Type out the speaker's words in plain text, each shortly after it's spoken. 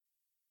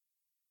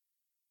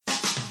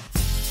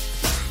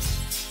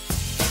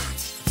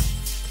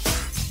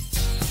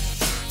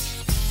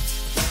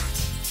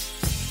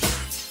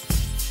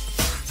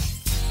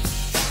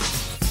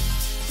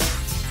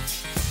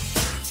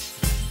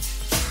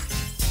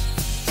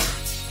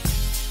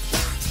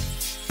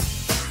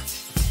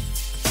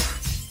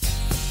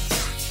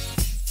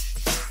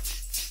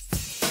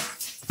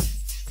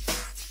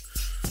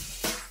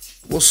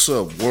What's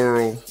up,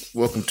 world?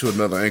 Welcome to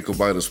another Ankle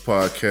Biters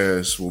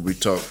podcast where we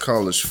talk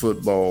college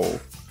football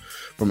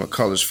from a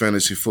college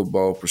fantasy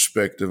football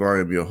perspective. I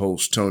am your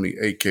host, Tony,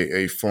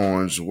 aka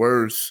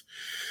Farnsworth.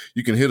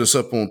 You can hit us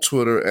up on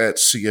Twitter at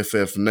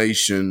CFF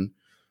Nation,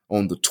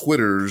 on the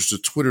Twitter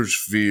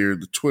sphere,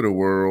 the Twitter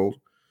world,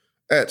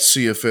 at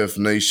CFF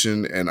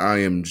Nation, and I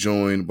am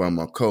joined by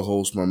my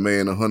co-host, my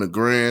man, 100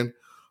 Grand.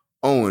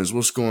 Owens,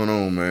 what's going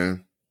on,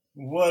 man?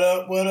 What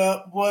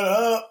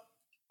up?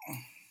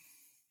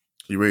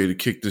 You ready to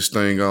kick this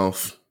thing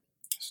off?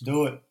 Let's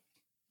do it.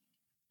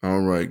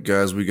 All right,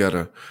 guys, we got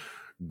a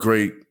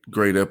great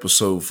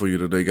episode for you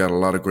today. Got a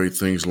lot of great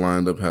things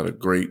lined up. Had a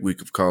great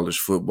week of college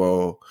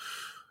football,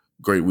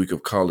 great week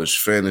of college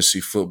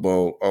fantasy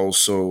football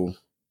also.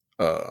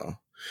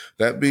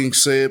 That being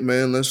said,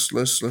 man,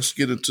 let's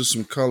get into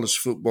some college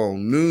football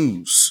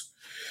news.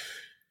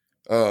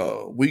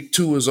 Week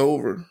 2 is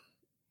over.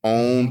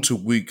 On to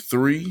week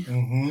 3.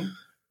 Mm-hmm.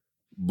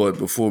 But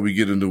before we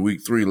get into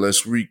week 3,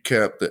 let's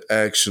recap the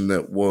action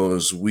that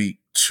was week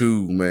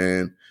 2,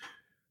 man.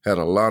 Had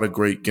a lot of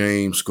great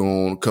games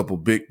going, a couple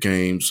big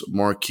games,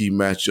 marquee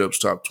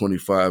matchups, top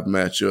 25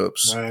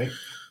 matchups. Right.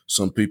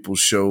 Some people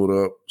showed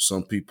up,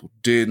 some people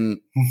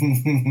didn't.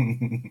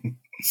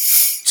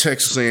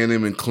 Texas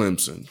A&M and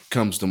Clemson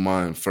comes to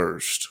mind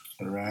first.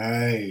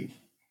 Right.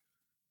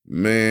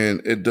 Man,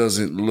 it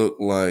doesn't look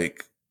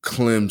like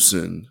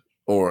Clemson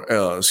or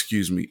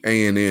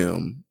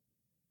A&M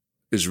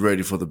is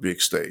ready for the big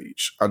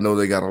stage. I know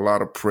they got a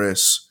lot of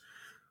press,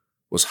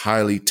 was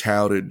highly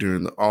touted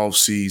during the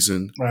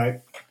offseason. Right.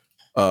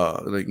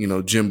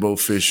 Jimbo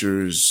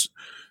Fisher's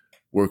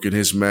working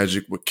his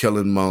magic with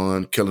Kellen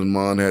Mond. Kellen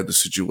Mond had the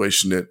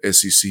situation at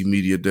SEC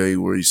Media Day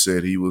where he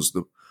said he was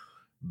the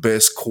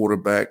best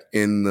quarterback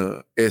in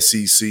the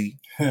SEC.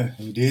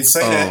 He did say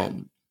that.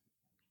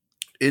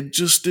 It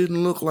just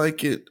didn't look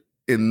like it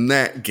in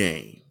that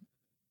game.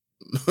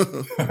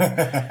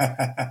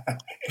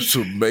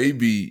 So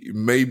maybe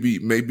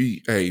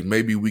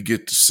we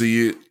get to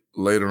see it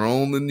later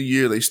on in the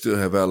year. They still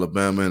have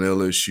Alabama and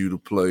LSU to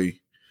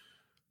play.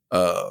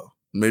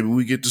 Maybe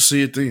we get to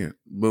see it then,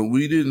 but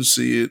we didn't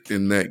see it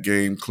in that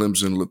game.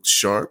 Clemson looked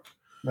sharp.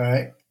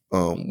 Right.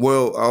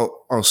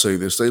 Well, I'll say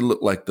this: they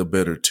look like the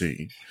better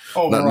team,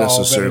 Overall, not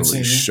necessarily better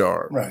team.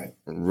 sharp.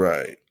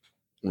 Right.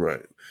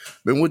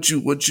 Man, what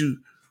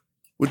you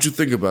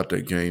think about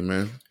that game,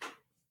 man?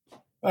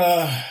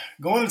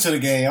 Going into the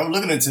game, I'm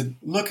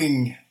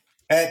looking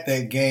at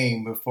that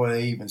game before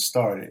they even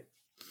started.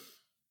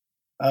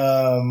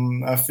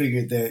 I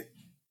figured that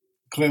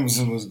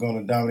Clemson was going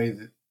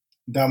to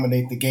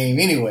dominate the game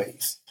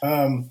anyways.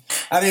 I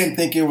didn't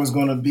think it was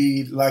going to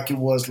be like it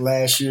was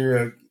last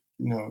year,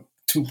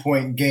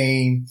 2-point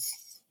game.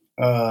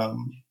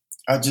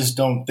 I just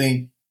don't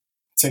think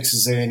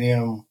Texas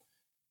A&M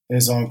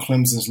is on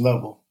Clemson's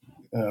level.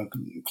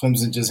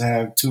 Clemson just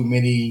have too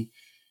many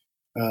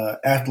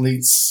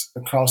athletes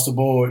across the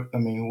board. I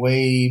mean,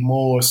 way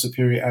more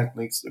superior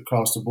athletes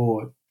across the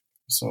board.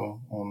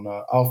 So on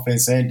the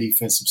offense and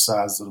defensive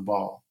sides of the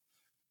ball.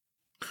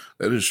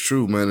 That is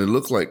true, man. It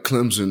looked like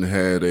Clemson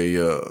had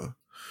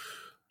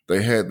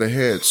they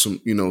had some,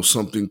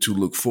 something to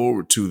look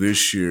forward to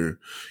this year.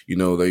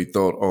 They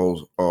thought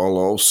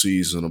all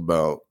season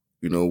about,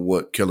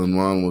 what Kellen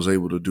Mond was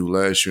able to do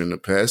last year in the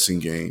passing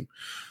game,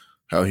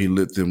 how he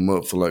lit them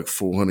up for like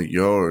 400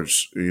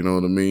 yards. You know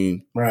what I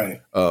mean?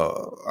 Right.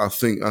 I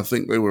think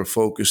they were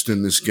focused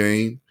in this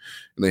game,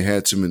 and they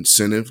had some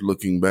incentive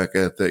looking back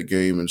at that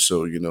game, and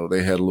so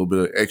they had a little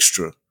bit of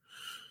extra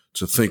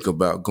to think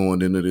about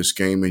going into this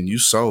game, and you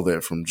saw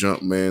that from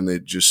jump, man.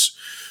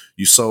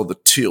 You saw the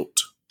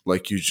tilt,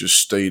 like you just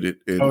stated,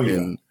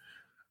 in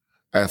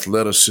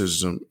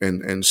athleticism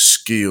and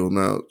skill.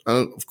 Now,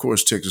 of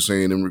course, Texas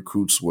A&M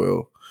recruits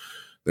well.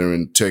 They're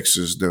in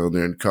Texas, down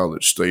there in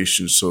College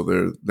Station, so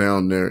they're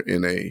down there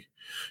in a,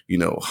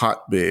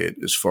 hotbed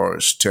as far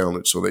as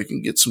talent. So they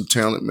can get some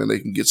talent, man. They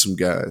can get some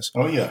guys.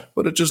 Oh yeah.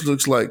 But it just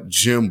looks like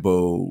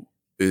Jimbo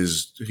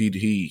is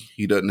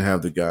he doesn't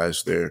have the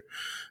guys there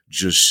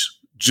just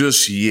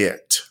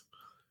yet.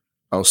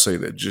 I'll say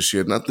that just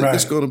yet, and I think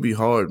it's going to be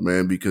hard,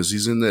 man, because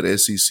he's in that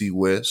SEC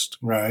West,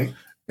 right?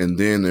 And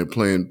then they're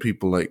playing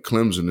people like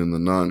Clemson in the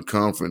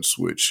non-conference,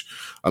 which,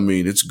 I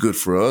mean, it's good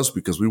for us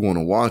because we want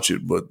to watch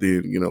it. But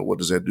then, what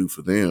does that do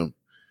for them?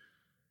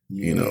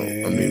 Yeah.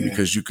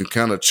 Because you can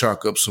kind of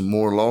chalk up some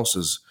more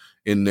losses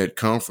in that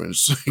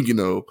conference.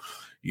 You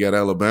got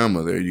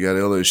Alabama there. You got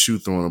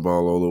LSU throwing the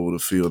ball all over the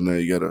field. Now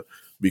you got to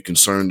be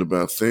concerned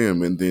about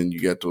them. And then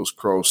you got those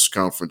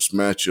cross-conference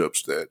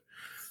matchups that,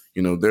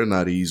 they're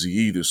not easy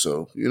either.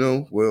 So,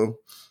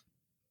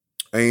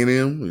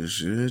 A&M,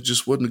 it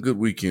just wasn't a good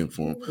weekend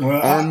for them.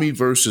 Well, Army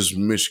versus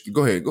Michigan.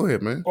 Go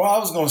ahead, man. Well, I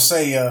was going to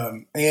say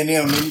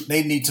A&M,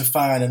 they need to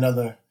find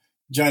another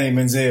Johnny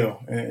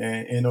Manziel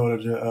in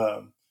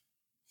order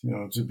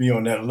to be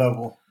on that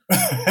level.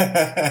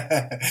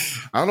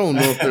 I don't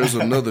know if there's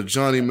another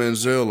Johnny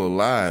Manziel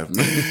alive,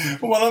 man.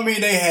 Well, I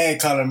mean, they had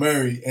Kyler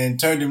Murray and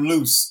turned him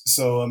loose.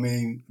 So, I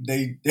mean,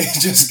 they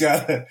just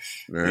got to.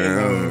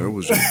 Yeah,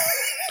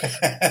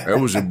 That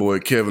was your boy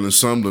Kevin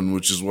Sumlin,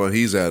 which is why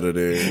he's out of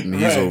there, and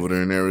he's over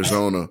there in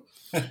Arizona.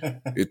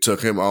 It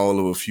took him all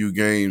of a few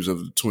games of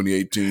the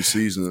 2018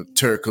 season to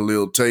tear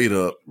Khalil Tate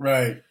up.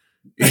 Right.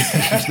 You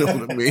know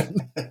what I mean?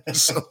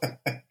 So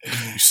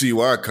you see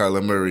why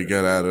Kyler Murray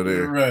got out of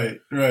there.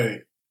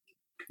 Right.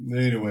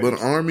 Anyway.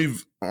 But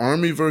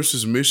Army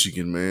versus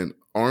Michigan, man.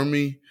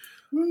 Army,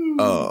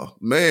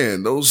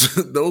 man,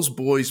 those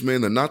boys,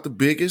 man, they're not the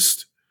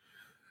biggest.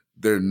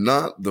 They're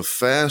not the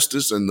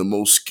fastest and the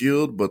most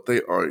skilled, but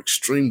they are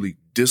extremely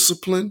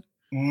disciplined.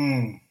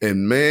 And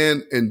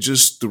man, and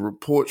just the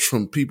reports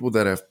from people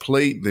that have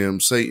played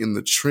them say in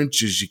the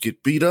trenches you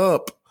get beat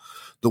up.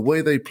 The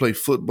way they play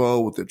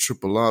football with their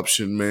triple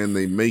option, man,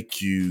 they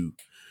make you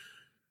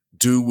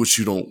do what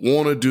you don't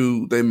want to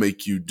do. They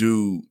make you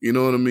do, you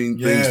know what I mean?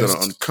 Yes. Things that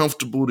are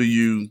uncomfortable to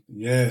you.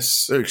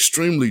 Yes. They're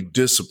extremely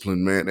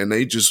disciplined, man. And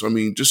they just, I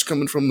mean, just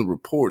coming from the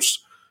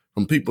reports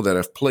from people that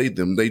have played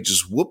them, they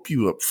just whoop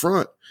you up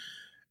front.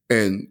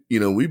 And, you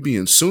know, we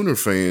being Sooner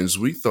fans,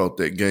 we thought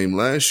that game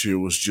last year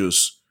was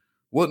just,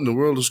 what in the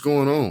world is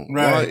going on?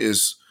 Right. Why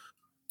is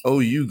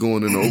OU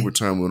going into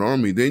overtime with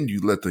Army? Then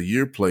you let the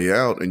year play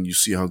out and you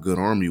see how good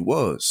Army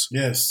was.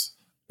 Yes.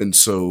 And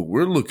so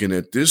we're looking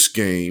at this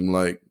game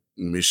like,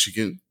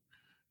 Michigan,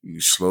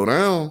 you slow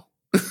down.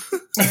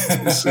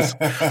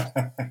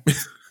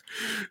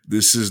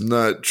 This is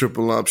not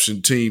triple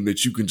option team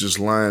that you can just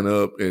line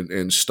up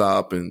and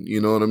stop, and you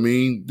know what I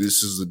mean?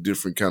 This is a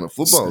different kind of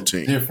football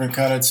team. Different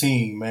kind of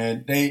team,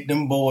 man.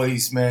 Them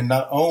boys, man,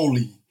 not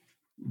only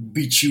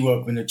beat you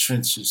up in the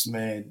trenches,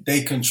 man,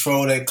 they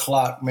control that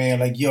clock, man.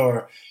 Like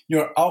your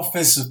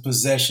offensive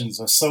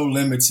possessions are so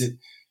limited.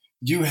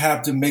 You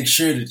have to make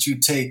sure that you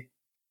take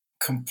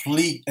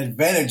complete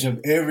advantage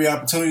of every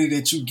opportunity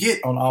that you get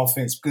on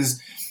offense,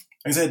 because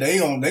like I said,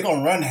 they're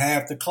gonna run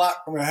half the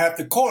clock, half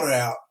the quarter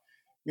out,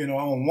 you know,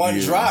 on one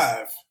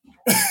drive.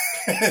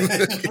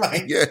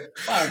 Like, yeah,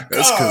 my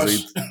that's gosh.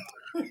 because they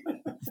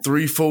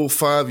 3, 4,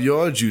 5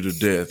 yards you to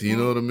death. You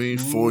know what I mean?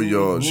 4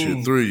 yards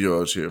here, 3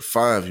 yards here,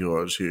 5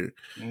 yards here.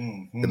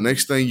 The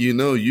next thing you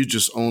know, you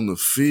just on the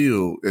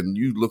field and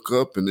you look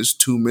up and there's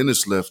 2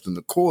 minutes left in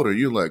the quarter.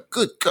 You're like,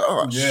 good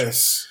gosh.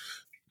 Yes.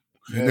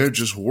 And they're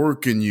just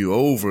working you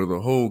over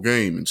the whole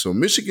game. And so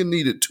Michigan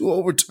needed 2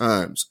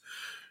 overtimes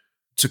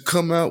to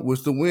come out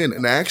with the win.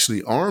 And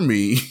actually,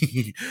 Army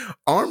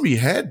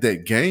had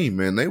that game,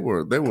 man. They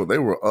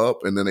were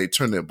up, and then they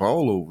turned that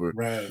ball over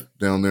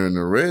down there in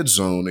the red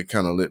zone. It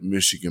kind of let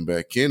Michigan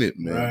back in it,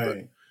 man.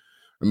 Right.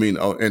 But, I mean,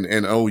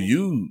 and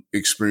OU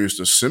experienced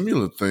a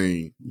similar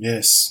thing.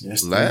 Yes,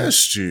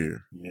 last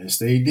year. Yes,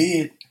 they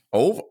did.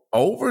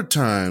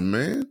 Overtime,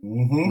 man,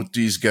 with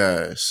these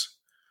guys.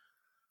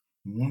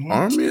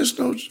 Army is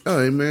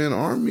hey man,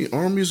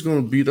 Army is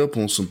going to beat up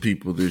on some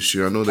people this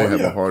year. I know they have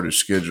a harder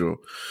schedule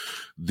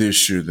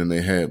this year than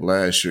they had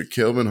last year.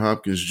 Kelvin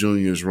Hopkins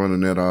Jr. is running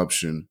that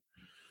option.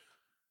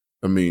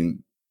 I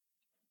mean,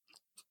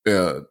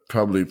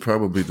 probably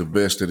the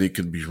best that it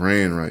could be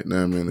ran right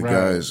now, man.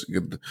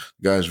 The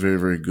guy's very,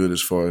 very good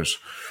as far as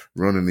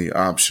running the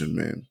option,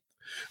 man.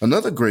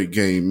 Another great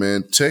game,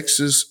 man.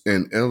 Texas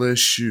and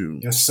LSU.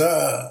 Yes,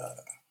 sir.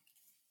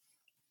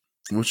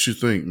 What you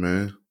think,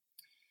 man?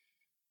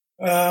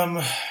 I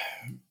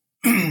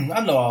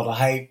know all the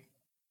hype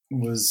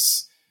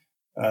was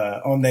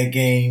on that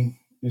game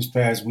this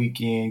past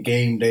weekend.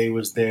 Game day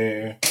was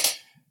there.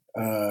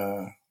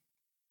 But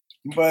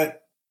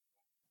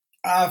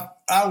I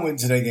went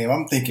to that game.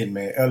 I'm thinking,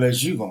 man,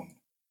 LSU gonna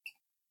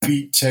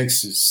beat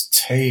Texas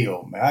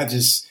tail, man. I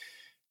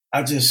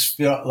just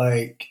felt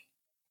like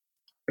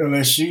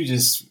LSU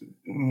just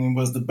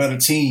was the better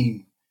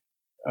team.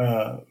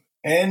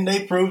 And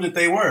they proved that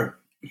they were.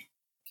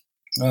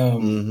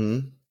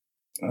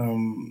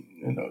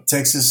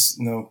 Texas,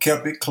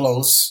 kept it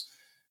close,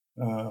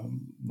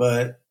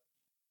 but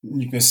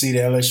you can see the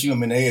LSU. I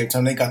mean, every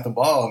time they got the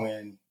ball,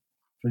 man,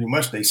 pretty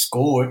much they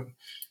scored.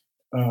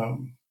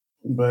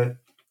 But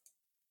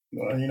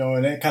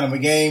in that kind of a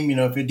game,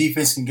 if your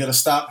defense can get a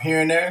stop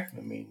here and there,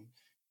 I mean,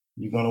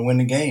 you're gonna win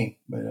the game.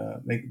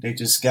 But they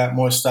just got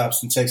more stops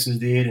than Texas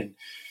did,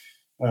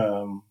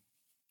 and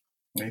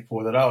they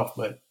pulled it off.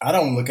 But I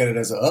don't look at it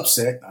as an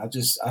upset. I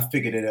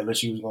figured that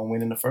LSU was gonna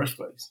win in the first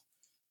place.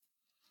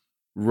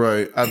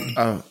 Right.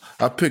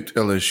 I picked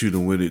LSU to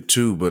win it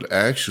too, but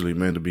actually,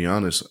 man, to be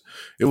honest,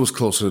 it was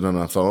closer than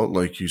I thought.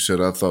 Like you said,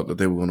 I thought that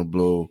they were going to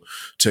blow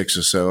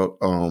Texas out.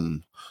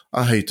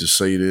 I hate to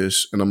say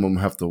this, and I'm going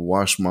to have to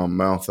wash my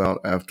mouth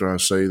out after I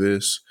say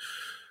this.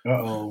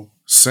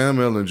 Sam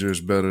Ehlinger is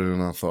better than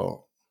I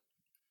thought.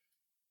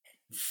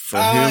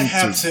 I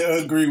have to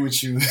agree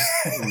with you.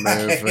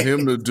 Man, for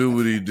him to do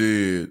what he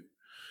did,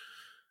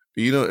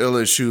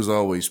 LSU is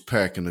always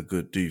packing a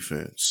good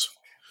defense.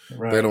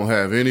 Right. They don't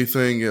have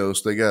anything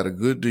else. They got a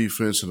good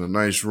defense and a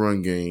nice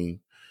run game,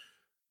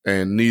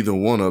 and neither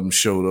one of them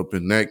showed up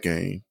in that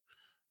game.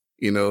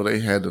 They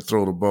had to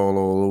throw the ball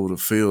all over the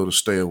field to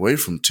stay away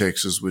from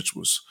Texas, which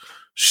was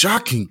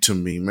shocking to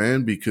me,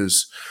 man,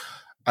 because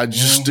I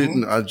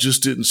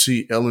just didn't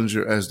see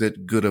Ehlinger as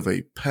that good of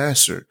a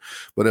passer.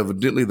 But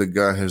evidently the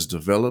guy has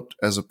developed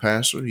as a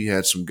passer. He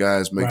had some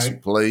guys make some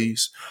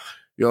plays.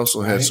 He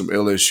also had some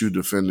LSU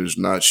defenders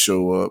not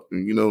show up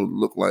and,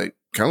 look like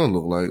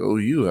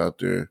OU out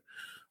there,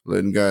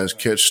 letting guys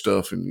catch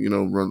stuff and,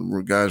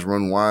 guys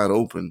run wide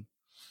open.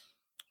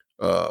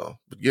 But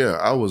yeah,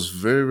 I was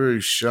very,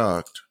 very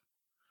shocked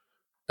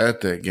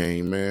at that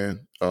game,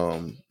 man.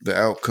 The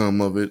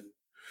outcome of it,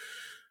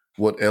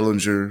 what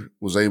Ehlinger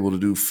was able to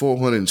do,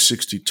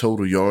 460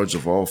 total yards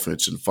of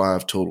offense and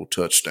 5 total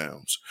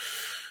touchdowns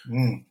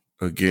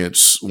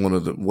against one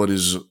of what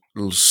is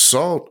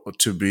sought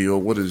to be, or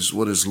what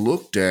is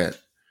looked at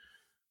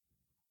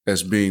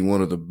as being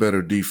one of the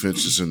better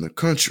defenses in the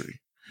country.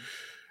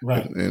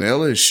 Right. And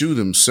LSU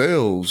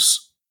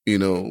themselves,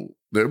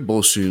 they're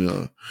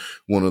boasting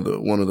one of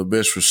the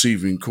best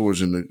receiving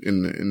corps in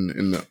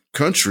the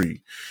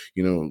country.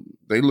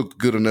 They looked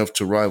good enough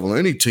to rival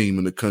any team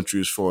in the country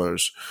as far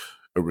as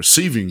a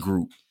receiving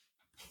group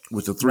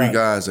with the 3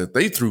 guys that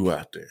they threw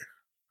out there.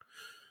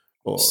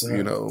 Or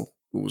it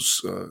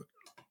was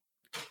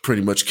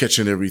pretty much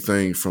catching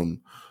everything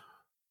from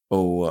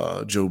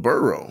Joe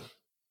Burrow.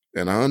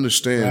 And I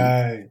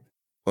understand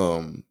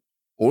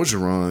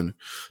Orgeron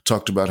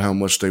talked about how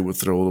much they would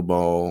throw the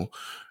ball.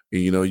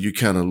 And, you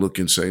kind of look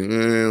and say,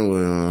 well,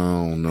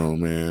 I don't know,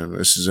 man.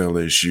 This is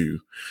LSU.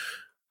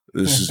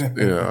 This is,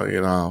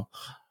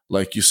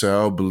 like you say,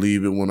 I'll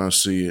believe it when I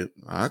see it.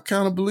 I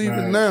kind of believe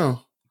it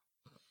now.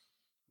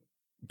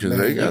 Because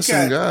they got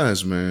some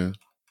guys, man.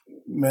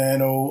 Man,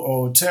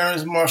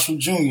 Terrence Marshall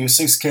Jr.,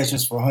 6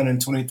 catches for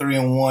 123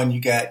 and 1.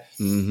 You got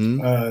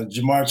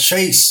Jamar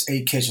Chase,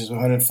 8 catches for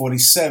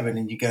 147.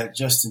 And you got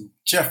Justin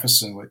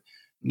Jefferson with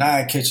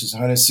 9 catches,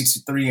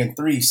 163 and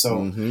 3.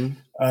 So,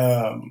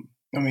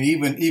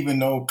 even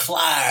though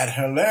Clyde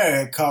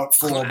Hilaire caught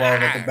 4 balls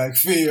at the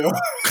backfield.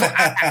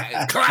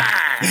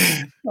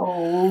 Clyde.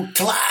 Oh,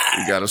 Clyde.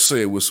 You got to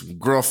say it with some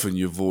gruff in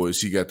your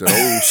voice. You got that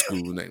old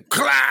school name.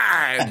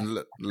 Clyde.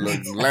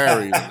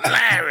 Larry.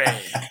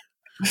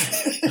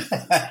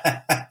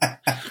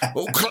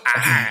 Oh,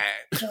 Clyde.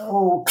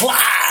 Oh,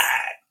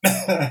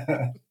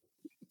 Clyde.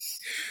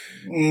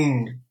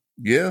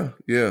 Yeah,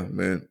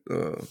 man.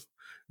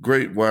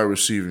 Great wide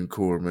receiving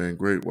core, man.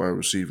 Great wide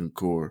receiving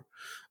core.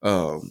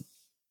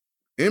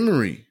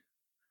 Emory.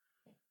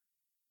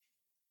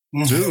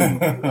 Dude,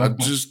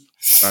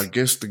 I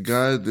guess the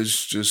guy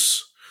that's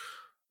just,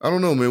 I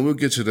don't know, man. We'll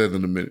get to that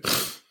in a minute.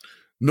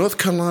 North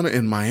Carolina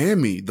and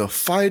Miami, the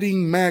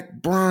Fighting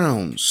Mac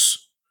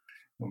Browns.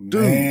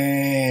 Dude,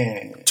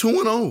 man.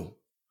 2-0.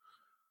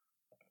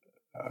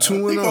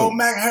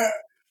 2-0.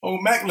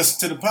 Old Mac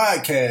listened to the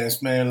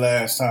podcast, man,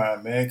 last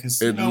time, man.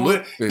 Because it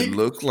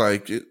looked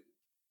like it.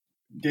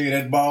 Gave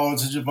that ball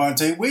to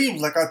Javonte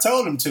Williams like I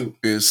told him to.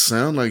 It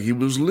sounded like he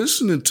was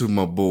listening to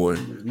my boy.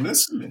 He was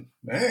listening.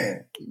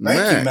 Man.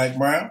 Thank you, Mac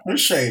Brown.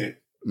 Appreciate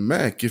it.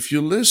 Mac, if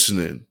you're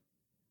listening,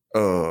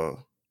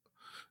 don't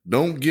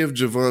give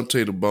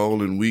Javonte the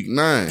ball in week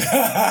 9.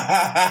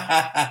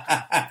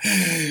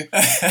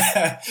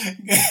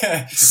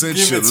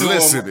 Since you're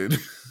listening.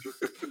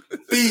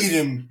 Feed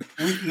him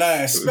week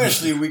 9,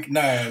 especially week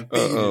 9.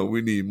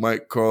 We need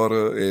Mike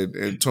Carter and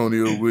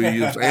Antonio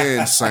Williams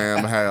and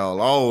Sam Howell,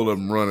 all of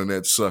them running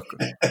that sucker.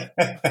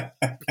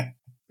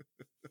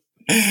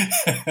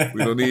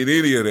 We don't need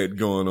any of that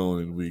going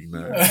on in week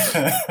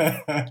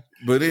 9.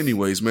 But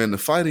anyways, man, the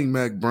Fighting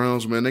Mac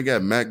Browns, man, they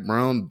got Mac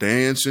Brown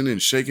dancing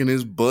and shaking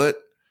his butt.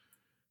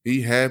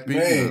 He happy.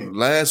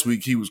 Last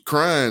week he was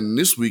crying.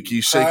 This week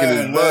he's shaking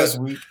his butt. Last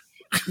week.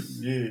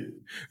 Yeah.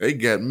 They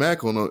got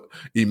Mac on an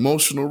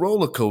emotional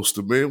roller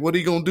coaster, man. What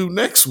he gonna do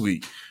next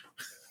week?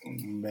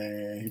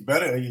 Man, he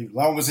better. As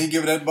long as he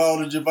give that ball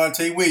to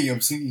Javonte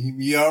Williams, he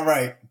be all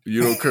right.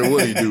 You don't care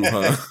what he do,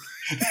 huh?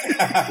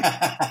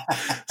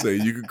 Say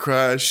you can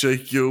cry,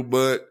 shake your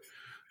butt,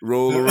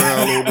 roll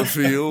around on the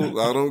field.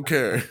 I don't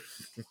care.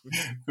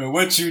 But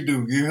what you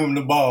do, give him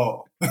the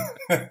ball.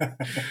 I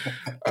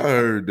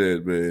heard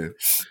that, man.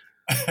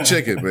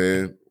 Check it,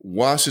 man.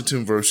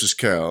 Washington versus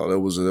Cal. That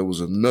was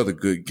another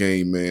good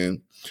game,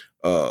 man.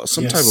 Type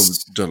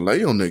of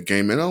delay on that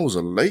game, man. That was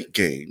a late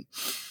game.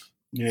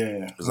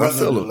 Yeah, I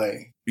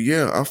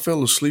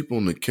fell asleep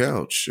on the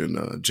couch,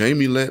 and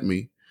Jamie let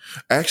me.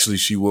 Actually,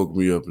 she woke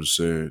me up and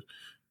said,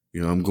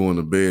 I'm going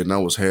to bed, and I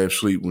was half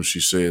asleep when she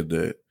said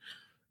that.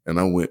 And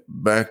I went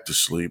back to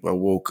sleep. I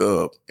woke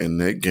up, and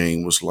that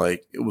game was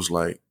like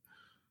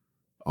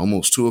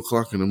almost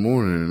 2:00 in the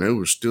morning, and they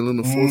were still in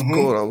the fourth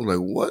quarter. I was like,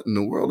 what in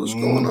the world is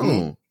going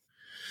on?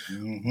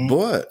 Mm-hmm.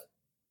 But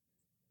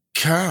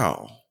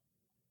Cal,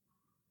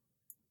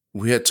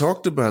 we had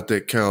talked about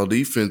that Cal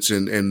defense,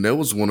 and that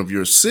was one of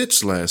your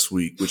sits last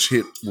week, which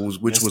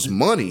was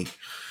money.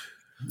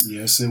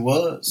 Yes, it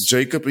was.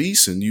 Jacob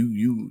Eason,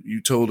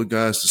 you told the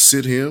guys to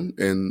sit him,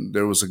 and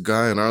there was a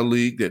guy in our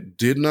league that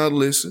did not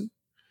listen.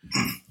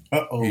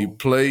 Uh-oh. He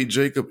played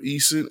Jacob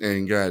Eason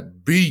and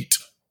got beat.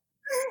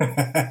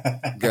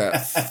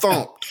 Got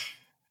thumped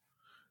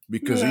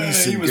because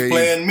Eason he was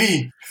playing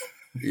me.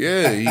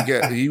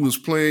 Yeah, he was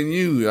playing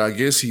you. I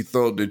guess he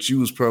thought that you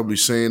was probably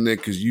saying that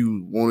because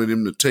you wanted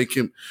him to take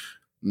him.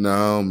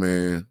 No,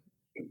 man.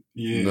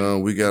 Yeah. No,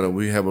 we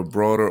have a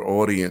broader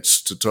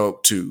audience to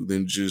talk to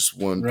than just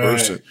one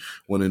person, Right.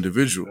 one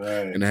individual.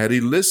 Right. And had he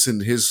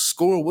listened, his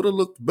score would have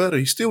looked better.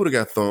 He still would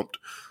have got thumped,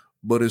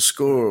 but his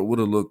score would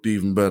have looked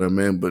even better,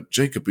 man. But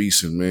Jacob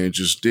Eason, man,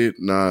 just did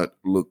not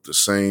look the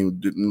same,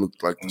 didn't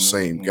look like the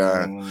same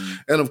guy. Mm-hmm.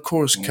 And of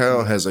course,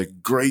 Cal has a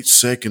great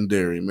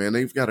secondary, man.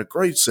 They've got a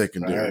great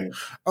secondary. Right.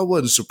 I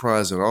wasn't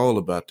surprised at all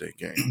about that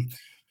game.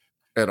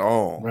 At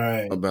all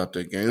Right. about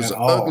that game. It was At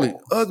an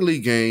all. ugly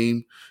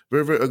game,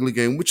 very, very ugly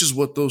game, which is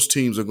what those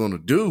teams are going to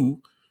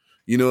do.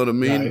 You know what I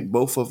mean? Right.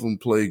 Both of them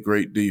play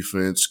great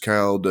defense.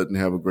 Cal doesn't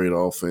have a great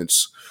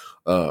offense.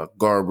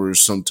 Garbers,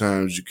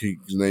 sometimes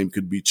his name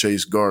could be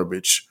Chase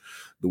Garbage,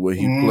 the way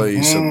he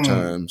plays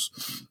sometimes.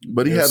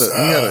 But he Yes,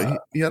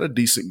 had a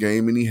decent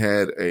game, and he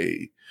had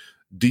a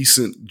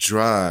decent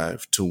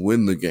drive to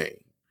win the game.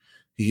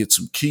 He hit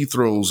some key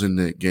throws in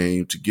that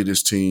game to get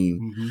his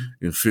team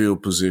in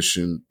field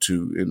position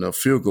in a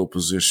field goal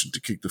position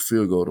to kick the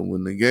field goal to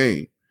win the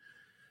game.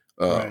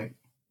 right.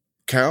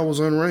 Cal was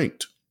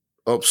unranked,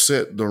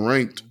 upset the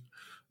ranked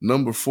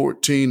number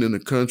 14 in the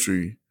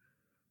country,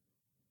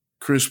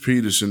 Chris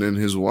Peterson and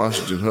his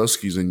Washington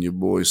Huskies, and your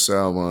boy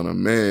Salvon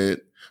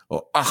Ahmed,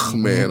 or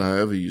Ahmed,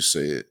 however you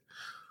say it.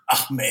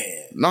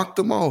 Ahmed. Knocked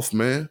him off,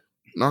 man.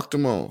 Knocked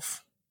him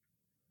off.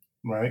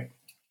 Right.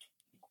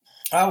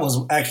 I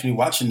was actually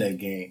watching that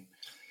game.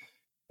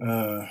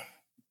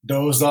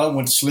 Dozed off,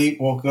 went to sleep,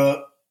 woke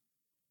up,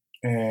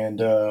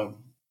 and I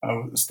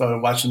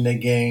started watching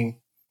that game.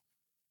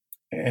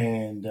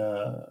 And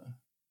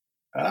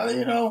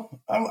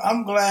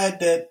I'm glad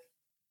that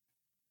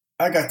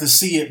I got to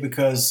see it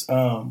because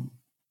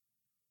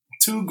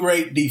two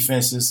great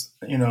defenses,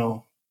 in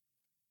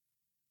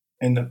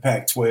the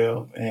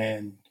Pac-12,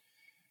 and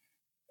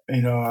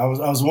I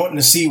was wanting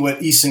to see what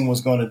Eason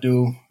was going to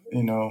do,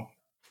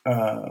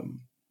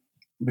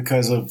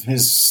 because of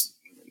his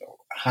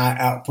high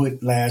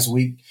output last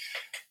week.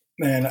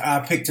 And I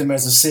picked him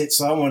as a sit,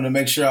 so I wanted to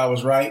make sure I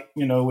was right,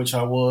 which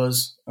I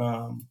was.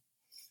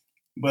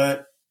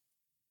 But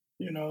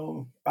I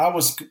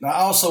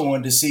also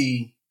wanted to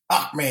see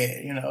Ahmed,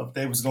 if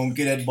they was gonna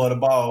get that boy the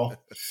ball.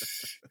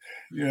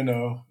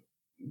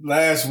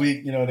 Last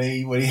week,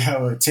 they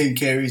have 10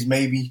 carries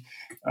maybe,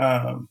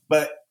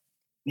 but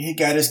he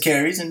got his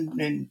carries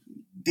and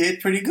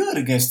did pretty good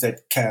against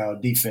that Cal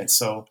defense.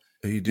 So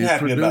he did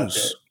happy about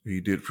produce. that.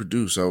 He did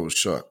produce. I was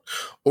shocked.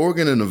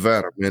 Oregon and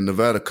Nevada, man.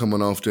 Nevada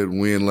coming off that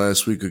win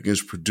last week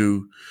against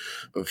Purdue,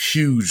 a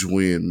huge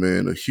win,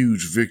 man, a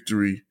huge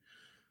victory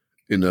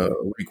in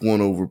week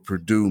one over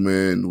Purdue,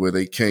 man, where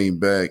they came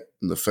back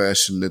in the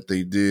fashion that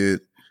they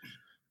did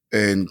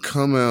and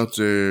come out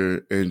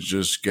there and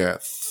just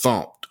got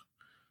thumped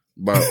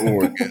by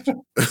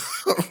Oregon.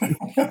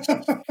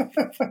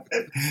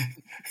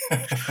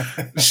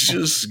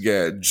 Just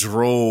got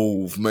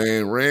drove,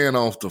 man, ran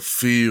off the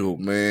field,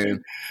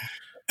 man.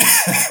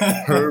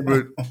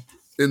 Herbert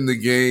in the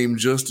game,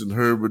 Justin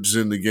Herbert's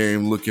in the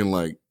game looking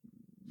like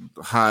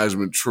the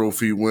Heisman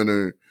Trophy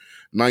winner.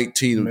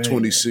 19 of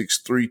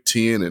 26,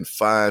 310, and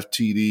 5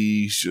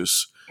 TDs,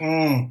 just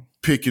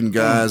picking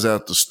guys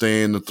out the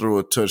stand to throw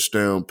a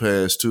touchdown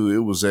pass to. It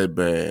was that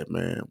bad,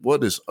 man.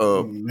 What is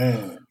up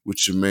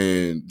with your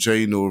man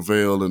Jay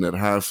Norvell and that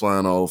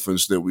high-flying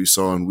offense that we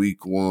saw in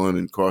week one,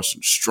 and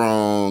Carson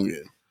Strong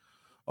and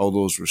all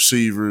those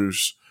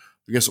receivers?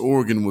 I guess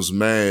Oregon was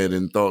mad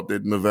and thought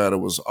that Nevada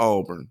was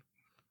Auburn.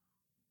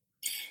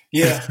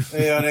 Yeah,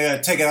 they got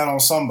to take it out on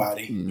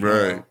somebody.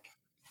 Right.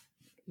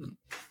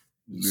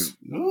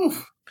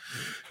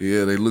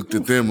 Yeah, they looked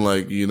at them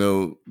like,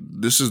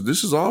 this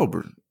is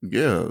Auburn.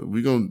 Yeah,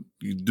 we're gonna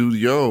do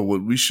y'all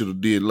what we should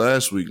have did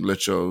last week and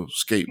let y'all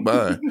skate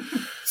by.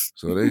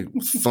 So they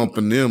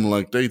thumping them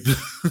like they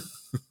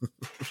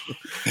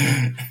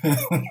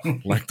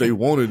like they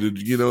wanted it.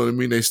 You know what I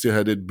mean? They still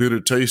had that bitter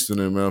taste in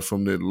their mouth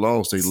from that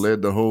loss. They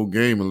led the whole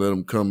game and let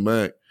them come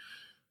back.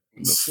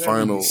 The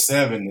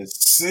 77-6.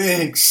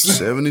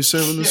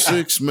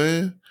 77-6,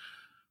 man.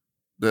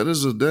 That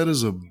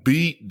is a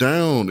beat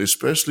down,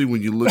 especially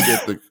when you look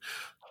at the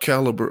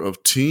caliber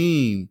of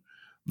team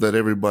that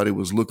everybody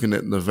was looking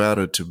at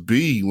Nevada to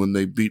be when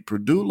they beat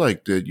Purdue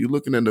like that. You're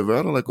looking at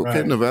Nevada like, okay,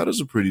 right. Nevada's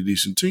a pretty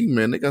decent team,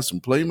 man. They got some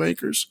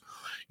playmakers.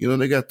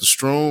 They got the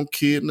strong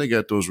kid, and they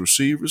got those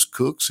receivers,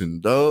 Cooks and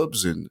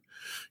Dubs, and,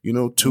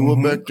 Tua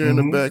back there in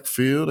the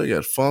backfield. They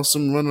got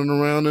Fossum running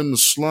around in the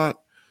slot.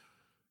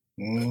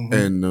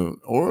 And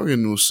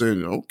Oregon was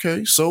saying,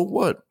 okay, so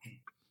what?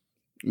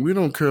 We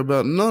don't care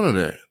about none of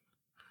that.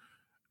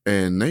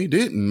 And they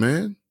didn't,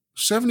 man.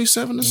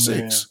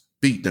 77-6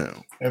 beat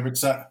down.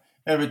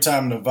 Every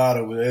time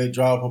Nevada would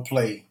draw up a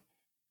play,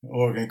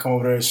 Oregon come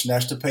over there and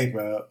snatch the paper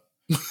up,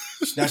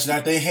 snatch it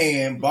out their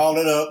hand, ball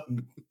it up,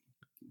 and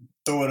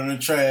throw it in the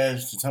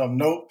trash to tell them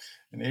nope.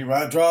 And they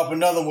draw up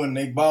another one,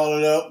 they ball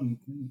it up and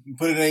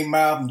put it in their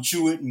mouth and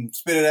chew it and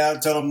spit it out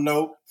and tell them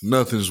nope.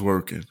 Nothing's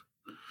working.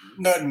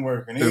 Nothing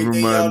working.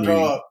 Anything y'all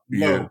draw up,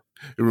 no.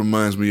 It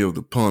reminds me of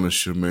The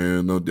Punisher,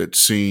 man. Know that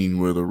scene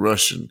where the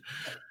Russian,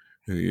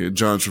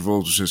 John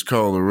Travolta says,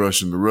 "Call the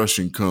Russian." The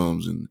Russian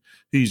comes and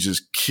he's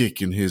just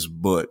kicking his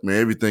butt, man.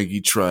 Everything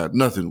he tried,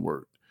 nothing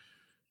worked.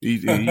 He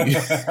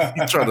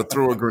tried to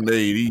throw a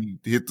grenade. He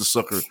hit the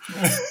sucker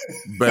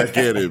back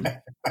at him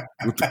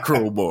with the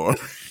crowbar.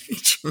 He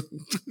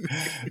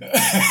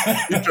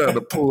tried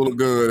to pull a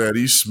gun out.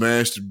 He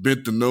smashed and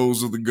bent the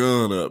nose of the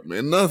gun up.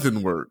 Man,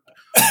 nothing worked.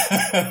 He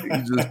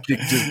just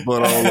kicked his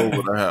butt all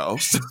over the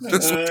house.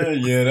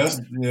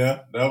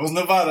 That was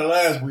Nevada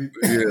last week.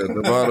 Yeah,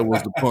 Nevada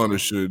was the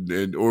Punisher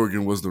and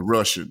Oregon was the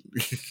Russian.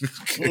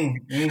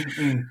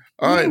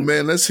 All right,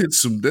 man. Let's hit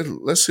some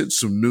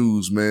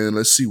news, man.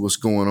 Let's see what's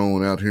going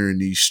on out here in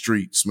these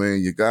streets,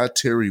 man. You got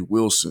Terry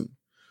Wilson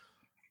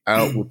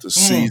out with the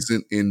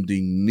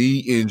season-ending knee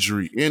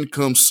injury. In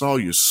comes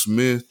Sawyer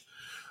Smith.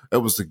 That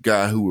was the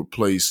guy who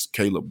replaced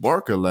Caleb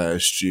Barker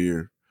last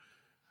year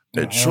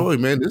at Troy.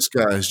 Man, this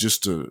guy is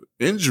just a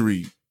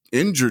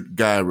injured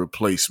guy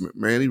replacement.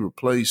 Man, he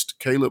replaced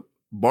Caleb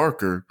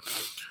Barker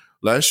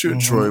last year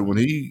at Troy when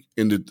he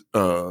ended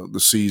the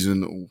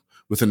season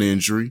with an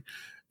injury.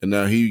 And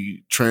now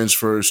he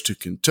transfers to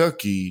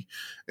Kentucky,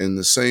 and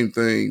the same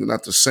thing,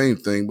 not the same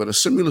thing, but a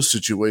similar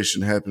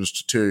situation happens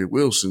to Terry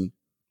Wilson.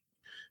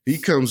 He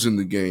comes in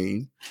the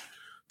game,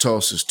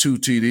 tosses 2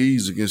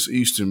 TDs against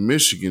Eastern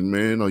Michigan,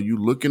 man. Are you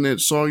looking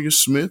at Sawyer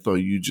Smith, or are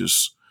you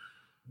just...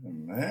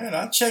 Man,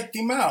 I checked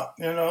him out,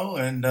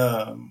 and,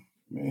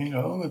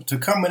 to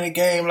come in a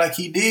game like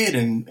he did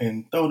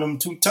and throw them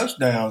 2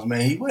 touchdowns,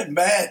 man, he wasn't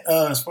bad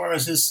as far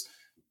as his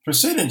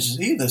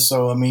percentages either.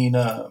 So, I mean,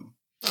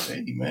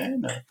 hey,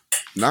 man.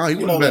 No, he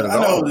wasn't bad at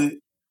all.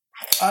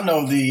 I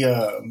know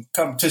the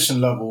competition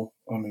level,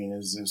 I mean,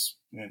 is just,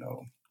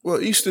 Well,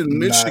 Eastern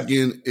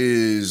Michigan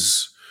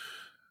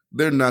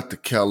they're not the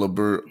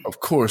caliber. Of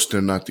course,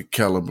 they're not the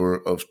caliber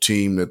of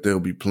team that they'll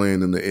be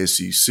playing in the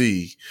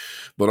SEC,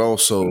 but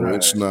also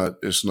it's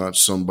not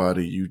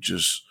somebody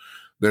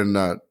they're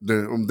not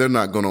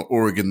going to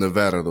Oregon,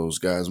 Nevada, those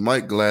guys.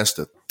 Mike Glass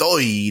the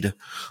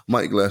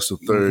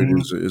third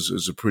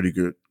is a pretty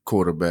good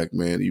quarterback,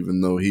 man, even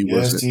though he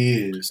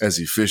wasn't as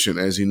efficient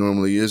as he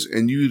normally is.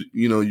 And you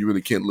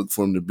really can't look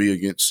for him to be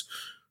against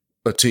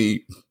a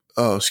team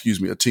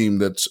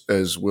that's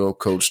as well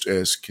coached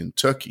as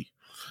Kentucky.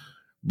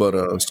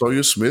 But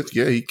Sawyer Smith,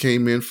 he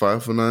came in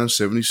 5 for 9,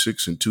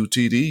 76, and 2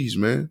 TDs,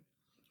 man.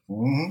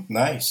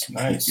 Nice.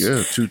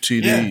 Yeah, 2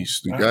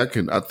 TDs. Yeah. The guy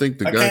can. I think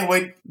the guy. Can't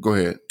wait. Go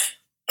ahead.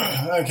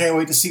 I can't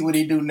wait to see what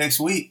he do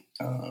next week.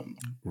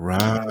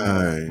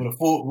 Right.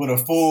 With a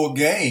full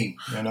game,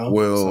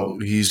 Well,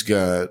 he's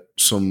got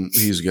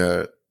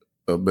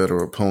a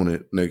better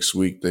opponent next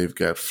week. They've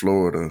got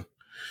Florida.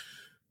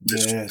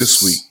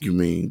 This week, you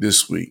mean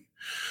this week?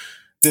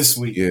 This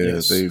week, yeah,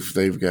 yes.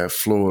 they've got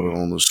Florida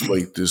on the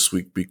slate this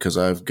week because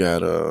I've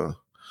got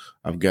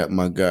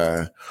my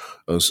guy,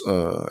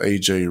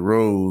 AJ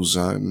Rose.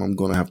 I'm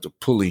going to have to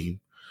pull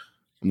him.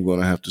 I'm going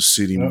to have to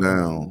sit him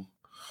down.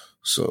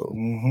 So I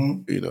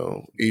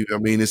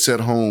mean, it's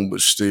at home,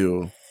 but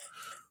still,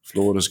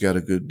 Florida's got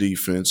a good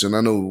defense, and I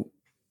know,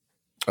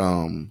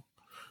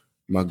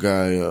 my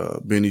guy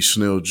Benny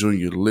Snell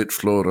Jr. lit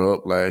Florida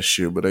up last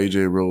year, but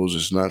AJ Rose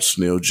is not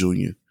Snell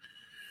Jr.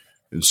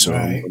 And so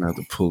I'm going to have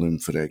to pull him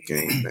for that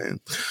game, man.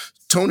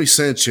 Tony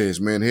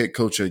Sanchez, man, head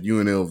coach at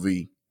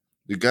UNLV.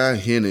 The guy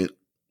hinted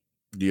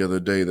the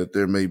other day that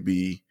there may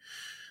be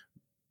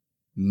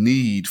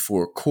need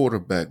for a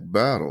quarterback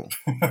battle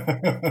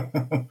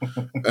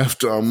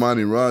after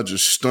Armani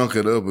Rogers stunk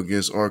it up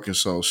against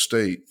Arkansas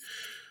State.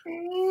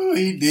 Ooh,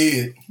 he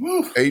did.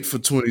 8 for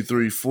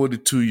 23,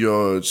 42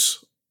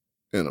 yards,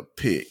 and a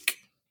pick.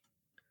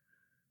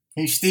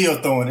 He's still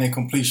throwing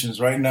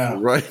incompletions right now.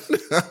 Right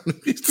now.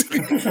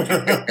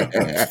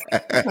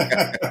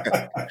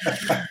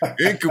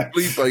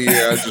 Incomplete, but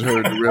I just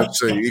heard the ref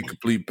say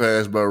incomplete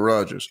pass by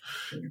Rogers.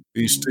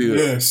 He's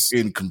still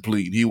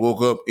incomplete. He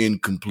woke up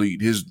incomplete.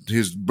 His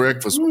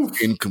breakfast was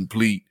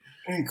incomplete.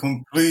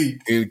 Incomplete.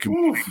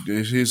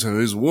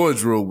 His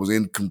wardrobe was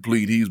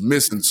incomplete. He was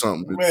missing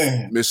something.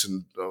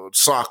 Missing a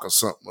sock or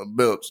something, a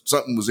belt.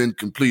 Something was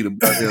incomplete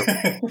about him.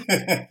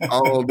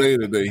 All day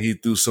today, he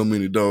threw so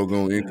many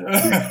doggone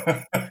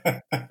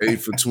incomplete.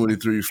 8 for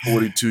 23,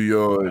 42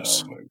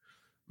 yards.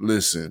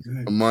 Listen,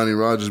 Armani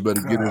Rogers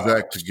better get his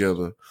act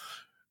together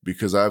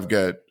because I've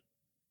got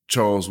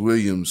Charles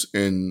Williams,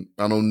 and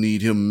I don't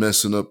need him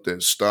messing up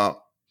that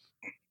stop.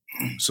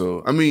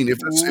 So, I mean, if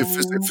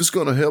it's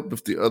going to help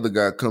if the other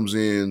guy comes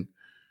in,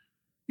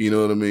 you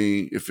know what I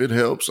mean? If it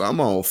helps, I'm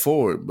all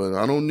for it. But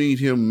I don't need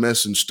him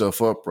messing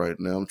stuff up right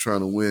now. I'm trying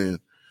to win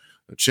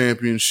a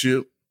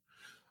championship.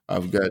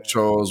 I've got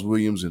Charles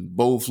Williams in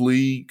both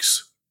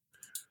leagues.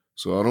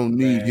 So I don't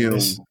need him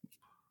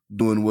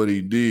doing what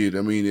he did.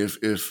 I mean, if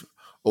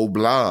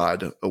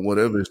Oblad or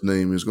whatever his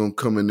name is going to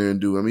come in there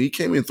and do, I mean, he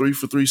came in 3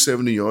 for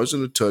 370 yards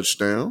and a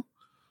touchdown.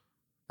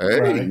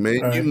 Hey,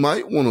 you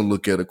might want to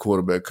look at a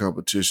quarterback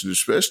competition,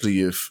 especially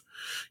if,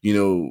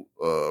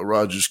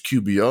 Rogers'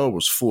 QBR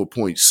was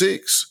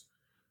 4.6.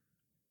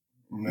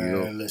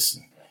 Man,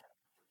 listen.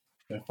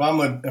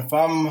 if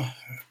I'm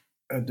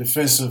a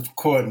defensive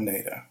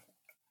coordinator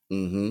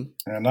Mm-hmm.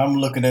 and I'm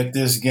looking at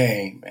this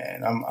game,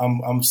 man,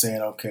 I'm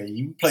saying, okay,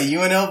 you play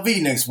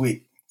UNLV next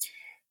week,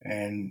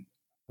 and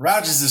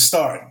Rodgers is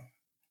starting.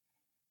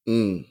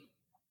 Mm.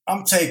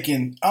 I'm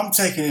taking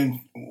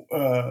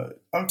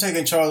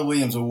Charlie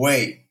Williams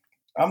away.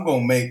 I'm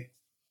gonna make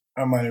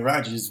Armani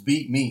Rodgers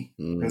beat me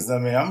because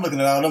I'm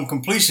looking at all them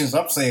completions.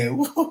 I'm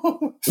saying,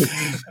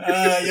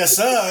 yes,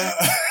 sir.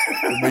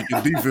 Make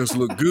your defense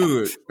look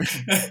good.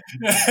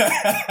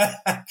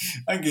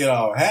 I get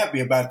all happy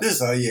about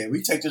this. Oh yeah,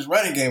 we take this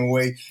running game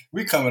away.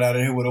 We coming out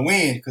of here with a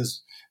win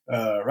because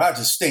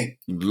Rodgers stink.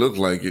 Look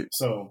like it.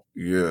 So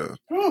yeah,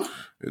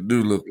 it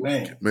do look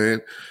like it,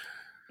 man.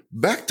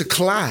 Back to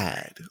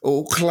Clyde.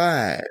 Oh,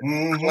 Clyde.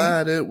 Mm-hmm.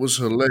 Clyde, that was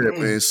hilarious,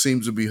 man.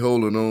 Seems to be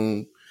holding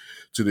on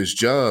to this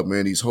job,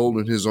 man. He's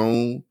holding his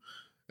own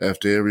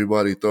after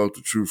everybody thought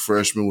the true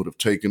freshman would have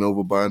taken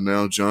over by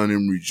now. John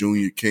Emery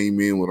Jr. came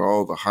in with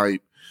all the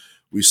hype.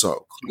 We saw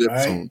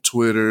clips on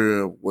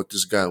Twitter of what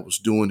this guy was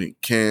doing in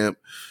camp.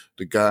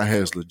 The guy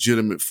has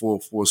legitimate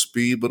 4.4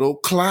 speed, but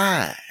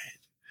Clyde.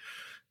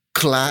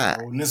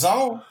 Holding his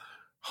own.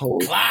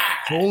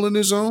 Holding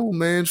his own,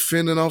 man,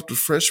 fending off the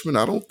freshman.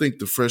 I don't think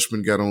the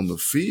freshman got on the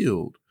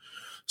field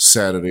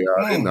Saturday.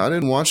 I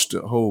didn't watch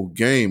the whole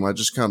game. I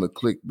just kind of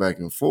clicked back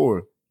and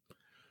forth.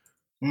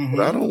 Mm-hmm.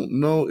 But I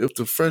don't know if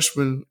the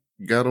freshman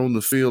got on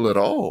the field at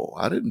all.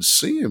 I didn't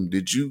see him.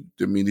 Did you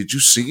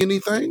see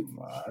anything?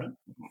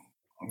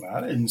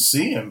 I didn't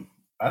see him.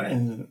 I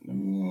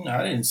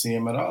didn't see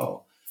him at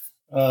all.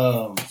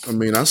 I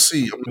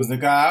see him. Because the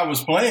guy I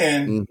was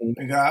playing,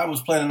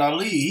 in our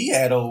league, he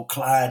had old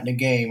Clyde in the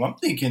game. I'm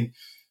thinking,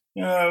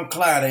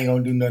 Clyde ain't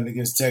gonna do nothing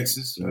against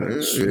Texas.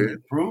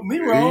 Prove me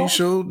wrong. He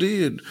sure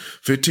did.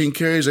 15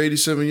 carries,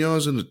 87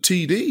 yards, and a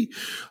TD.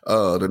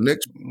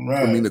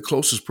 The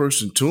closest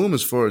person to him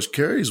as far as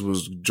carries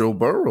was Joe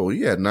Burrow.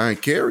 He had 9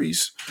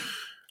 carries.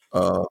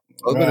 Other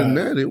than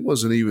that, it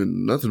wasn't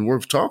even nothing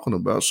worth talking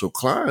about. So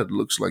Clyde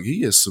looks like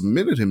he has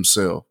submitted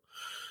himself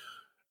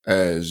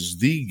as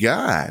the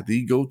guy,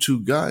 the go-to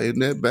guy in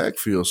that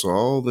backfield. So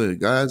all the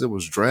guys that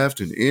was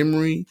drafting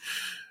Emery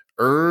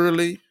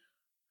early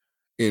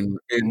in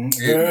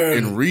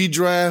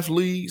redraft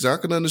leagues, I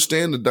can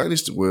understand the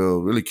dynasty.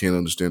 Well, really can't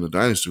understand the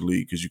dynasty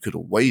league because you could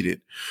have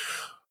waited.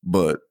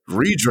 But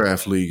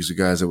redraft leagues, the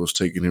guys that was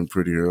taking him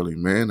pretty early,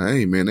 man,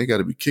 they got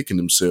to be kicking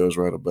themselves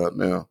right about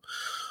now.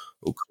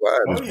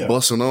 Clyde is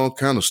busting all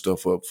kind of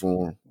stuff up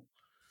for him.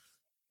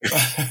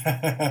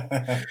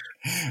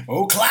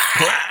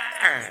 Clyde!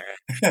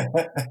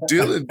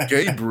 Dillon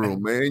Gabriel,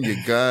 man, your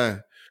guy,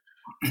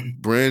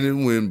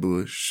 Brandon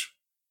Wimbush,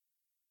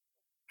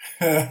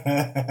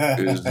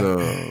 is looks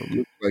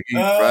like he's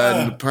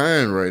riding the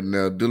pine right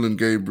now. Dillon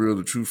Gabriel,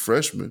 the true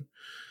freshman,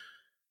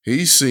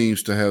 he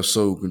seems to have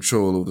sole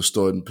control of the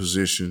starting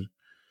position,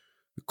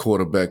 the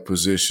quarterback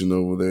position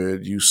over there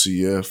at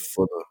UCF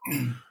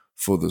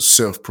for the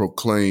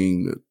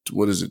self-proclaimed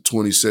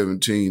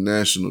 2017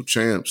 national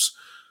champs,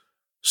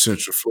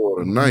 Central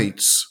Florida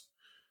Knights.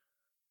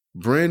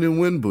 Brandon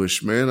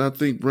Wimbush, man, I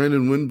think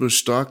Brandon Wimbush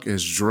stock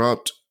has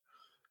dropped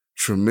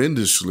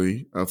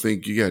tremendously. I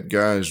think you got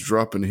guys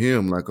dropping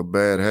him like a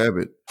bad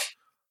habit,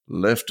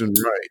 left and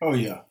right. Oh,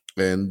 yeah.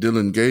 And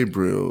Dillon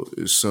Gabriel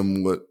is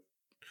somewhat,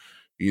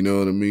 you know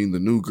what I mean, the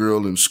new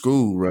girl in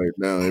school right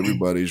now.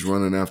 Everybody's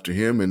running after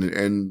him,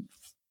 and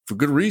for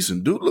good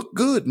reason. Dude look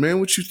good,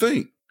 man. What you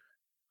think?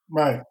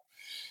 Right.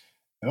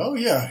 Oh,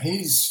 yeah.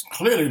 He's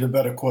clearly the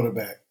better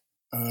quarterback.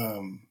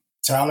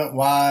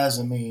 Talent-wise,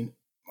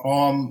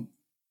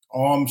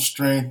 arm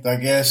strength, I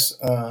guess.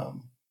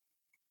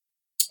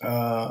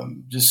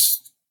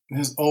 Just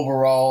his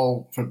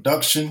overall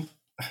production.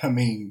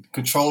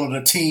 Control of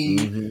the team.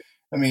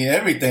 Mm-hmm.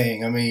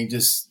 Everything.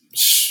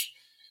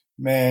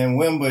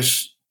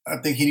 Wimbush, I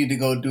think he need to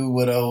go do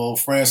what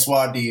old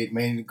Francois did,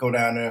 man. Go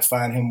down there and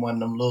find him one of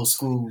them little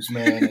schools,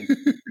 man, and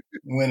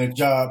win a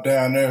job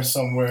down there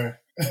somewhere.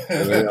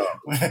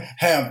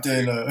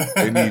 Hampton.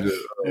 They need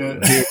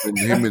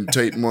him and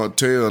Tate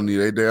Martell.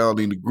 They all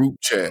need a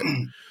group chat.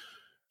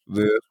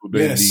 That's what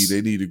they need.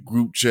 They need a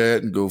group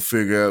chat and go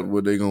figure out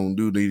what they're gonna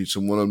do.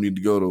 One of them need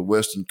to go to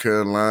Western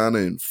Carolina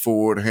and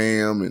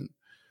Fordham, and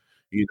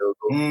go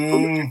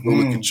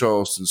look at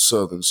Charleston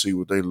Southern, see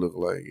what they look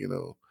like.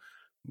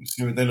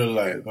 See what they look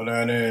like. Go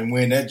down there and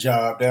win that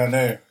job down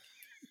there.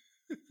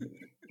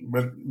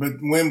 But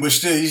Wimbush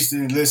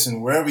still,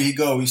 listen, wherever he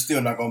go, he's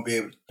still not going to be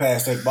able to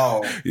pass that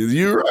ball.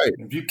 You're right.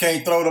 If you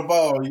can't throw the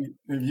ball,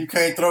 if you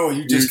can't throw it,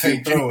 you just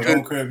can't throw it. I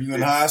don't care if you're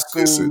in high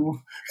school.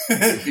 Listen,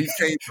 if he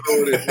can't throw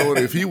it at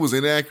Notre, if he was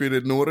inaccurate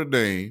at Notre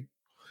Dame,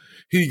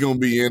 he going to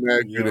be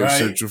inaccurate at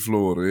Central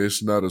Florida.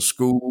 It's not a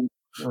school.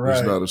 Right.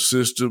 It's not a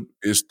system.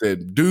 It's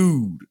that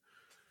dude.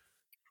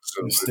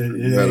 So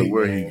no matter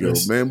where he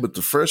goes, man. But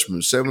the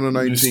freshman, 7 of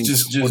 19,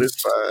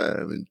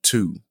 45 and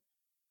 2.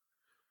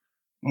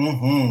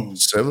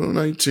 7 of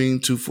 19,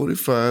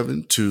 245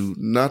 and 2.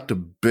 Not the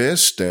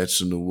best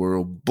stats in the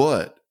world,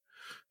 but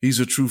he's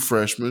a true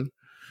freshman.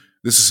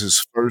 This is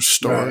his first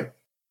start.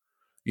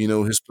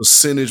 His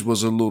percentage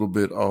was a little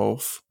bit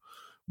off,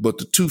 but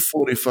the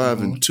 245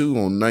 Mm-hmm. and 2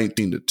 on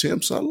 19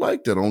 attempts, I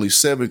like that. Only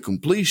 7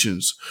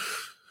 completions.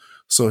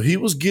 So he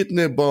was getting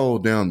that ball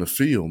down the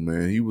field,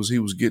 man. He was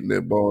getting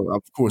that ball.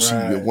 Of course,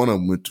 Right. one of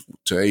them went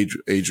to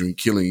Adrian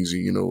Killings,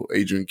 and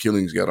Adrian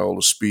Killings got all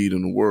the speed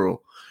in the world.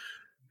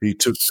 He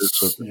took this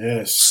for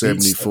Yes.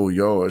 Speedster. 74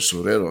 yards,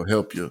 so that'll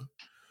help you.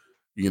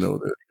 The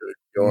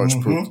yards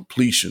per Mm-hmm.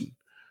 completion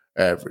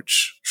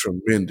average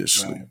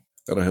tremendously. Right.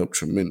 That'll help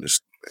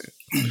tremendously.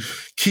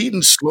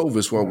 Keaton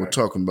Slovis, while we're Right.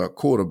 talking about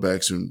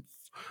quarterbacks and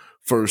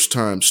first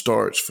time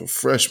starts for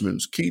freshmen,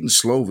 Keaton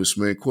Slovis,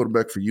 man,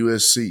 quarterback for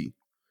USC.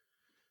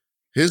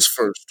 His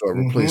first start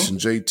Mm-hmm. replacing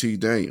JT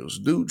Daniels.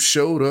 Dude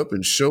showed up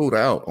and showed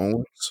out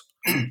on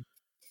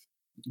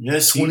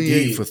Yes, he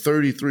 28 for did.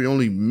 33,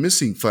 only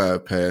missing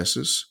 5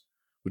 passes,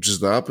 which is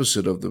the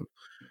opposite of the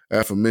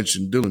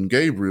aforementioned Dylan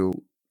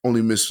Gabriel,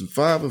 only missing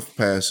 5 of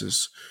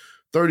passes,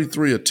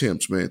 33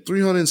 attempts, man,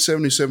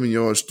 377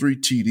 yards, 3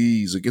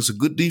 TDs against a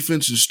good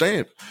defense in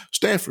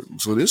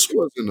Stanford. So this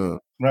wasn't a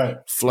Right.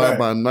 fly Right.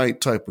 by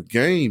night type of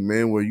game,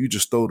 man, where you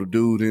just throw the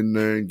dude in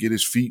there and get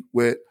his feet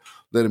wet,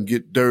 let him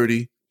get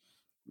dirty.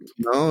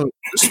 No,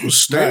 this was Right.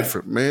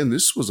 Stanford, man.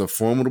 This was a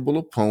formidable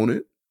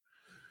opponent.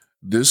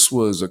 This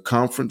was a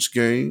conference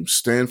game.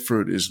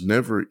 Stanford is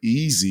never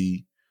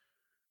easy,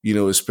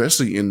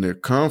 especially in their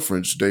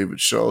conference. David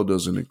Shaw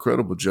does an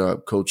incredible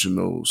job coaching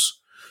those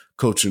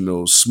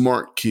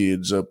smart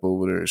kids up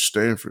over there at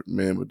Stanford,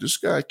 man. But this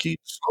guy Keith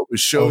always Oh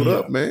showed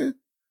up, yeah. man.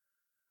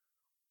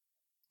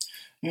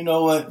 You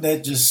know what?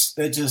 That just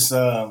it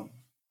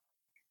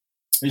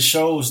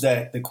shows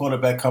that the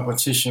quarterback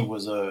competition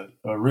was a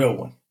real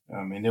one.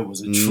 I mean, it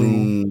was a true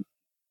Mm,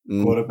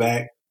 mm,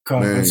 quarterback man, yeah, I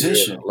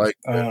competition. like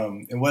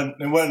that. It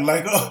wasn't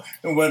like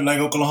it wasn't like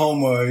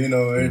Oklahoma,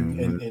 and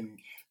Mhm.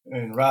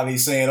 and Riley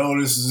saying, "Oh,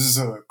 this is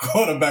a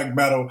quarterback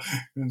battle.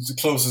 It's the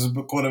closest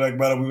quarterback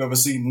battle we've ever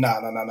seen." Nah,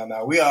 nah, nah, nah,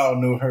 nah. We all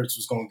knew Hurts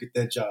was going to get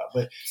that job,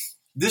 but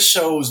this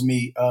shows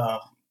me,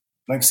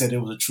 like I said, it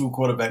was a true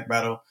quarterback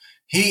battle.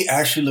 He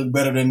actually looked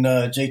better than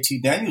JT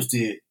Daniels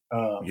did.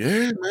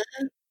 Yeah,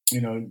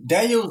 man.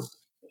 Daniels.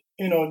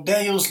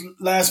 Daniels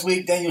last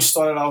week. Daniels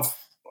started off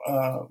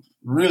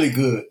really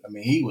good. I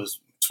mean, he was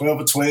 12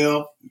 for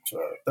 12,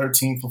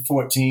 13 for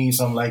 14,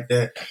 something like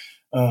that.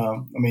 I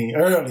mean,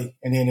 early,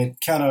 and then it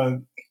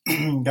kind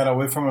of got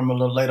away from him a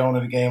little later on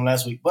in the game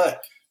last week.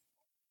 But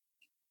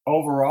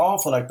overall,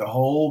 for like the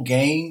whole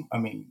game, I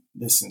mean,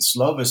 listen,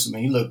 Slovis, I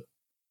mean, he looked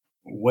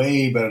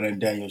way better than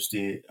Daniels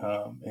did,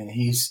 and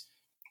his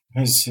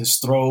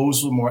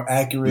throws were more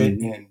accurate,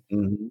 Mhm,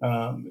 and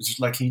mhm. it's just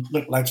like he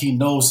looked like he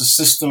knows the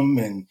system.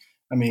 And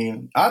I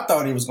mean, I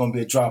thought it was going to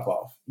be a drop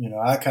off.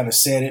 I kind of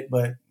said it,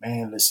 but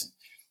man, listen,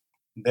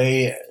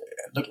 they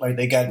looked like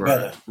they got Right,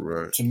 better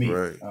right, to me.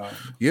 right.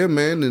 Yeah,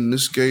 man. And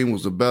this game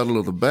was the battle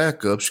of the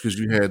backups because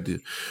you had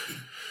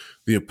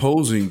the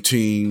opposing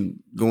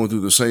team going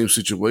through the same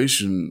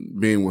situation,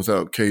 being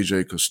without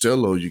KJ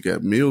Costello. You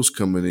got Mills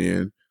coming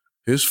in,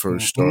 his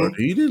first start.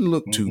 Mm-hmm. He didn't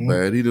look too Mm-hmm.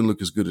 bad. He didn't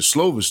look as good as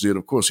Slovis did.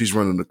 Of course, he's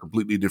running a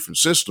completely different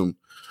system,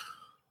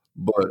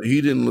 but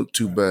he didn't look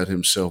too Right. bad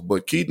himself.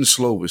 But Keaton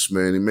Slovis,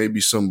 man, it may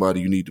be somebody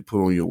you need to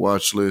put on your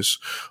watch list.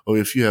 Or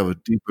if you have a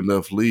deep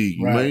enough league,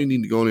 you may Right.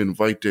 need to go and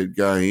invite that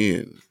guy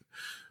in,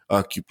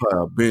 occupy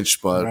a bench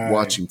spot,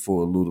 watch Right. him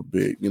for a little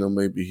bit.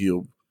 Maybe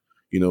he'll,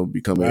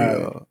 become a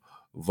Right.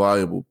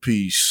 viable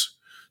piece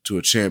to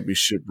a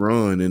championship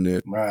run in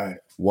that Right.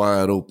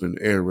 wide open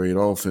air raid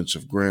offense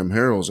of Graham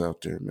Harrell's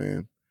out there,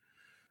 man.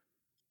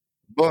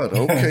 But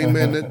okay,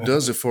 man, that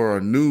does it for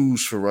our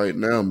news for right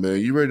now, man.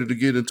 You ready to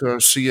get into our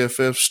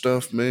CFF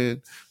stuff,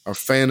 man? Our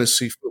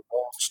fantasy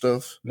football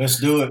stuff? Let's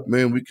do it.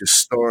 Man, we can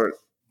start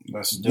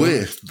Let's do it.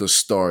 with the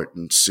start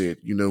and sit.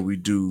 We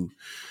do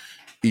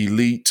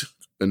elite,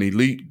 an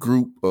elite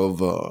group of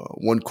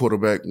one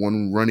quarterback,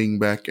 one running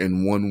back,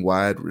 and one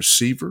wide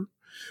receiver.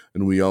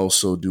 And we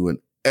also do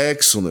an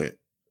excellent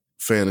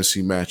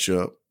fantasy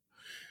matchup.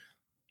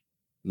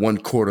 One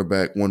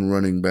quarterback, one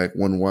running back,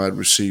 one wide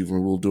receiver.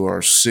 We'll do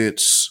our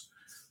sits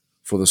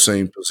for the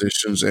same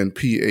positions and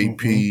Mm-hmm.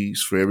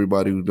 PAPs. For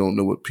everybody who don't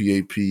know what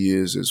PAP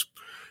is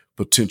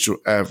potential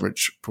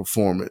average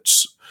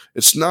performance.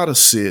 It's not a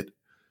sit,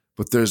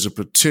 but there's a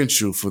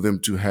potential for them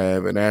to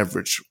have an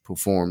average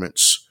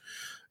performance.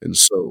 And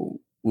so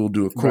we'll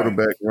do a Right.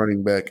 quarterback,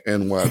 running back,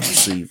 and wide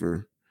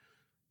receiver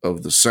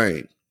of the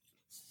same.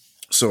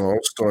 So I'll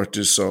start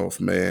this off,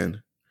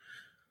 man.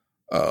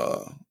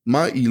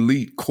 My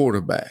elite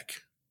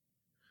quarterback,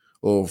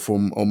 or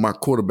my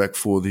quarterback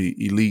for the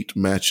elite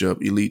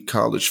matchup, elite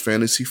college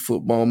fantasy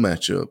football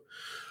matchup,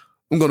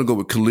 I'm going to go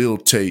with Khalil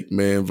Tate,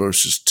 man,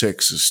 versus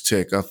Texas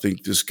Tech. I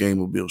think this game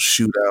will be a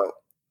shootout.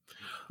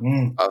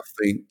 Mm. I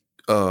think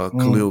Mm.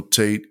 Khalil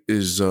Tate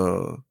is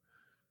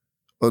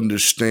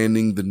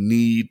understanding the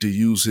need to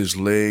use his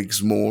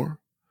legs more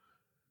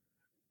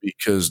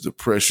because the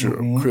pressure of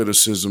Mm-hmm.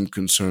 criticism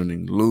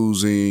concerning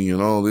losing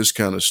and all this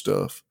kind of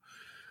stuff,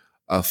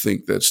 I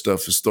think that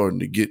stuff is starting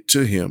to get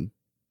to him.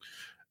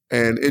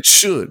 And it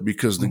should,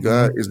 because the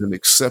guy is an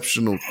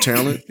exceptional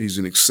talent. He's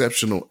an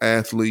exceptional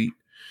athlete.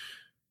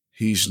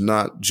 He's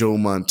not Joe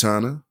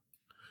Montana.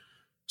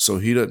 So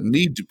he doesn't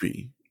need to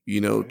be.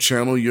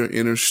 Channel your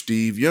inner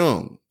Steve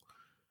Young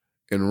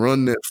and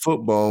run that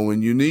football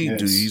when you need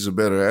to. Yes. He's a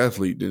better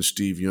athlete than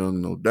Steve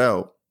Young, no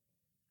doubt.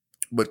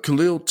 But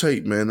Khalil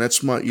Tate, man,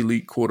 that's my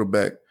elite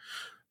quarterback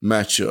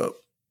matchup,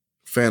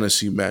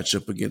 fantasy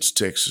matchup against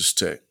Texas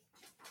Tech.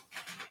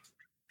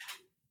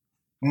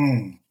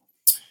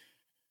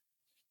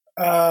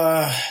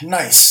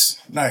 Nice.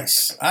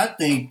 I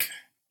think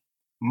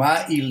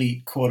my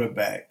elite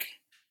quarterback,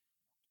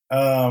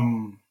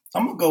 I'm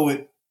gonna go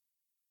with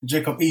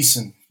Jacob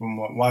Eason from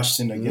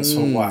Washington against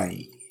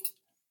Hawaii.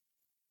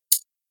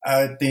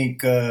 I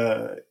think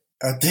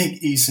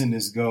Eason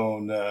is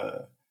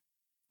gonna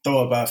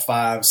throw about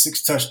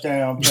 5-6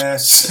 touchdown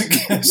passes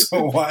against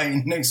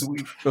Hawaii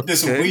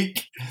this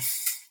week.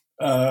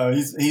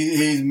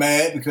 He's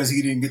mad because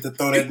he didn't get to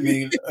throw that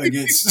many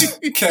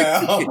against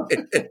Cal.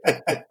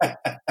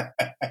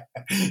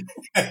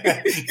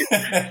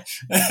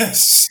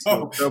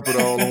 So dump it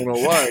all on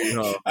Hawaii,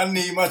 huh? I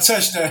need my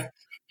touchdown.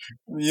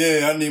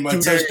 Yeah, I need my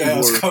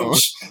touchdowns,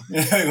 coach.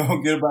 I'm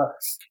gonna get about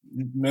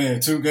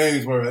 2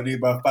 games worth. I need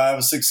about 5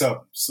 or 6 of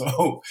them.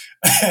 So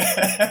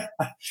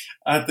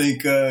I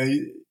think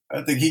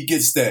he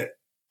gets that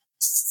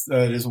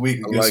this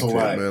week against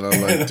Hawaii. I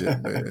like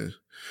that, man.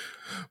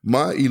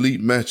 My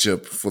elite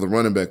matchup for the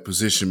running back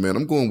position, man,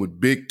 I'm going with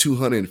big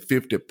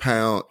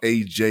 250-pound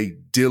A.J.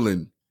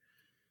 Dillon.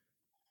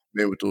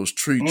 Man, with those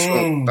tree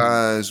trunk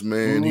thighs,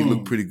 man. He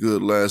looked pretty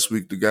good last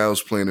week. The guy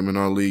was playing him in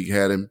our league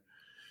had him.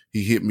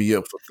 He hit me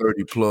up for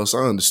 30+.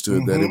 I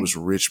understood that it was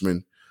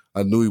Richmond.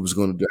 I knew he was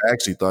going to do – I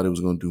actually thought he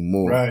was going to do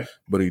more,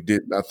 but he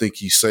didn't. I think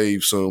he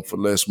saved some for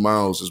Les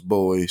Miles'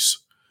 boys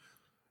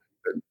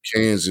in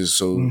Kansas.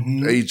 So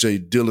A.J.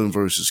 Dillon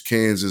versus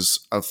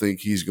Kansas, I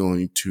think he's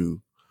going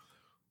to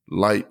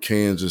light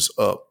Kansas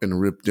up and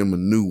rip them a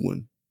new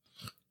one.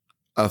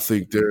 I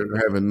think they're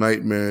having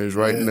nightmares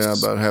right now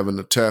about having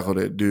to tackle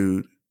that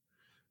dude.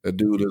 That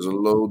dude is a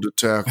load to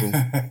tackle.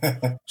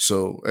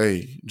 So,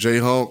 hey,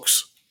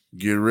 Jayhawks,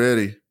 get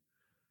ready.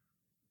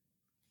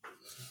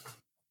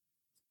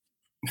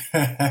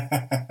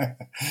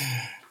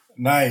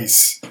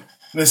 Nice.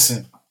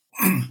 Listen,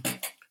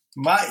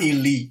 my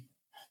elite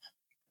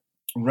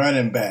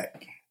running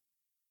back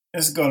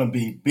is going to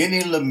be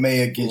Benny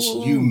LeMay against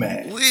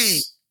UMass.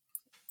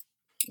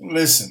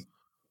 Listen.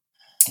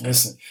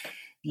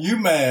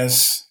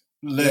 UMass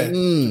let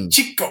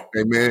Pacheco.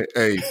 Hey, man,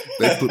 they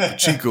put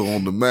Pacheco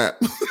on the map.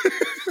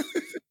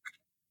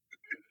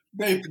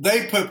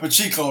 They put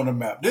Pacheco on the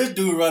map. This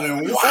dude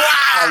running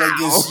wild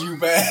against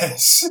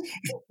UMass.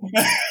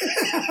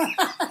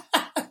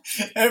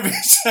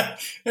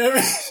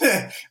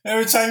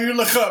 Every time you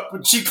look up,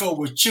 Pacheco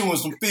was chewing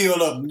some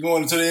field up and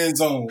going into the end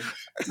zone.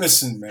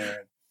 Listen, man.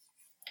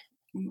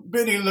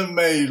 Benny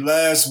LeMay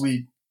last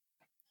week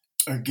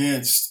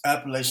against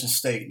Appalachian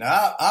State.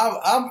 Now,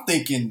 I'm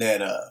thinking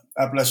that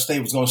Appalachian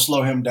State was going to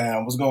slow him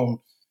down, was going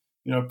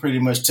to, pretty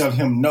much tell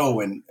him no,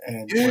 and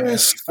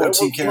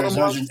 14 carries,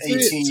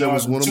 118 yards, that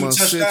was one of my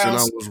sets, and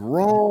I was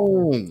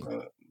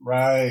wrong.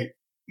 Right.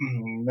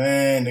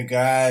 Man, the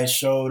guy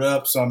showed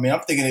up. So, I'm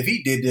thinking if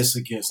he did this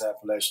against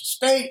Appalachian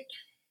State,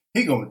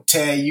 he going to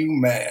tear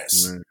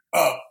UMass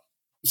up.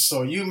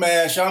 So,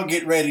 UMass, y'all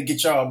get ready to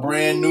get y'all a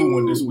brand new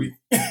one this week.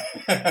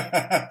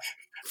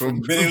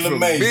 From Benny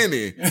LeMay.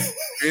 Benny.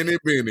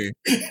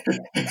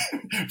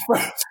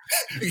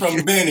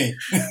 from Benny.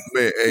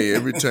 Man, hey,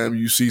 every time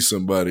you see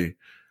somebody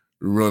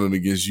running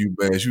against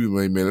UMass, you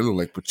man, it look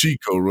like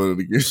Pacheco running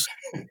against.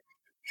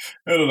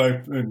 They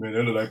look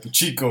like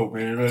Pacheco,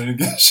 man. Running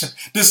against.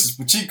 This is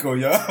Pacheco,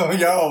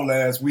 y'all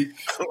last week.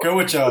 Care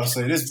what y'all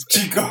say. This is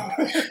Pacheco.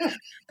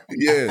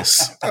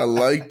 Yes, I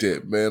like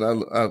that, man.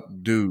 I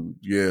do,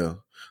 yeah.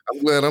 I'm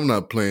glad I'm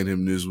not playing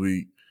him this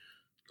week.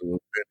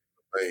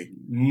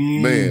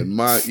 Man,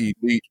 my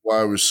elite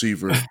wide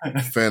receiver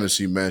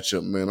fantasy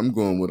matchup, man. I'm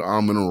going with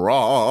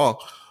Amon-Ra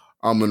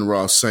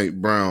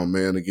St. Brown,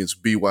 man,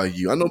 against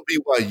BYU. I know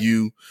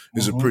BYU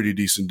is a pretty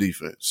decent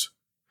defense.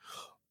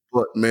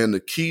 But, man,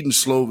 the Keaton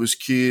Slovis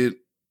kid,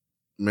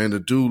 man, the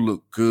dude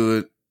looked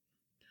good.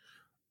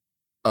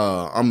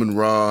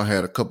 Amon-Ra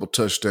had a couple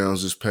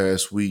touchdowns this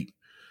past week,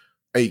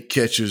 8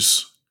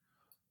 catches.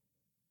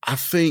 I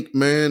think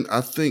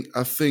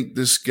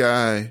this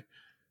guy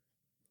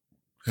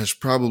has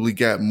probably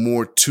got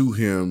more to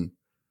him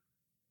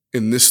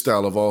in this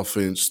style of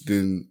offense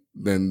than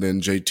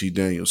JT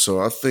Daniels. So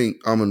I think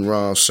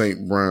Amon-Ra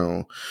St.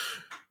 Brown,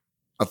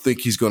 I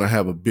think he's going to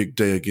have a big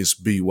day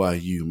against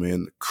BYU,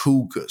 man. The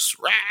Cougars.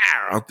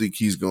 I think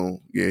he's going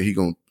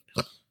to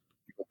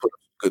put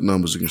good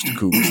numbers against the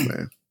Cougars,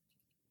 man.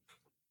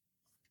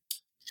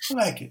 I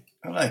like it.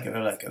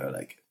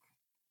 I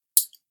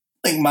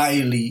think my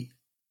elite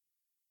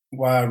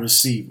wide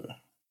receiver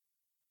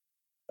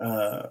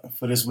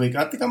for this week,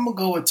 I think I'm going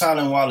to go with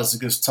Tylan Wallace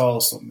against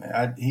Tulsa,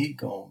 man. He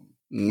going.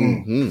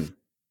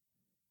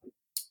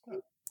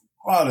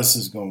 Wallace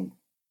is going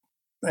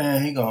to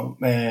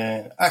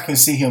man. I can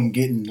see him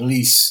getting at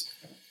least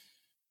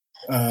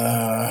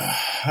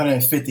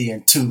 150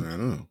 and 2. I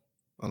know.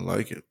 I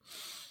like it.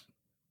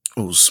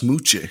 Oh,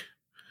 Smoochie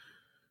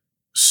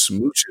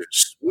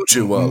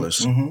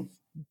Wallace. Mm-hmm.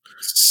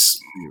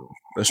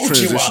 Let's Smoochie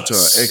transition to our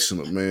Wallace.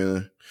 excellent,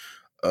 man.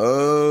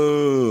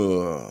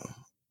 Oh,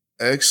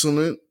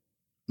 excellent.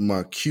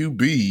 My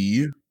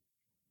QB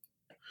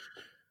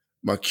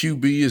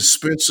is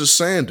Spencer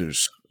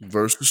Sanders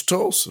versus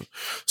Tulsa.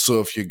 So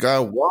if you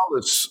got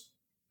Wallace,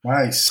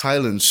 Nice.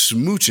 Tylen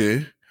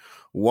Smoochie,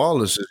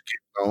 Wallace is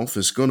getting off.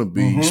 It's going to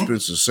be Mm-hmm.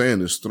 Spencer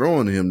Sanders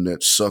throwing him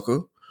that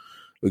sucker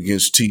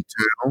against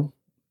T-Town.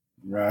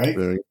 Right.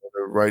 They're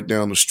right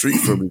down the street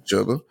from each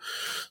other.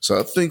 So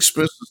I think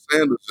Spencer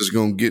Sanders is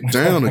going to get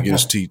down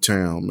against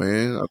T-Town,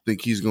 man. I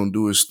think he's going to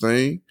do his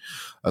thing.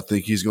 I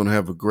think he's going to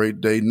have a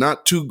great day.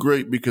 Not too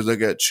great because I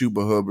got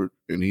Chuba Hubbard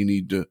and he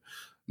need to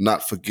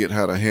not forget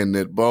how to hand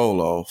that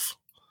ball off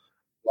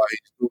while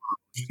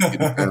he's getting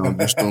down.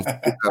 Just don't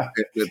forget how to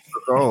hand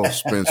that off,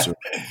 Spencer.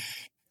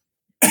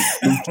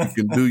 You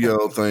can do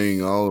your thing.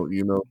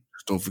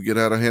 Just don't forget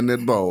how to hand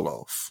that ball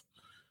off.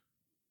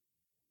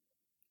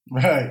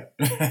 Right.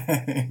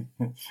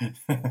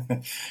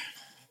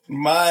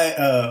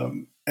 My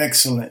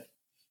excellent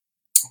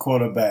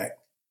quarterback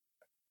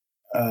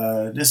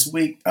this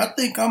week, I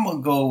think I'm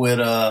gonna go with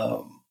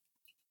I'm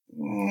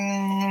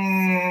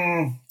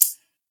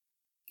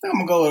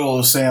gonna go with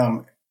old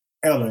Sam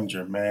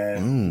Ellinger,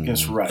 man,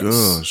 against Oh Rice.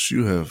 gosh,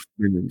 you have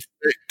been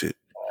infected.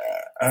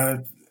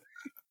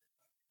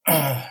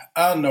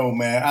 I know,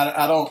 man.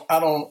 I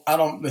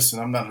don't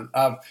listen.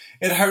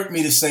 It hurt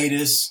me to say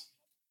this,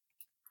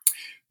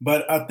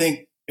 but I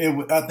think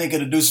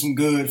it'll do some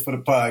good for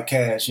the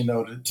podcast,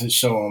 to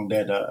show them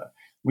that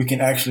we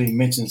can actually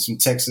mention some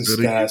Texas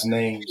guys'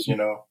 names,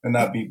 and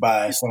not be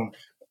biased on.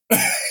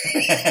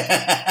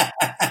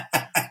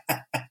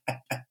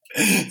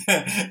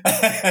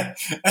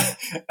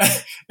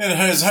 It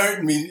has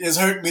hurt me. It's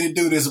hurt me to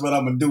do this, but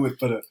I'm gonna do it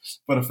for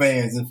the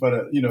fans and for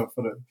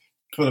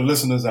the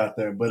listeners out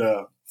there.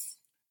 But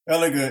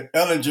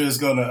Ellinger is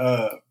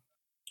gonna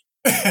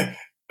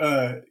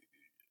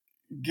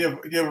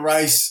give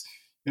Rice,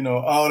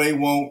 all they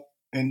want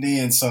and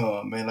then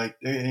some. Man, like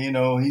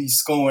he's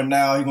scoring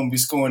now. He's gonna be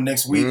scoring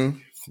next week,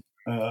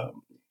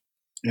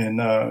 and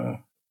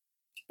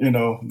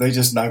they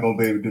just not gonna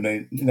be able to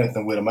do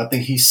nothing with him. I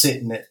think he's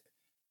sitting at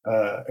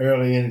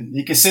early, and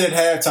you can sit at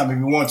halftime if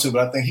you want to,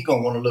 but I think he's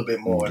gonna want a little bit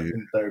more in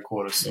the third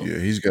quarter. So yeah,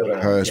 he's got a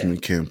Heisman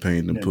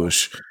campaign to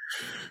push.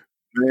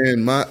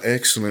 Man, my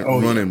excellent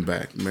running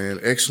back, man.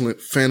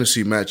 Excellent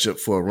fantasy matchup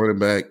for a running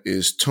back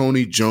is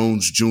Tony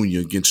Jones Jr.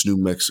 against New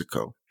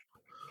Mexico.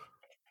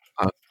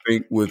 I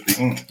think with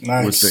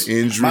the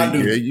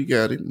injury, you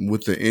got it.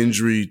 With the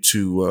injury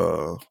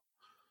to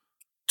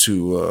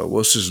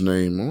what's his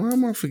name? Why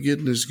am I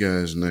forgetting this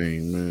guy's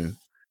name, man?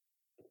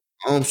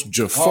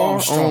 Jafar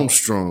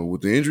Armstrong.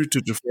 With the injury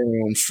to Jafar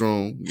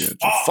Armstrong,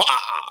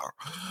 Jafar.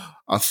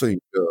 I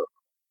think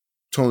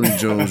Tony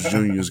Jones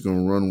Jr. is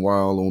going to run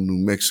wild on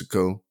New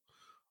Mexico.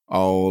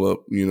 All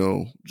up,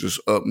 just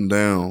up and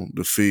down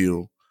the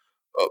field,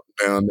 up,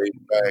 down, their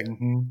back,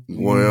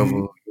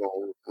 wherever,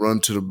 run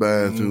to the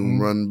bathroom,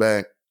 run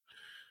back,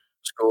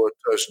 score a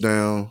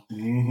touchdown.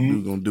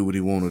 Dude's going to do what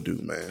he want to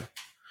do, man.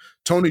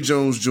 Tony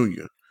Jones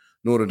Jr.,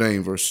 Notre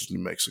Dame versus New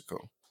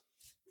Mexico.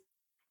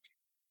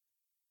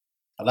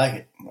 I like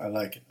it.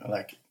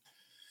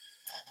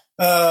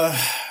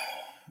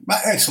 My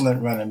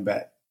excellent running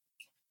back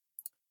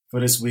for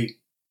this week,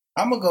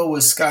 I'm going to go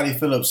with Scotty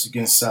Phillips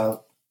against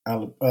South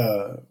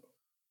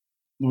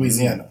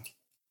Louisiana.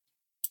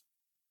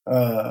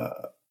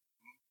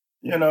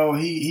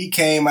 He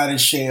came out of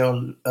his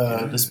shell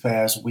this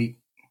past week,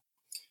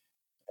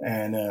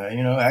 and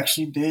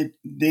actually did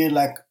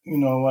like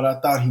what I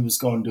thought he was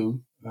going to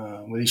do.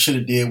 What he should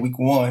have did week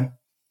 1,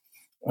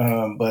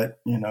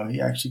 but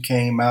he actually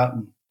came out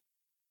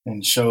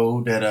and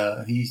showed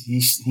that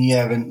he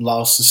haven't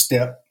lost a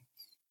step,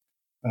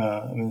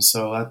 and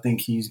so I think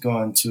he's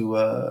going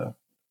to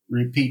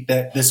repeat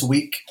that this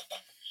week.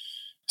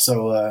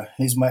 So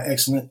he's my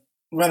excellent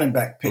running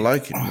back pick. I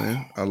like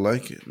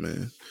it,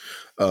 man.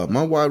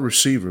 My wide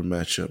receiver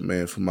matchup,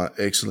 man, for my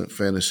excellent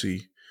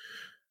fantasy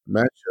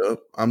matchup,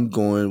 I'm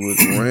going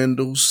with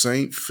Randall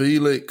St.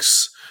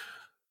 Felix.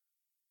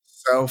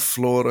 South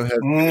Florida has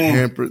been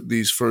hampered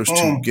these first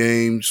 2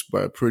 games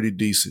by pretty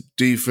decent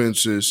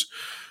defenses.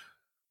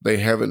 They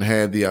haven't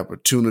had the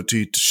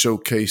opportunity to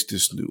showcase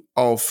this new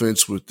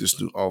offense with this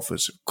new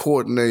offensive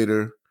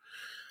coordinator.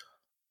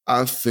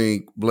 I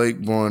think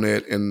Blake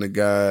Barnett and the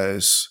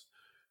guys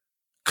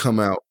come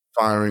out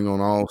firing on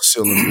all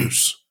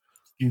cylinders.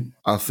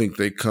 I think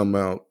they come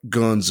out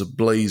guns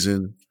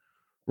a-blazing.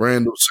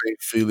 Randall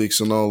St. Felix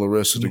and all the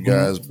rest of the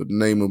guys, but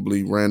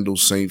namely Randall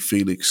St.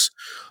 Felix,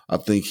 I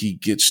think he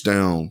gets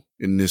down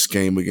in this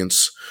game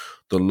against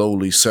the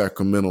lowly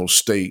Sacramento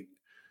State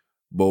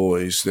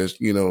boys that,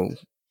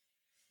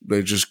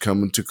 they're just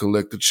coming to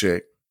collect the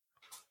check.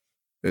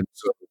 And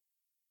so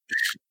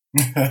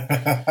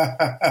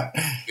I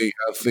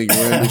think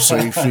Randall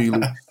St.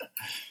 Felix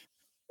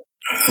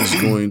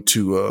is going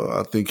to.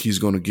 I think he's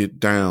going to get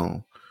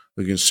down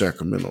against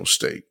Sacramento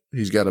State.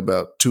 He's got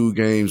about 2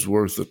 games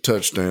worth of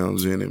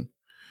touchdowns in him.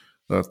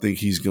 I think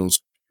he's going to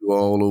spew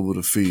all over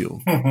the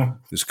field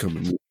this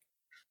coming week.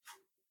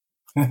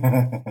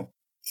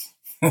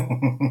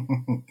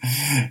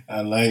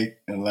 I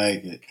like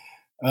it.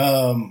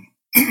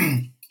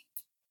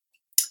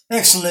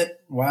 Excellent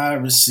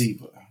wide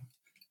receiver.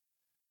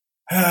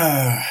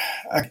 I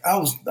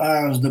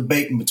was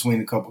debating between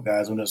a couple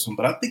guys on this one,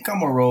 but I think I'm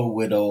gonna roll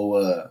with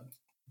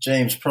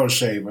James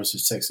Prochet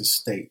versus Texas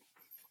State.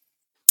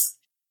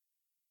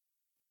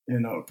 You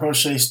know,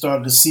 Prochet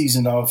started the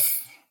season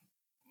off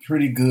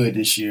pretty good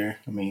this year.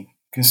 I mean,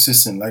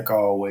 consistent like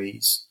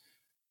always.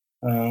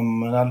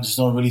 And I just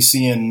don't really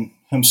see him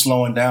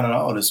slowing down at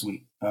all this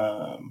week.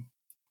 I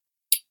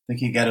think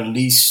he got at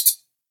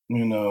least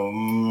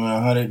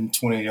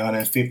 120 to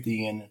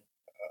 150 and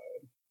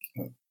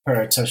a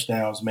pair of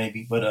touchdowns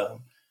maybe. But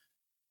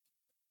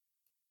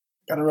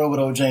got to roll with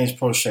old James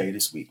Prochet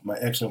this week, my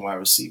excellent wide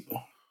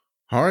receiver.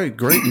 All right,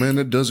 great, man.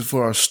 That does it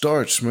for our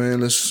starts,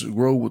 man. Let's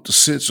roll with the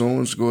sits on.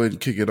 Let's go ahead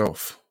and kick it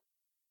off.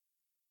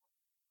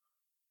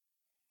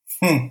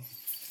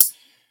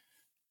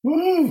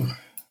 Woo.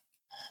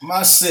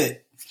 My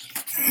sit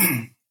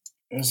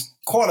is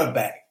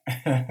quarterback.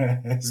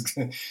 It's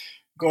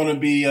going to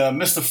be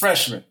Mr.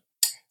 Freshman,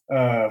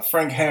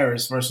 Frank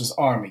Harris versus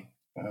Army.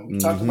 We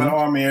talked about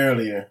Army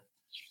earlier.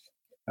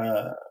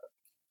 I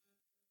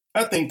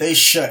think they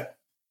shut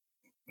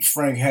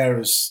Frank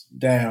Harris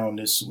down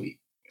this week.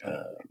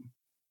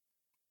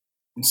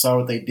 And saw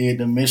what they did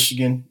to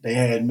Michigan. They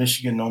had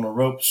Michigan on the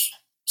ropes,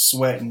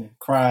 sweating, and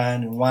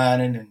crying, and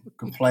whining, and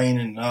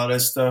complaining, and all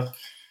that stuff.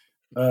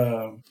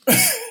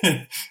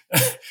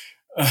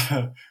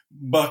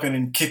 Bucking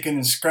and kicking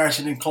and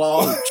scratching and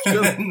clawing.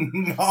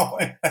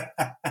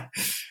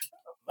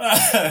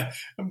 But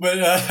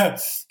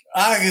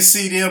I can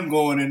see them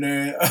going in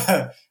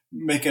there,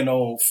 making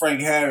old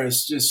Frank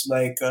Harris just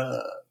like,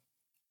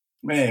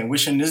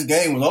 wishing this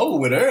game was over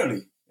with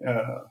early.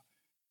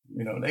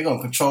 They're going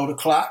to control the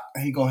clock.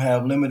 He's going to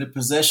have limited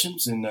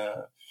possessions, and,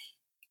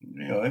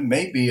 it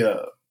may be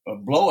a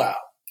blowout.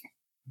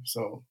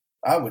 So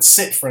I would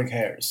sit Frank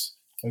Harris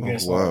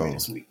against Army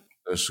this week.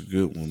 That's a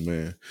good one,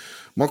 man.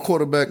 My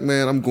quarterback,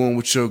 man, I'm going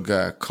with your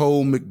guy,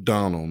 Cole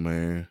McDonald,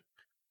 man.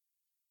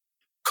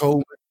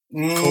 Cole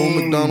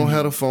McDonald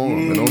had a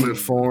farm, and on that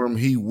farm,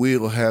 he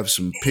will have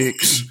some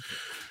picks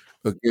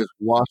against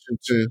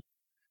Washington.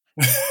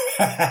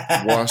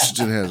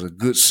 Washington has a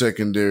good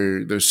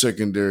secondary. Their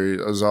secondary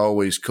is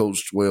always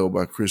coached well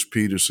by Chris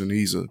Peterson.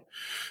 He's a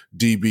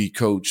DB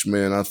coach,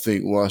 man. I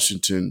think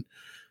Washington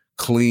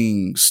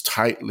clings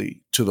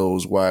tightly to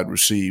those wide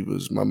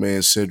receivers. My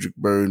man Cedric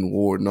Burton,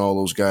 Ward, and all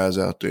those guys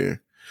out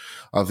there.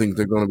 I think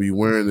they're going to be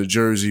wearing the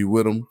jersey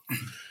with them,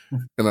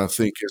 and I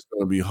think it's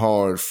going to be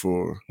hard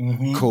for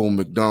Cole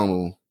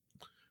McDonald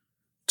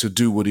to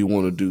do what he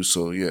want to do.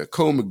 So, yeah,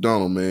 Cole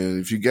McDonald, man.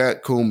 If you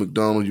got Cole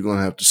McDonald, you're going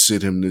to have to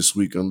sit him this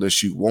week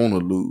unless you want to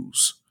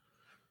lose.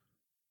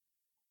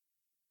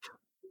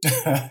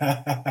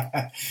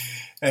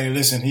 Hey,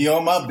 listen, he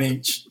on my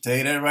bench. Tell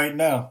you that right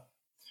now.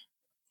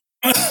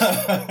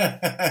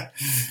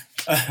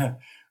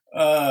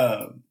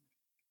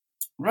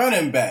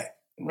 Running back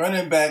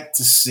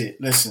to sit.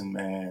 Listen,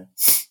 man.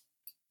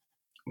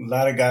 A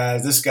lot of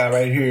guys. This guy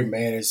right here,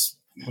 man,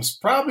 was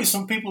probably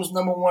some people's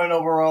number 1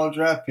 overall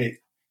draft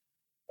pick.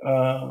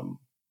 But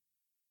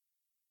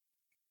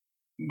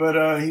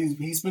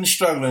he's been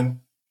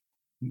struggling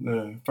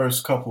the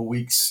first couple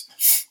weeks.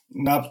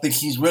 And I think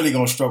he's really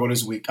going to struggle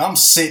this week. I'm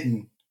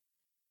sitting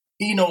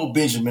Eno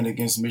Benjamin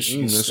against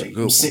Michigan State.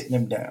 I'm sitting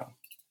him down.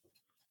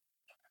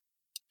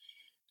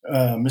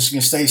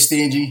 Michigan State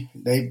stingy.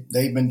 They've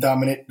been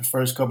dominant the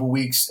first couple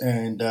weeks,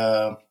 and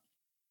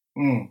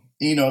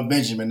Eno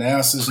Benjamin. The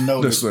answer is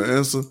no. That's the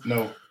answer.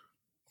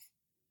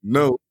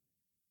 No.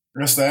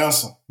 That's the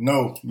answer.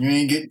 No, you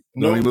ain't get.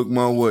 Don't even look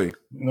my way.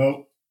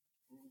 Nope.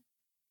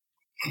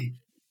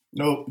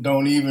 Nope.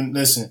 Don't even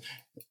listen.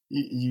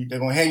 They're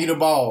gonna hand you the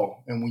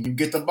ball, and when you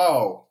get the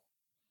ball,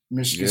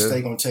 Michigan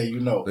State gonna tell you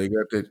no. They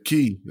got that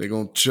key. They're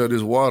gonna shut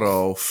his water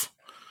off.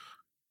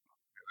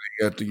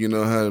 They got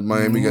how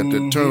Miami got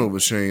that turnover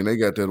chain. They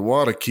got that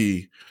water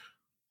key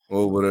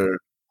over there.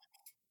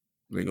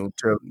 They're gonna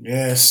tell.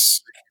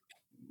 Yes.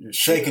 You're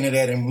shaking it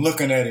at him,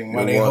 looking at him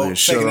while they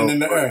shaking it in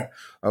the air.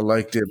 I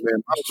like that,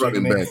 man. My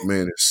running back,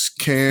 man, is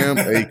Cam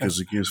Akers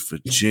against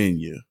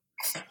Virginia.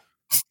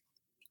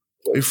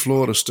 The way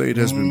Florida State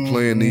has been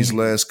playing these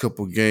last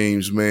couple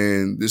games,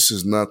 man, this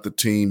is not the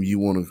team you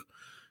want to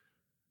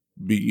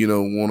be,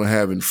 want to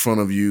have in front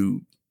of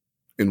you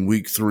in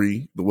week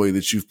 3, the way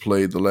that you've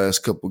played the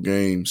last couple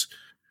games,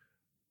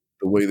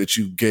 the way that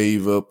you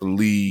gave up a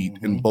lead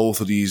in both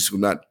of these,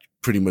 not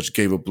pretty much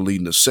gave up a lead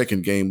in the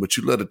second game, but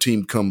you let a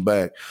team come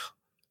back,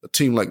 a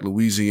team like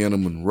Louisiana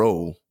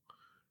Monroe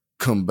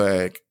come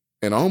back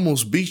and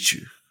almost beat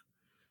you.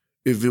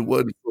 If it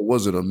wasn't,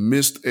 was it a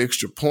missed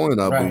extra point,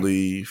 I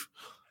believe,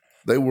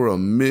 They were a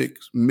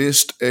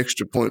missed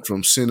extra point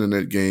from sending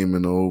that game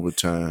into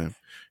overtime.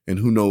 And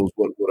who knows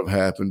what would have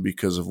happened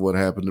because of what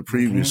happened the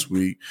previous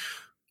week.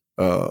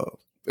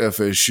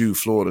 FSU,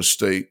 Florida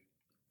State,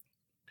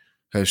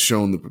 has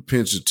shown the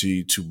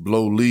propensity to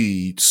blow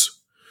leads.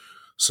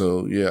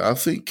 So, yeah, I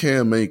think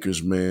Cam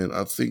Akers, man,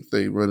 I think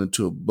they run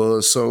into a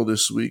buzzsaw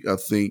this week. I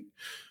think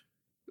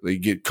they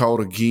get caught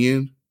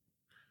again.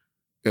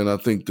 And I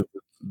think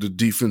the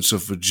defense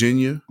of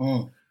Virginia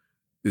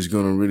is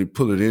going to really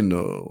pull it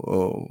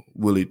into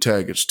Willie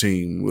Taggart's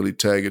team. Willie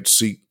Taggart's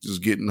seat is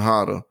getting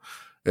hotter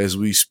as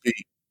we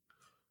speak.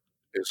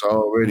 It's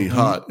already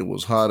hot. It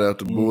was hot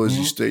after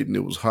Boise State, and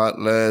it was hot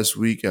last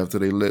week after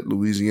they let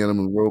Louisiana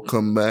Monroe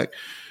come back.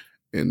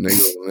 And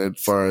that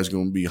fire is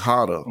going to be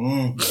hotter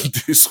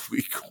this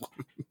week.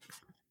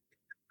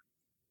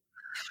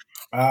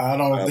 I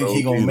don't think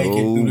he's going to make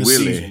it through the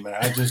season, man.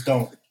 I just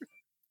don't.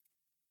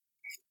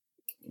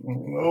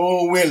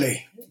 Oh,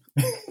 Willie.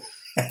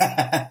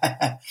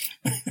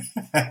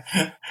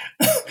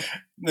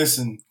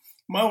 Listen,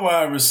 my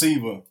wide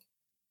receiver,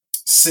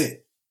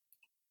 sit.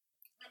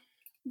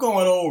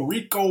 Going on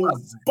Rico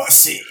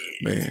Bussey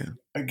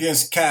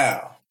against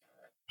Cal.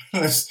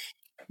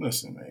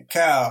 Listen, man.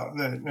 Cal,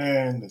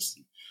 man,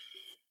 listen.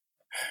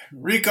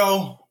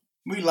 Rico,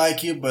 we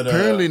like you, but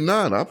apparently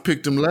not. I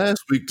picked him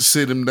last week to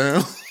sit him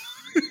down.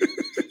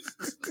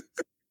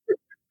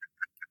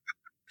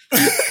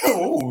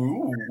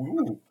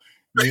 ooh.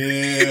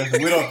 Yeah,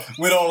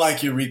 we don't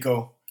like you,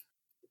 Rico.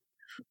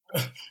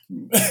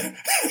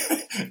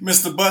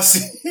 Mr.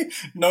 Bussey,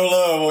 no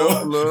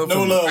love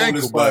on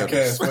this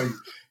podcast for you.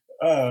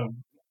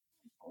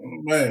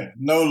 Man,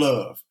 no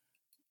love.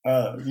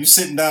 You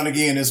sitting down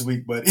again this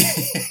week, buddy.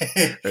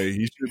 Hey,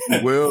 he should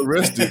be well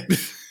rested.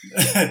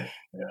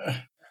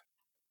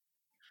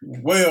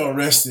 Well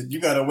rested. You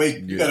gotta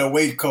wait. You gotta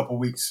wait a couple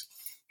weeks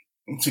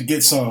to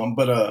get some.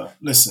 But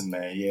listen,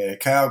 man. Yeah,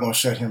 Kyle gonna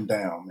shut him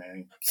down,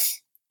 man.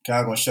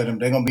 Kyle gonna shut him.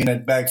 They're gonna be in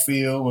that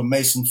backfield with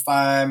Mason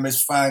Fine.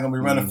 Miss Fine gonna be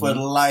running for the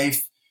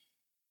life,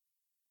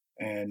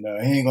 and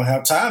he ain't gonna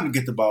have time to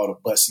get the ball to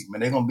Bussey.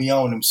 Man, they're gonna be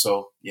on him.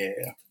 So yeah,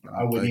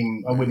 I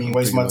wouldn't even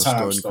waste my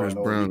time starting Chris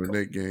Brown in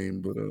that game.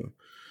 But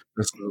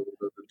that's another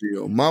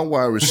deal. My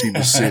wide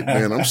receiver sit,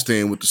 man. I'm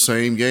staying with the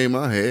same game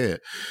I had.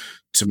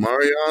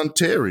 Tamarion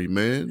Terry,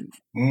 man.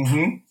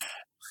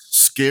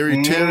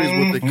 Scary Terry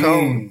is what they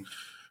call him.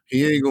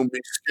 He ain't gonna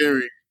be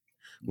scary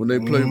when they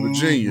play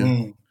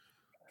Virginia.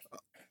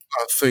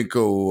 I think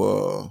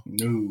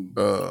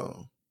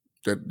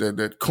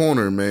that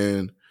corner,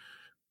 man,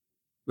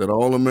 that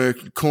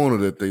All-American corner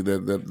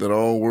that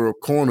all-world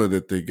corner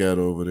that they got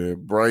over there,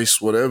 Bryce,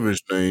 whatever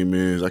his name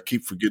is. I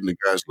keep forgetting the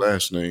guy's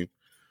last name.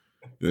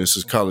 This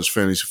is College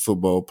Fantasy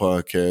Football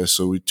Podcast,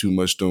 so we too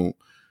much don't,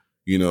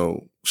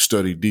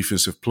 study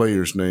defensive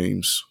players'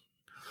 names.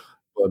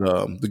 But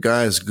the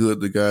guy is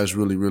good. The guy is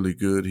really, really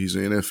good. He's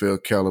an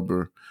NFL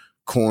caliber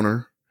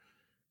corner.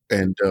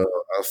 And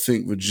I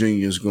think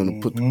Virginia is going to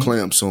put the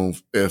clamps on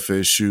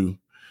FSU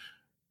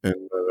and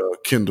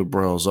Kendall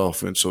Brow's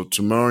offense. So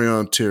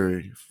Tamarion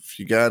Terry, if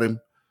you got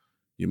him,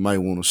 you might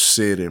want to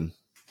sit him.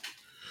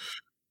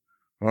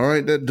 All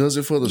right, that does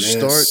it for the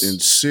start and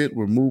sit.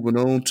 We're moving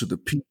on to the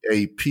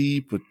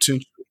PAP,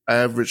 potential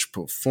average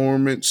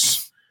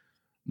performance.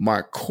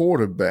 My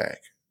quarterback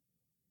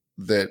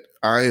that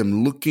I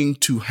am looking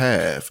to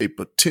have a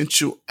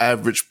potential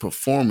average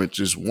performance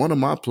is one of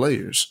my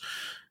players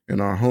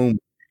in our home.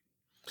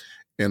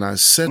 And I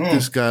set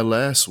this guy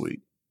last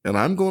week, and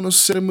I'm going to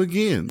set him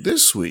again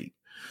this week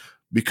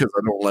because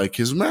I don't like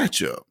his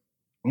matchup.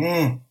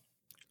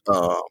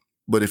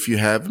 But if you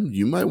have him,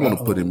 you might want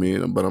to put him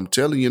in. But I'm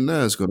telling you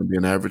now, it's going to be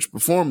an average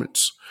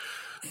performance.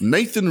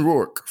 Nathan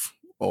Rourke,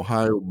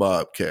 Ohio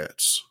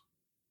Bobcats.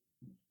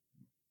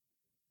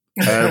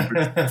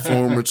 Average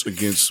performance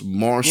against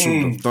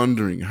Marshall, the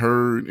Thundering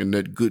Herd, and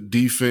that good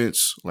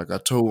defense. Like I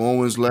told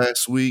Owens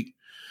last week,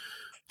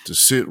 to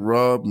sit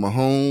Rob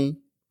Mahone.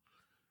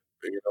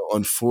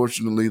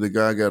 Unfortunately, the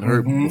guy got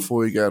hurt.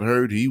 Before he got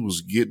hurt, he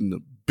was getting the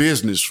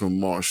business from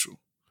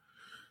Marshall.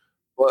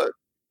 But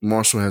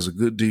Marshall has a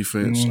good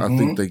defense. I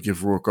think they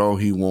give Rourke all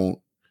he wants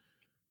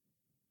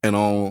and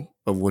all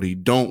of what he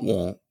don't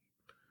want.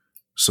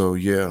 So,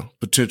 yeah,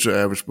 potential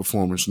average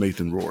performance,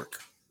 Nathan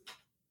Rourke.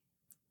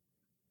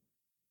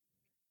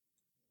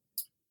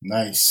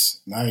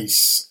 Nice.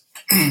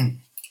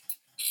 Man,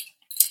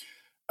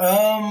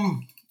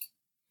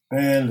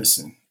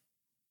 listen.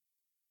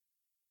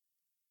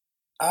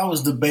 I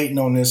was debating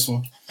on this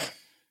one.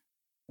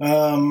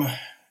 And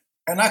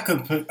I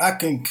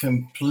can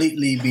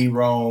completely be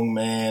wrong,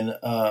 man.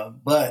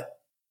 But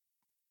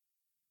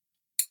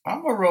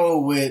I'm going to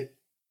roll with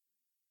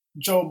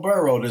Joe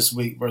Burrow this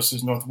week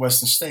versus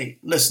Northwestern State.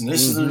 Listen,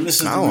 this is the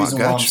reason why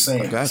I'm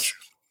saying I got you.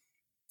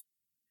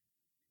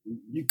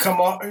 You come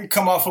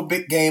off a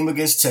big game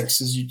against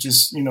Texas. You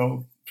just,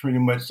 pretty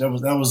much that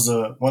was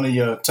one of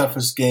your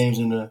toughest games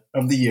of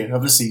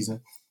the season.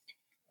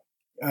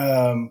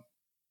 The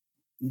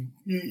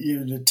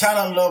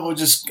talent level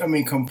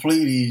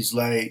completely is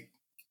like,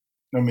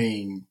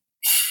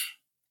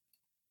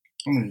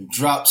 I mean,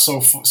 dropped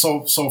so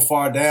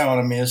far down.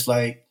 I mean, it's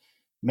like,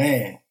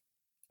 man.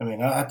 I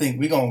mean, I think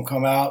we're gonna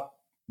come out,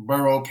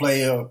 Burrow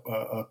play a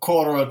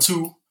quarter or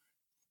two,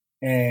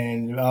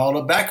 and all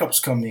the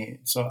backups come in.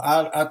 So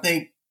I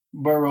think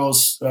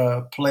Burrow's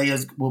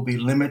players will be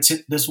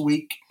limited this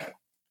week.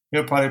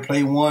 He'll probably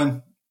play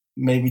one,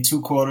 maybe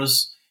 2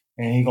 quarters,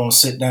 and he's gonna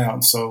sit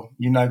down. So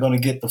you're not gonna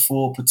get the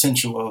full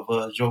potential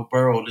of Joe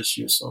Burrow this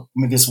year. So I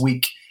mean this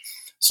week.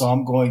 So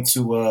I'm going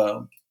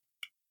to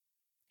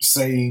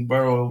say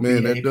Burrow.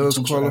 Man, that does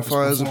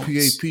qualify as a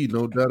PAP,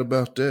 no doubt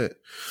about that.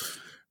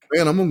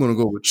 Man, I'm going to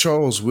go with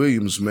Charles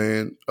Williams,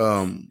 man.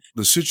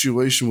 The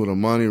situation with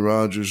Amani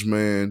Rodgers,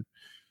 man,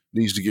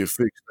 needs to get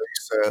fixed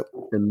ASAP.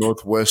 And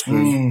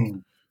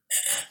Northwestern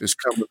is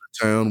coming to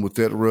town with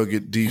that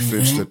rugged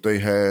defense that they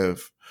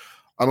have.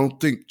 I don't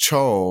think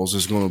Charles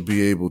is going to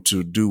be able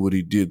to do what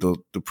he did the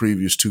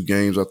previous 2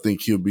 games. I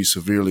think he'll be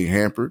severely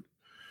hampered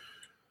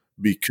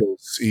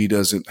because he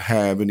doesn't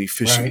have an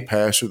efficient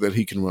passer that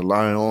he can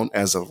rely on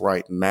as of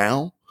right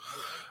now.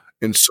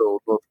 And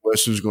so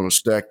Northwestern's going to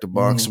stack the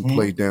box and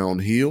play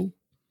downhill.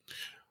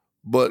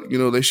 But,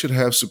 they should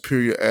have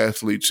superior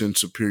athletes and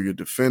superior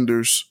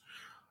defenders.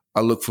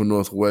 I look for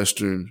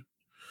Northwestern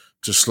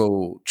to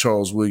slow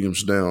Charles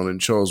Williams down, and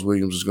Charles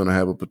Williams is going to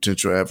have a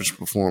potential average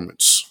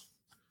performance.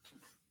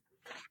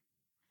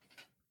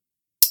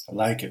 I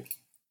like it.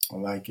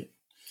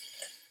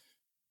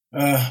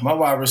 My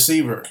wide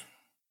receiver.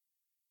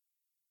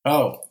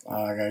 I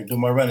got to do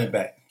my running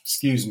back.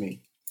 Excuse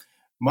me.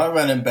 My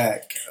running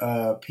back,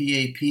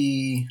 PAP.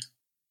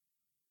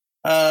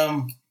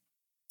 I'm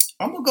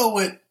gonna go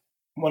with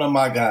one of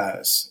my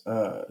guys,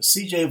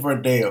 CJ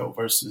Verdale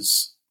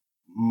versus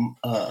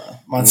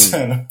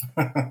Montana.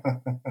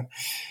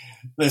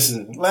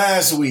 Listen,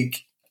 last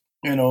week,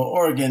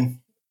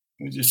 Oregon.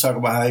 We just talk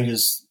about how he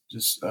just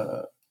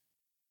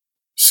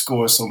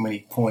scored so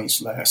many points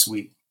last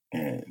week,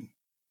 and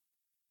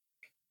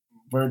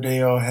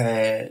Verdale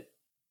had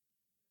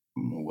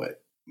a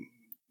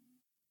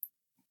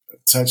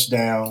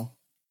touchdown.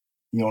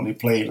 He only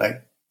played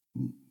like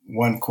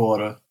 1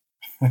 quarter.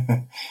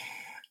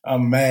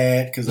 I'm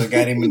mad because I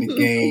got him in the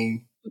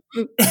game.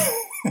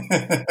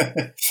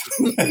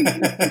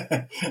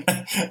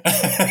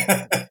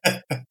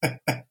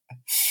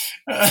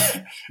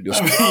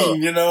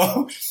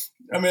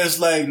 It's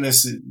like,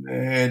 listen,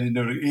 man,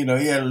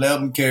 he had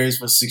 11 carries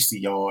for 60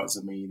 yards.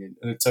 And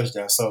a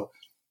touchdown. So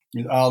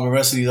all the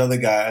rest of these other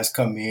guys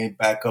come in,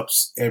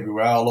 backups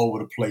everywhere, all over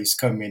the place,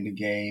 come in the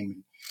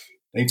game.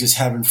 They just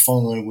having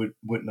fun with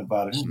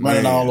Nevada, just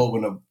running all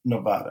over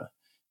Nevada.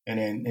 And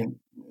then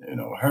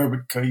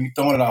Herbert throwing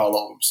it all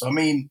over. So,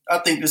 I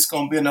think this is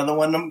going to be another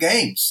one of them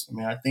games.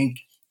 I think,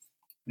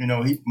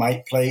 Verdale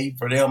might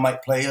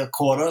play a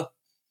quarter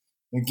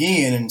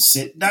again and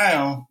sit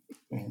down.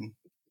 And,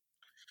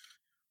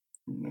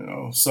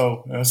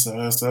 so that's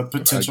a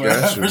potential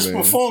average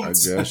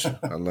performance. I got you.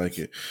 I like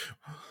it.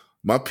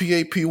 My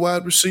PAP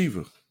wide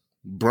receiver,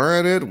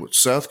 Bryan Edwards,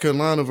 South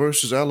Carolina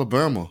versus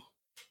Alabama.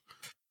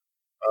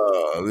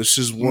 This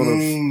is one of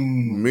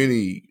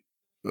many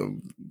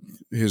the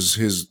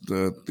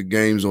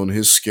games on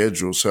his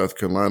schedule. South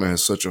Carolina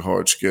has such a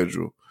hard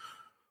schedule.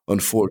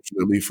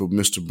 Unfortunately for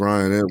Mr.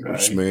 Bryan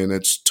Edwards, man,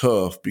 that's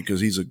tough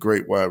because he's a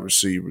great wide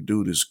receiver.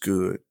 Dude is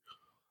good.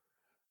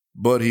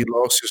 But he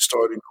lost his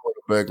starting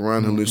quarterback,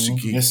 Ryan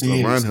Hilinski. Yes,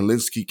 Ryan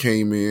Hilinski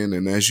came in,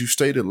 and as you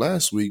stated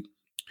last week,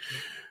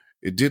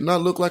 it did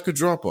not look like a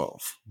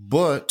drop-off.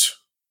 But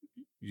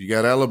you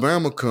got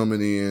Alabama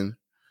coming in,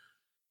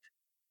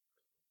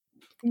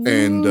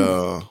 and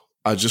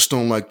I just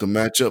don't like the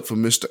matchup for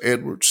Mr.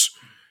 Edwards.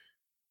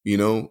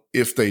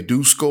 If they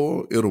do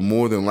score, it'll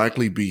more than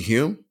likely be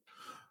him.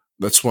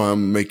 That's why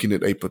I'm making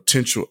it a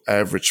potential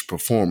average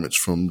performance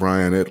from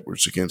Bryan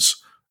Edwards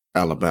against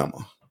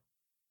Alabama.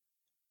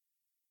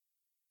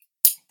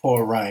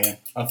 Poor Ryan.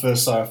 I feel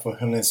sorry for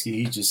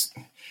Hilinski. He's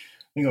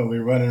going to be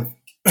running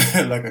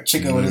like a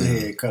chicken with his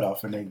head cut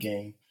off in that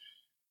game.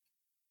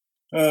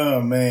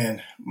 Oh,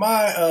 man.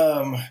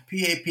 My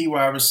PAP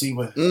wide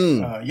receiver,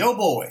 your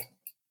boy,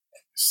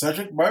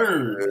 Cedric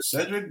Boyd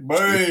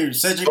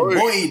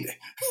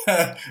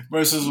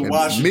versus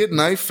Washington.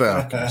 Midnight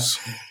Falcons.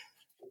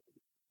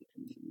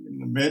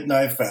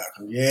 Midnight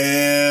Falcons.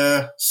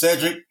 Yeah,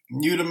 Cedric,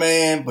 you the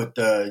man, but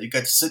you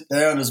got to sit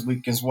down this week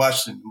against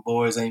Washington. The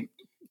boys ain't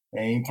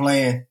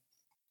playing.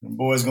 The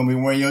boys going to be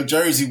wearing your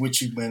jersey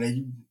with you,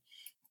 man.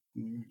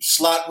 You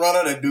slot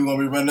runner, that dude going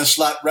to be running the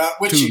slot route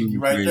with you. You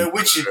right there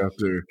with you.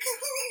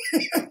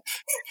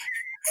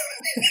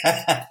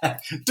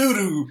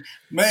 Doo-doo,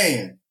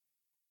 man.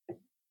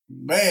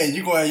 Man,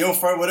 you going to have your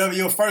first, whatever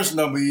your first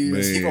number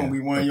is, he's going to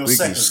be wearing your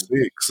second.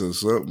 6 or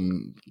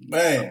something.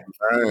 Man.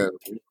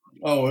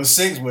 Oh, it's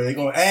 6, but they're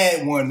going to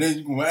add one.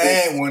 You're going to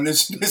add one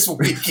this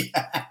week.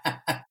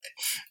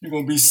 You're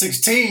going to be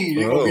 16.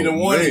 You're going to be the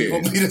one. You're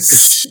going to be the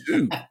 6.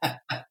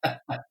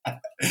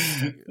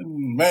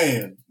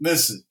 Man,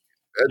 listen.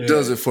 That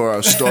does it for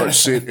our start,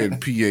 sit,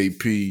 and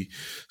PAP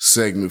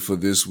segment for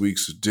this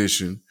week's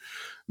edition.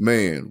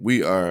 Man,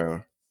 we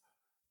are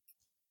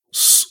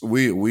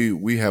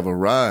we have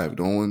arrived,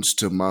 Owens,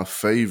 to my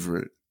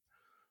favorite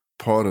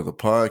part of the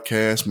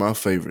podcast, my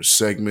favorite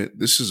segment.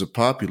 This is a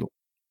popular.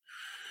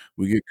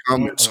 We get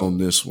comments on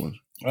this one.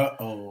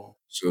 Uh-oh.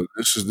 So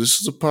this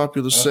is a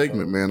popular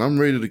segment, man. I'm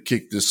ready to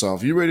kick this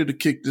off. You ready to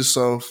kick this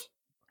off?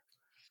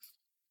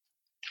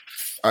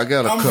 I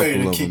got a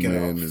couple of them,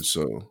 man, and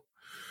so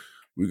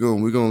we're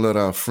gonna let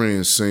our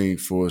friends sing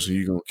for us, and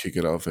you're gonna kick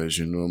it off as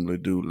you normally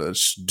do.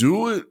 Let's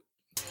do it.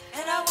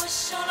 And I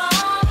wish on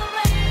all the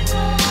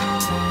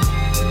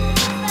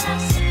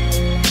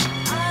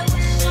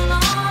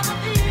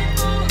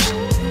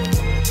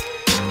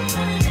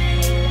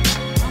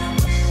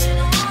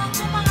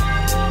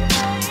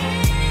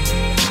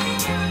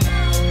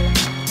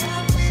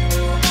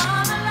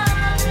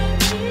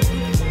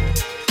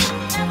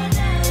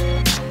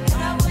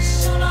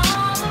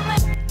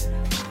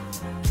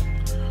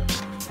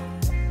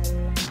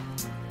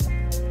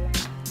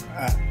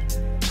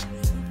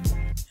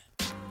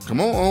Come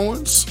on,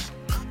 Owens.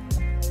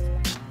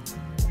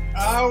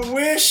 I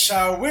wish.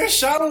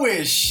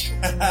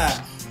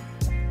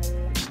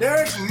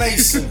 Derek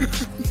Mason.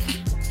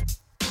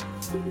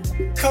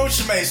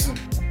 Coach Mason.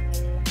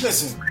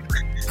 Listen,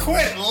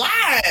 quit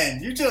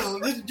lying. You just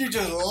lying.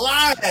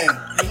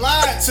 You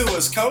lied to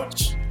us,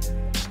 Coach.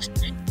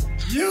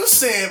 You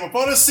said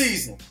before the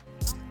season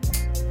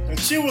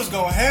that you was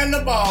going to hand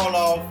the ball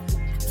off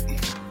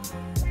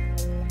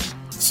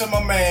to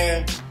my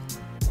man,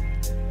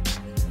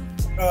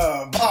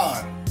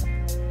 Vaughn.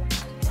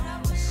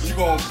 You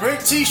gonna bring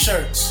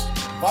t-shirts.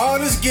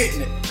 Vaughn is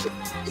getting it.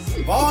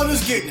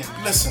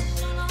 Listen.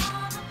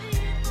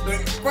 The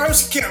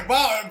first carry,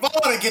 Vaughn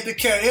will get the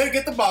carry. He'll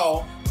get the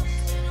ball.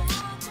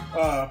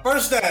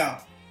 First down.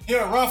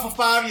 He'll run for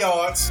 5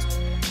 yards.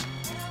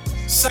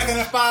 2nd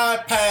and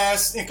 5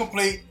 pass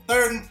incomplete.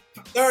 Third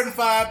and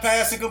 5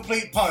 pass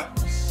incomplete punt.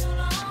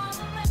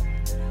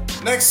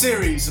 Next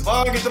series,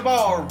 Vaughn get the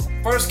ball.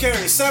 First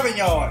carry 7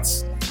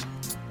 yards.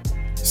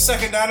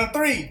 2nd down and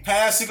 3,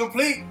 pass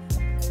incomplete.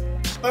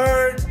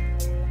 Third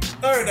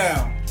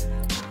down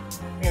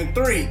and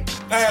 3,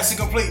 pass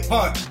incomplete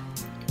punt.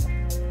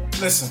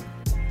 Listen,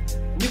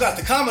 you got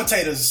the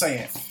commentators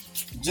saying,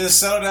 just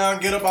settle down,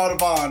 get up out of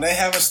Vaughn. They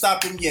haven't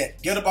stopped him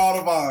yet. Get up out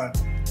of Vaun.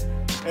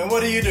 And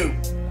what do?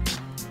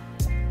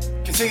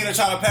 Continue to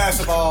try to pass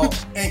the ball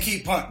and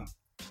keep punting.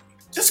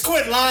 Just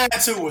quit lying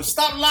to us.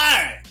 Stop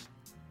lying.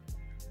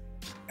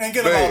 And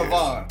get up out of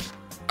Vaun.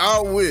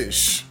 I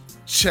wish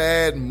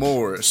Chad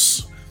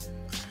Morris,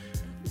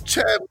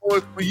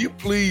 will you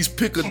please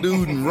pick a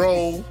dude and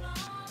roll?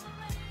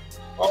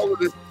 All of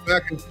this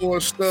back and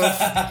forth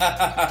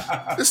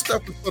stuff. This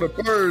stuff is for the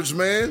birds,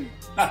 man.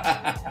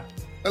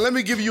 And let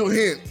me give you a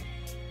hint.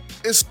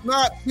 It's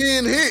not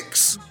Ben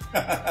Hicks.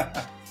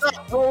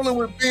 Stop rolling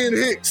with Ben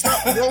Hicks.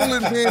 Stop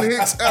rolling Ben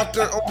Hicks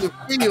after on the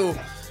field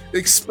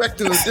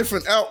expecting a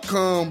different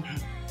outcome,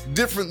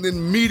 different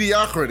than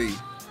mediocrity.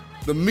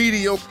 The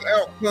mediocre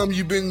outcome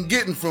you've been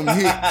getting from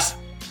Hicks.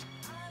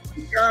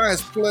 The guy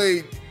has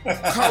played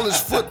college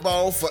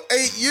football for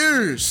 8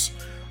 years.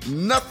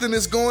 Nothing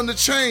is going to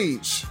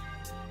change.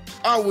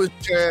 I wish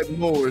Chad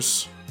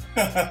Morris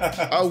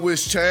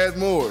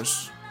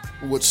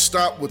would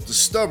stop with the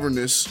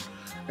stubbornness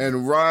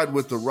and ride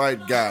with the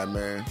right guy,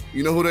 man.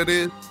 You know who that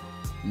is?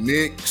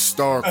 Nick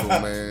Starkel,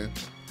 man.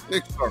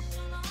 Nick Starkel.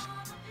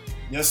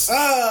 Yes,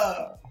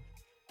 sir.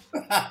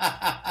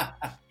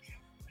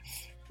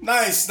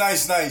 Nice.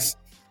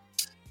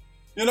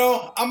 You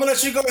know, I'm going to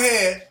let you go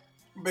ahead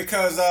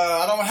because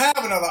I don't have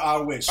another I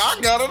wish. I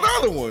got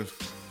another one.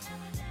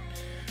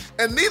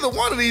 And neither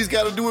one of these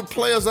got to do with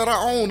players that I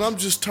own. I'm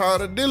just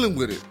tired of dealing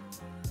with it.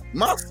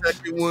 My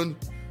second one,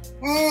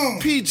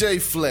 PJ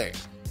Fleck.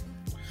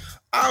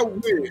 I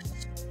wish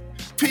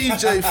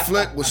PJ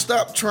Fleck would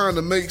stop trying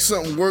to make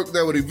something work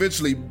that would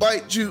eventually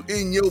bite you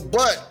in your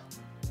butt.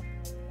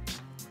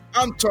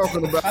 I'm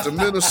talking about the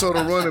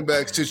Minnesota running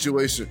back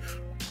situation.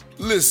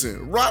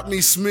 Listen,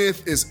 Rodney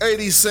Smith is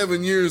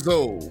 87 years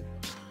old.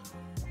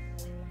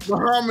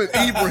 Muhammad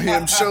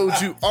Ibrahim showed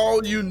you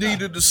all you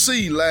needed to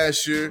see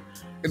last year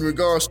in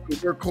regards to the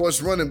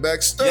workhorse running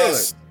back stud.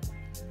 Yes.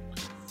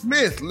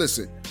 Smith,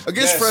 listen,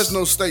 against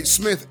Fresno State,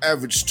 Smith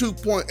averaged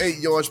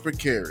 2.8 yards per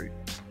carry.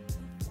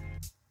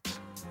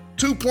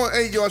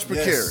 2.8 yards per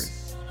carry.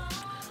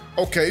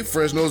 Okay,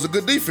 Fresno is a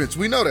good defense.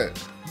 We know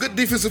that. Good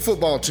defensive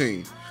football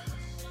team.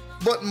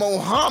 But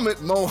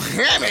Mohammed,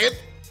 let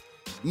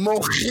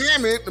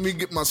me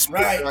get my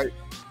spit right.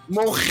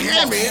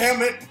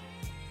 Mohammed.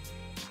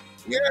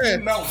 Yeah.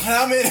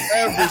 Mohammed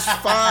averaged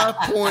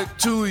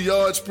 5.2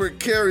 yards per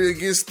carry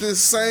against this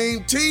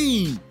same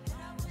team.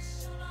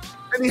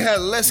 And he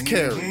had less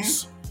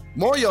carries.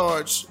 More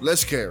yards,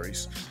 less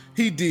carries.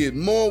 He did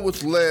more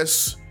with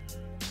less.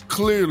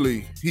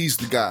 Clearly, he's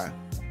the guy.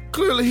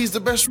 Clearly, he's the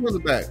best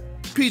running back.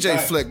 PJ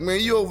Fleck, man,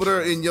 you over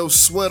there in your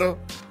sweater,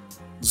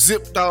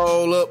 zipped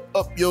all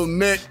up your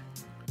neck.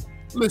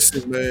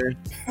 Listen, man.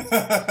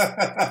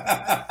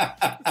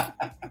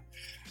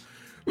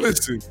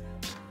 Listen.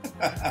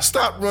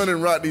 Stop running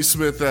Rodney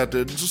Smith out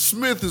there.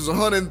 Smith is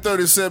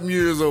 137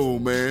 years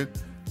old, man.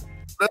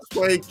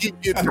 why he keep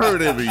getting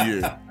hurt every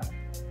year.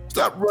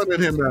 Stop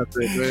running him out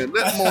there, man.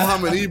 Let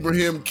Mohammed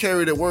Ibrahim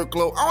carry the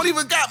workload. I don't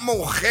even got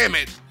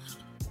Mohammed.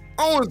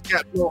 I only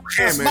got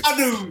Mohammed. That's my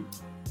dude.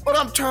 But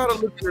I'm tired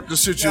of looking at the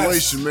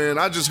situation, man.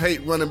 I just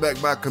hate running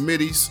back by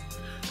committees.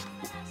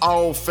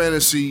 All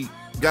fantasy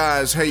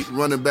guys hate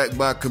running back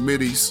by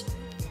committees.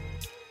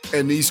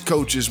 And these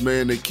coaches,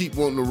 man, they keep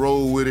wanting to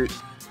roll with it.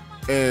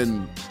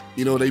 And,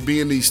 you know, they be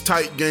in these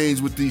tight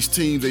games with these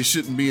teams they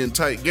shouldn't be in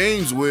tight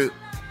games with.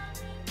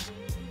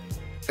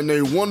 And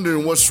they're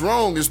wondering what's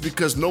wrong is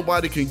because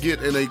nobody can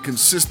get in a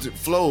consistent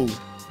flow.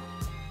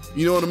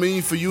 You know what I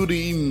mean? For you to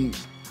even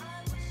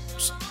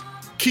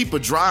keep a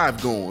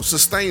drive going,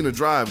 sustain a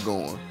drive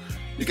going.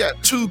 You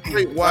got two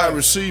great wide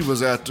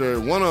receivers out there.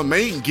 One of them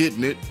ain't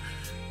getting it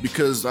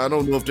because I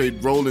don't know if they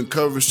roll in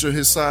coverage to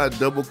his side,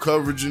 double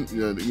covering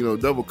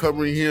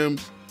him.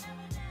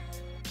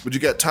 But you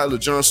got Tyler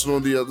Johnson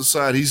on the other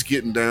side. He's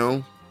getting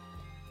down.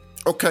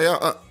 Okay,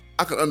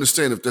 I can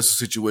understand if that's a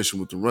situation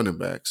with the running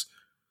backs.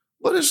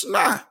 But it's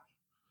not.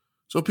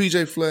 So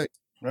PJ Fleck,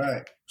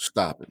 right?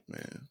 Stop it,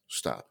 man.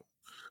 Stop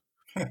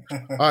it.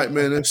 All right,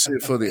 man. That's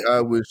it for the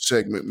I Wish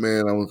segment,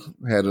 man.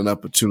 I had an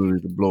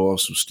opportunity to blow off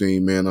some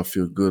steam, man. I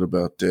feel good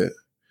about that.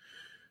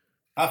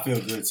 I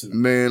feel good too,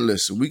 man.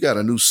 Listen, we got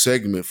a new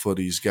segment for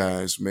these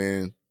guys,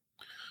 man,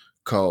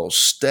 called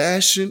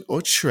Stashing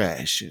or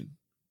Trashing.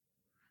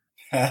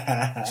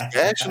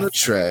 Stashing or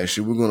Trashing.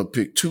 We're gonna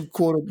pick 2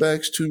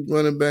 quarterbacks, 2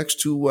 running backs,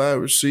 2 wide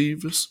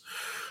receivers.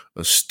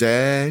 A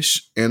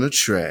stash and a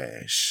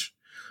trash.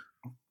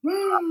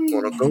 I'm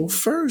going to go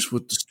first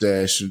with the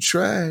stash and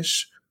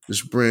trash.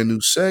 This brand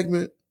new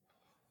segment.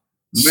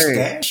 Man,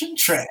 stash and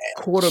trash.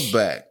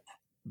 Quarterback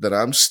that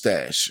I'm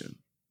stashing.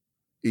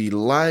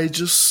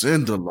 Elijah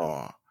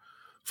Sindelar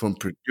from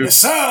Purdue. Yes,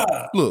 sir.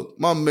 Look,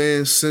 my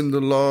man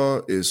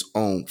Sindelar is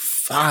on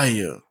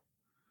fire.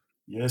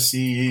 Yes,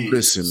 he is.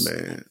 Listen,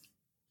 man.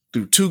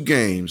 Through 2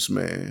 games,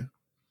 man.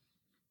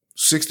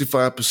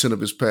 65%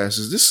 of his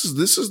passes.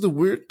 This is the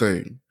weird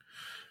thing.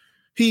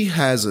 He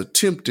has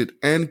attempted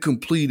and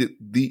completed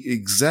the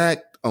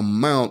exact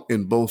amount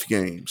in both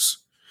games.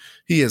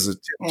 He has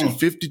attempted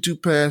 52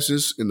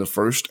 passes in the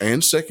first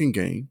and second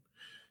game,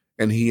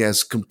 and he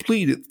has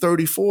completed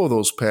 34 of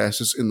those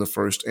passes in the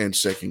first and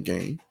second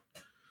game.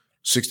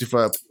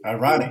 65%.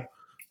 Ironic.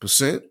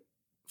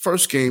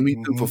 First game, he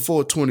threw for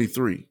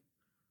 423.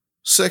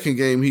 Second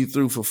game, he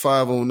threw for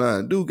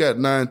 509. Dude got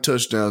 9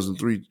 touchdowns and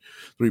three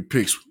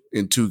picks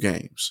in 2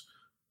 games.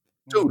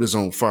 Dude is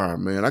on fire,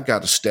 man. I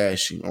got to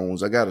stash him,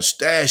 Owens. I got to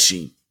stash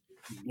him.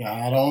 Yeah,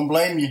 I don't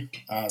blame you.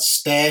 I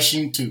stash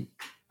him too.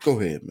 Go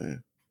ahead,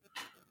 man.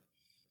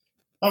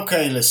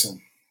 Okay,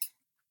 listen.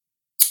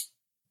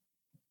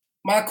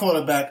 My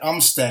quarterback I'm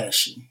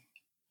stashing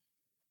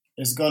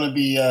is going to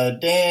be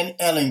Dan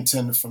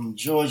Ellington from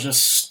Georgia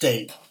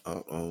State.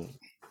 Uh-oh.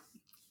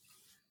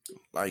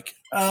 Like it.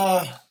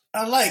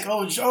 I like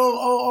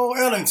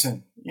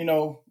Ellington. You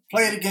know,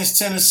 played against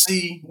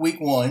Tennessee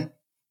week 1.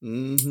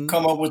 Mm-hmm.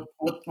 Come up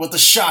with a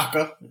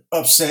shocker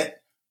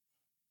upset.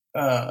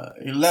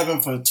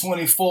 11 for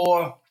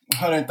 24,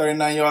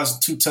 139 yards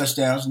and 2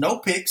 touchdowns. No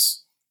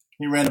picks.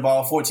 He ran the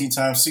ball 14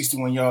 times,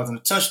 61 yards and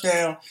a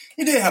touchdown.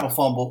 He did have a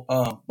fumble,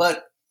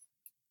 but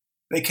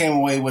they came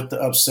away with the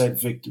upset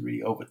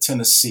victory over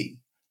Tennessee.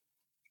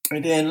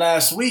 And then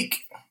last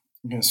week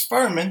against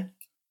Furman,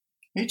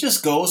 he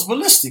just goes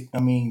ballistic. I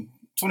mean,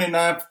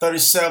 29 for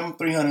 37,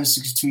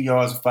 362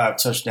 yards and 5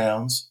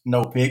 touchdowns.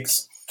 No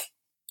picks.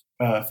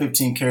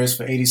 15 carries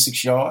for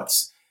 86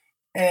 yards.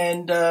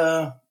 And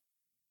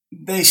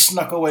they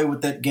snuck away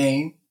with that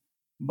game.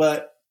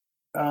 But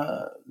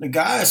the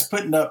guy is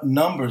putting up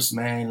numbers,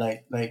 man,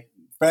 like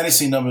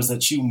fantasy numbers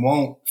that you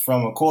want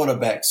from a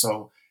quarterback.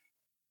 So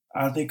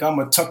I think I'm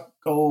going to tuck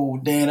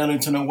old Dan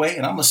Ellington away,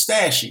 and I'm going to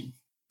stash him.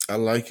 I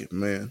like it,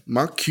 man.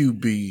 My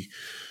QB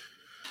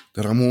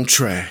that I'm on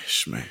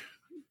trash, man.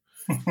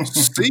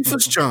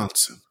 Cephas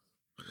Johnson.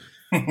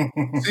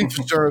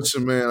 Cephas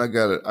Johnson, man, I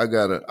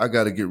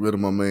gotta get rid of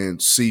my man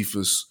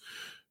Cephas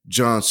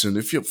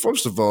Johnson.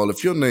 First of all,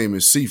 if your name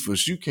is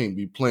Cephas, you can't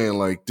be playing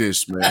like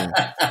this, man.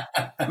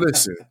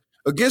 Listen,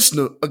 against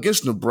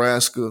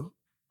Nebraska,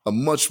 a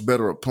much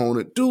better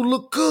opponent. Dude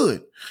looked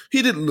good.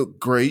 He didn't look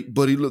great,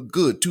 but he looked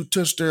good. 2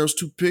 touchdowns,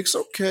 2 picks.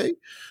 Okay.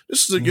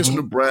 This is against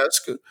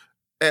Nebraska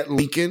at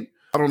Lincoln.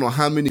 I don't know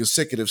how many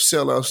consecutive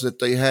sellouts that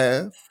they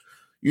have.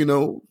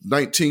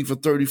 19 for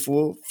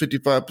 34,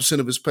 55%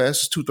 of his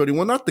passes,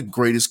 231. Not the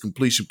greatest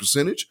completion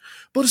percentage,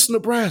 but it's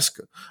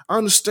Nebraska. I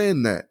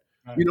understand that.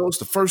 Right. It's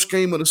the first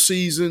game of the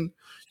season.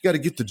 You got to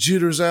get the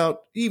jitters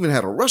out. He even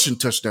had a rushing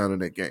touchdown in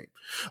that game.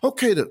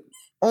 Okay,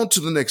 on to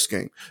the next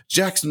game.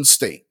 Jackson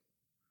State.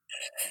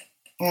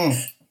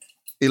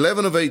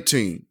 11 of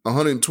 18,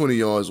 120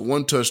 yards,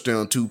 1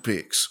 touchdown, 2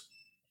 picks.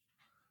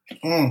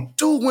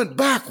 Dude went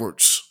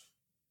backwards.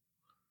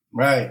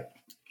 Right.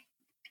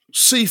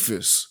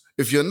 Cephas.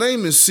 If your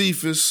name is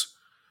Cephas,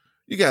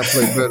 you got to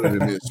play better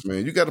than this,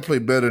 man. You got to play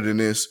better than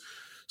this.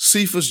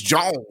 Cephas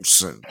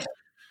Johnson.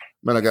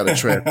 Man, I got to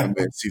track my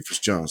man Cephas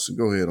Johnson.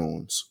 Go ahead,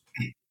 Owens.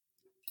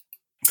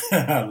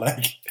 I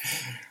like it.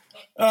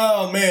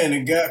 Oh man,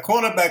 the guy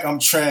quarterback I'm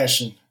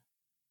trashing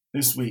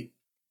this week.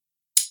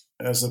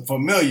 That's a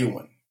familiar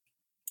one.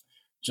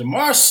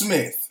 Jamar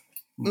Smith,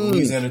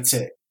 Louisiana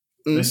Tech.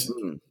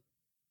 Listen.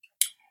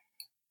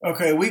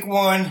 Okay, week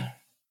 1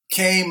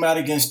 came out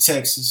against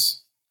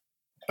Texas.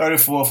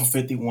 34 for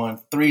 51,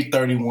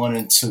 331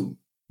 and 2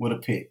 with a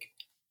pick.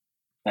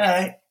 All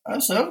right. I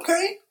said,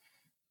 okay.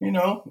 You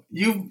know,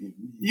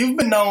 you've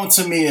been known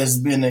to me as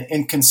being an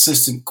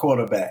inconsistent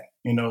quarterback,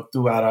 you know,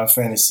 throughout our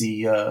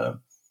fantasy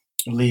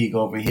league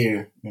over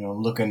here, you know,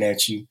 looking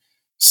at you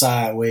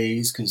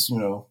sideways because, you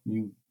know,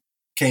 you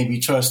can't be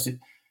trusted.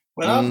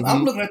 But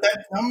I'm looking at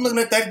that. I'm looking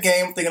at that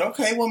game, thinking,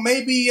 okay, well,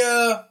 maybe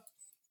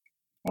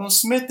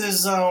Smith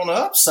is on the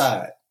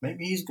upside.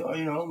 Maybe he's going,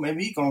 you know,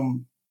 maybe he's going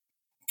to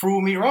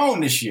prove me wrong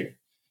this year.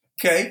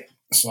 Okay,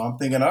 so I'm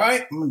thinking, all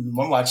right, I'm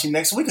watching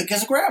next week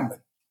against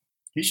Grambling.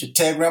 He should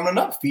tag Grambling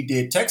up if he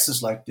did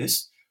Texas like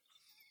this.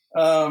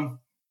 You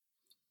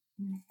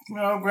know,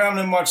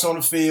 Grambling marched on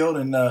the field,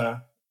 and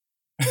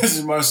this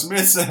is Mark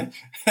Smith,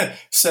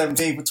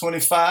 17 for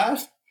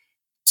 25,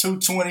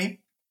 220,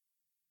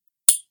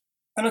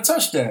 and a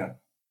touchdown.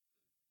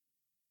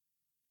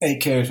 8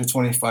 carries for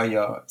 25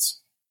 yards.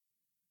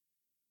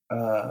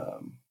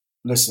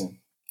 Listen,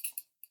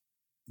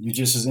 you're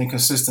just as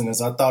inconsistent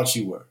as I thought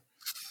you were.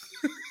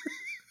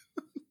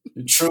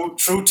 True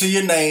to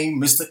your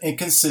name, Mr.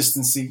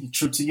 Inconsistency.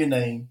 True to your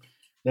name.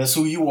 That's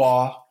who you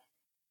are.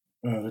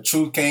 The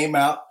truth came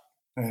out,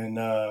 and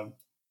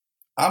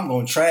I'm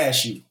going to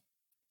trash you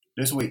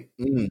this week.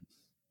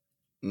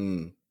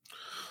 I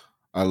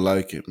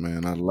like it,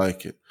 man. I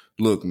like it.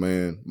 Look,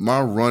 man,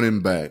 my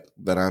running back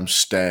that I'm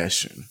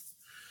stashing,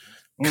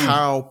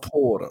 Kyle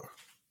Porter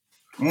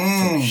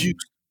from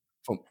Houston,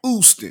 from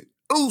Houston.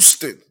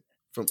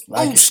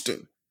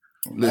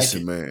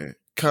 Listen, man,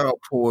 Kyle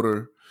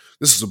Porter.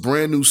 This is a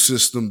brand new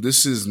system.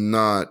 This is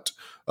not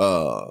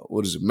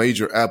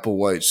Major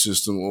Applewhite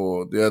system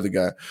or the other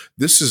guy.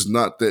 This is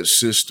not that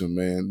system,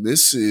 man.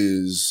 This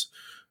is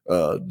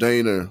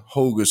Dana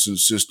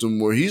Holgerson's system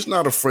where he's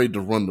not afraid to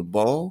run the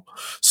ball.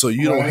 So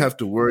you don't have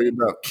to worry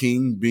about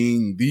King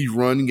being the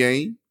run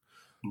game.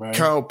 Right.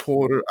 Kyle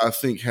Porter, I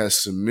think, has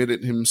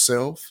submitted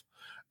himself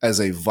as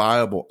a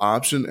viable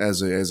option,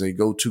 as a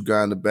go-to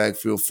guy in the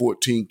backfield.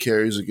 14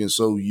 carries against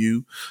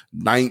OU,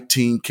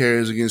 19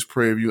 carries against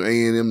Prairie View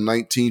A&M,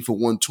 19 for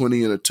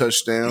 120 and a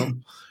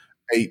touchdown,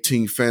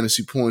 18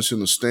 fantasy points in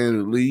the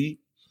standard league.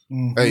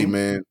 Hey,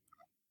 man,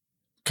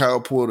 Kyle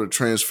Porter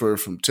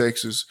transferred from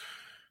Texas.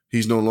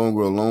 He's no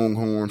longer a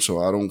Longhorn,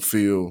 so I don't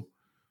feel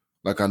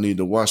like I need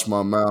to wash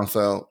my mouth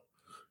out.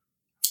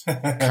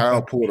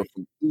 Kyle Porter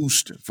from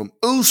Houston.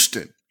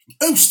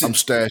 I'm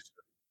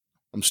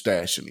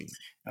stashing him.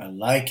 I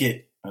like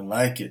it.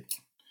 The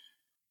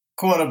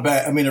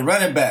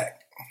running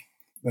back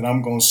that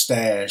I'm going to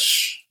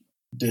stash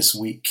this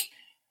week.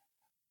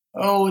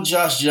 Oh,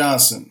 Josh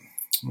Johnson,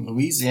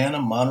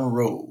 Louisiana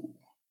Monroe.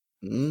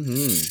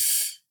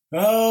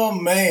 Oh,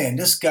 man,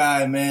 this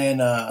guy,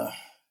 man,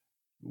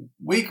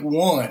 week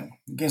 1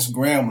 against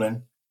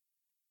Grambling,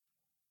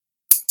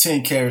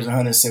 10 carries,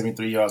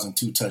 173 yards, and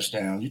 2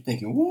 touchdowns. You're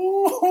thinking,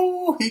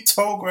 woo, he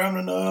tore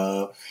Grambling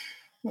up.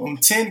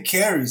 10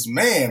 carries,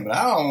 man, but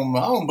I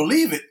don't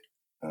believe it.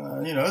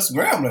 It's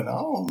Grambling.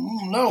 I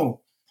don't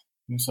know.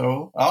 And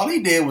so all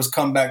he did was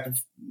come back to,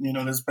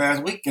 this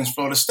past week against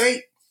Florida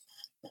State,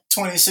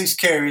 26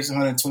 carries,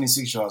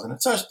 126 yards, and a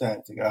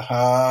touchdown.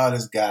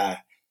 This guy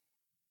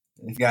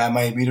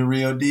might be the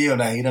real deal.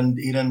 Now he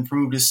done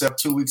proved himself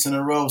 2 weeks in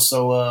a row.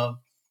 So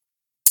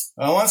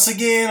once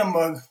again, I'm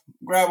gonna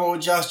grab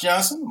old Josh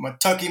Johnson. I'm gonna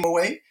tuck him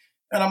away,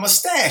 and I'm gonna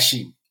stash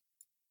him.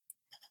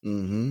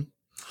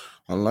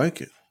 I like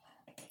it.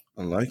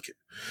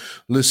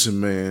 Listen,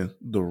 man,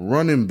 the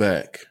running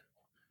back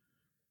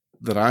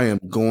that I am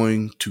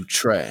going to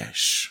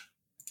trash.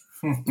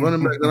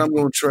 Running back that I'm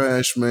going to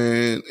trash,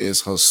 man,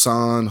 is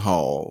Hassan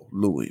Hall,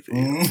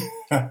 Louisville.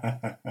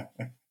 I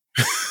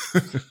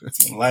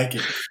like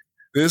it.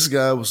 This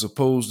guy was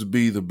supposed to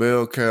be the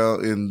bell cow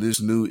in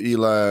this new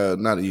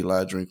not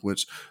Eli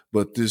Drinkwitz,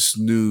 but this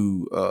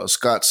new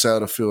Scott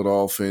Satterfield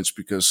offense,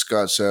 because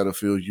Scott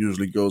Satterfield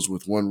usually goes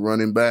with one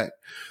running back.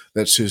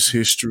 That's his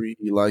history.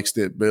 He likes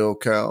that bell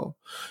cow.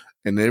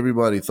 And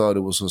everybody thought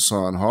it was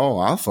Hassan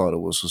Hall. I thought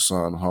it was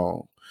Hassan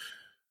Hall.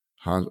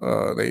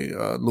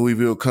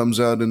 Louisville comes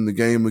out in the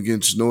game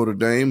against Notre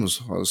Dame.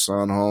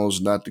 Hassan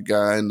Hall's not the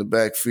guy in the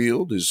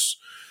backfield. Is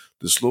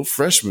this little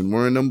freshman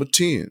wearing number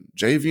 10,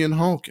 Javian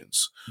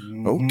Hawkins.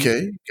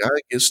 Okay, guy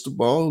gets the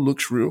ball,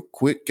 looks real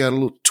quick, got a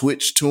little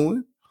twitch to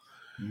him.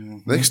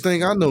 Next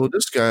thing I know,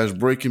 this guy's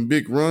breaking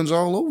big runs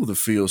all over the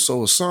field.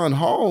 So Hassan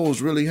Hall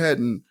really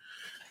hadn't,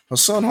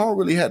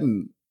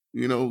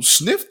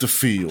 sniffed the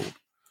field,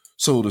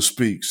 so to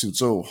speak. And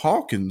so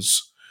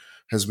Hawkins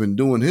has been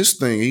doing his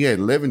thing. He had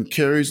 11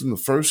 carries in the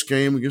first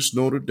game against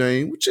Notre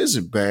Dame, which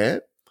isn't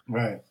bad.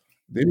 Right.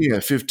 Then he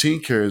had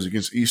 15 carries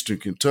against Eastern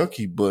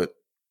Kentucky, but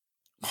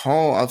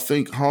I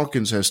think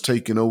Hawkins has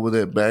taken over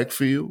that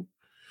backfield.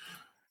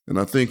 And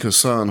I think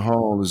Hassan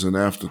Hall is an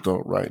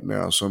afterthought right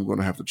now, so I'm going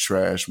to have to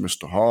trash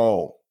Mr.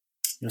 Hall.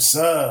 Yes,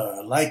 sir.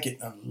 I like it.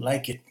 I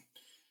like it.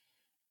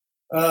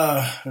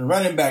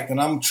 Running back that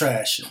I'm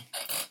trashing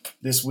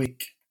this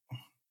week,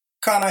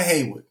 Connor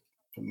Haywood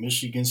from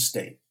Michigan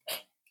State.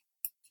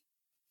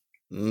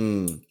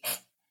 Mm,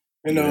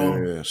 You know,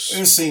 yes.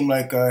 it seemed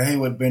like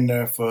Haywood been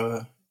there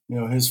for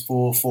his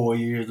full 4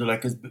 years, or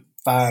like his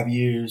 5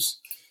 years,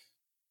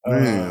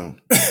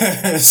 Man,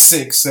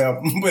 6,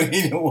 7. But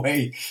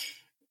anyway,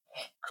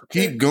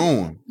 keep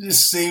going.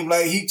 just seemed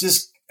like he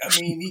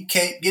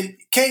can't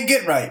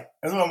get right.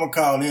 That's what I'm gonna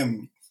call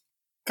him.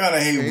 Connor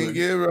Haywood. Can't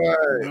get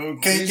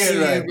right. Can't get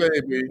right,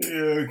 baby.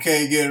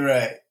 Can't get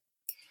right,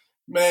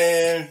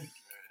 man.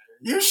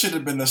 You should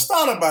have been the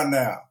starter by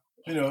now.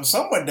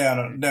 Somewhere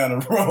down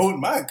the road.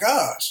 My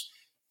gosh,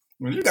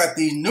 when you got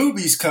these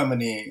newbies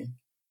coming in,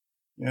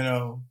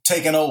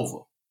 taking over,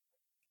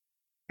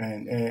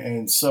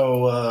 and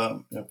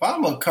so if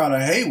I'm a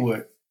Connor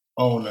Haywood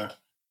owner,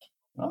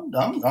 I'm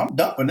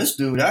dumping this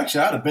dude.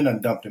 Actually, I'd have been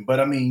undumped him, but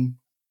I mean,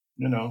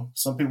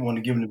 some people want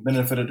to give him the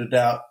benefit of the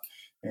doubt.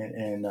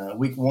 And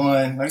week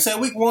one, like I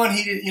said, week one,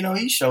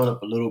 he showed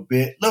up a little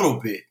bit,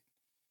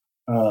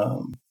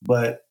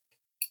 but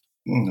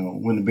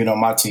wouldn't have been on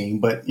my team.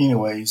 But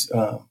anyways,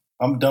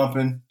 I'm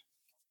dumping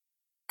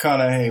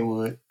Connor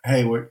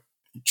Hayward,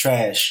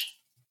 trash.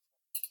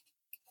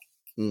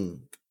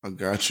 I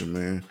got you,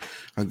 man.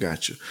 I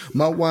got you.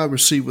 My wide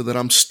receiver that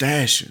I'm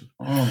stashing.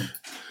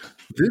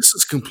 This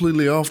is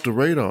completely off the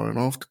radar and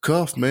off the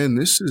cuff, man.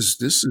 This is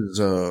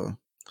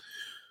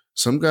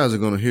some guys are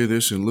going to hear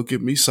this and look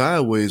at me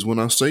sideways when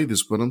I say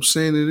this, but I'm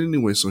saying it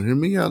anyway. So hear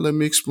me out. Let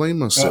me explain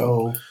myself.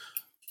 Uh-oh.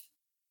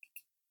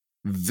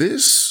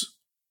 This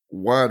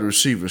wide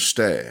receiver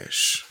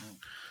stash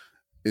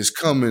is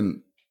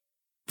coming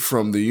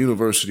from the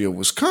University of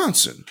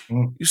Wisconsin.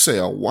 You say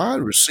a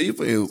wide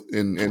receiver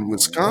in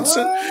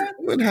Wisconsin?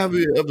 When have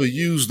you ever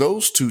used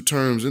those two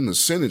terms in the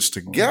sentence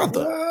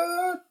together?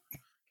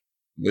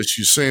 Unless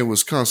you're saying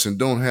Wisconsin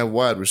don't have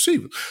wide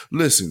receivers.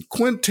 Listen,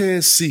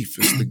 Quintez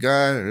Cephas, the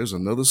guy, there's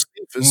another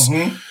Cephas.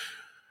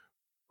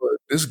 But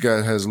this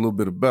guy has a little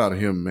bit about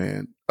him,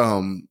 man.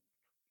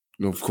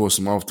 Of course,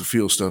 some off the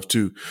field stuff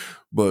too,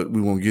 but we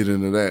won't get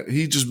into that.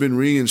 He just been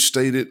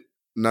reinstated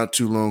not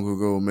too long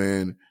ago,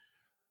 man.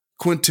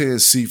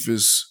 Quintez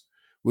Cephas,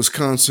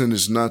 Wisconsin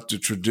is not the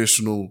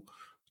traditional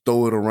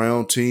throw it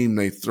around team.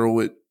 They throw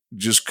it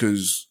just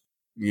because,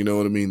 you know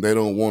what I mean? They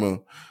don't want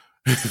to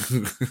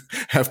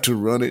have to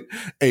run it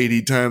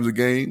 80 times a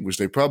game, which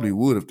they probably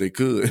would if they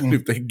could,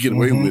 if they could get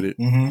away with it.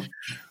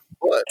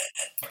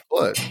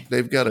 But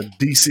they've got a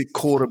decent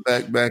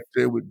quarterback back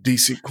there with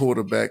decent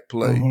quarterback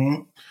play.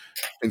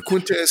 And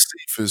Quintez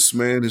Cephas,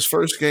 man, his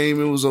first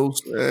game, it was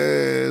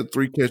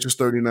 3 catches,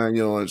 39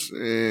 yards.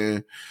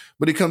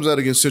 But he comes out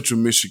against Central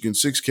Michigan,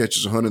 6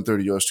 catches,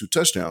 130 yards, 2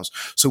 touchdowns.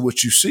 So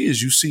what you see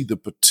is the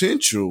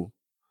potential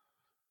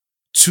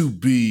to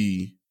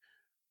be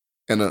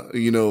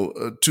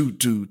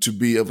to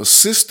be of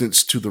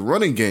assistance to the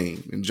running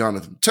game in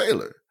Jonathan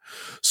Taylor.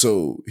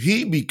 So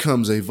he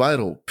becomes a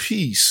vital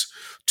piece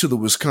to the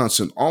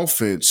Wisconsin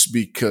offense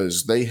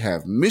because they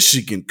have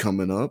Michigan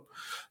coming up.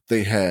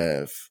 They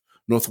have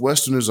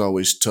Northwestern is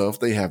always tough.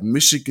 They have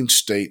Michigan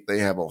State. They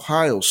have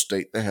Ohio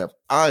State. They have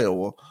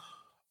Iowa.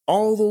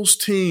 All those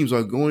teams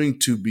are going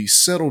to be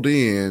settled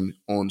in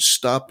on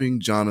stopping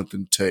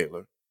Jonathan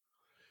Taylor,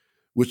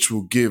 which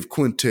will give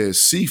Quintez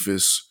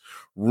Cephas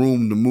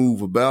room to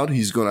move about.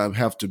 He's going to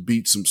have to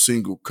beat some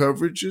single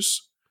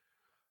coverages.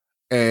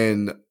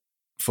 And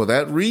for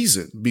that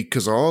reason,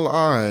 because all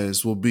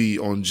eyes will be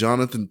on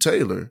Jonathan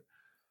Taylor,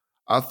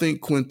 I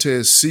think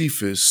Quintez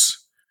Cephas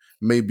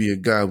may be a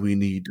guy we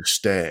need to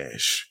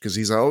stash because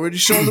he's already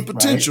shown the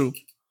potential.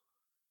 Right.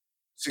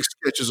 6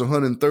 catches,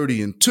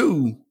 130 and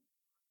 2.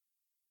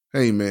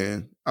 Hey,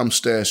 man, I'm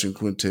stashing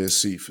Quintez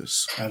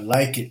Cephas. I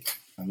like it.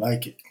 All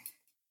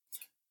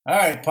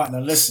right, partner,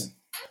 listen.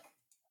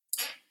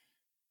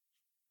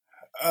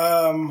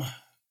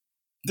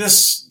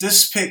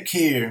 This pick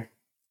here,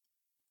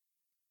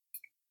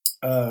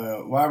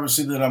 wide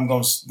receiver that I'm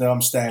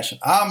stashing.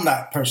 I'm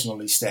not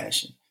personally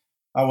stashing.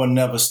 I will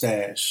never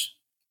stash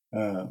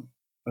a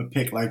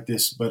pick like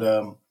this, but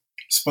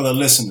it's for the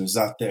listeners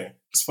out there.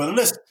 It's for the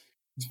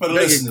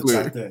listeners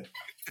out there.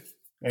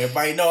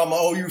 Everybody know I'm an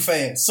OU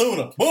fan.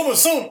 Boomer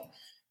sooner.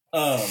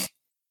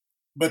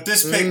 But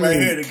this pick right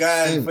here, the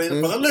guy for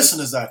the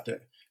listeners out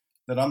there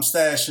that I'm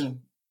stashing,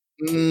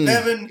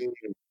 Devin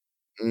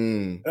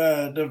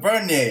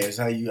DuVernay is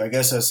I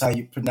guess that's how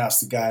you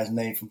pronounce the guy's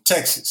name from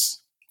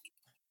Texas.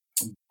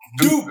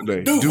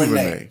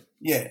 Duvernay.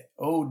 Yeah.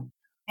 Oh,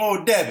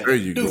 Devin. There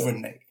you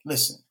Duvernay. Go.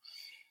 Listen.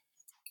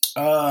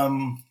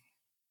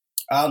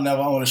 I'll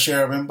never own a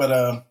share of him,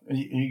 but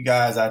you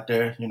guys out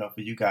there,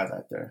 for you guys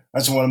out there, I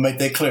just want to make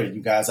that clear,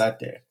 you guys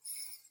out there.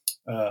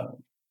 I'm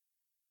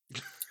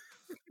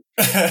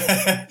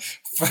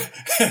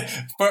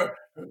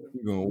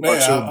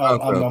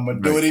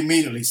gonna do it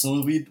immediately.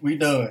 So we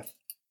done.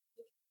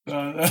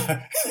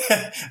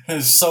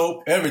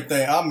 soap,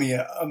 everything. I mean,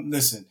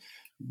 listen,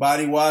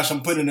 body wash.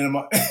 I'm putting it in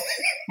my,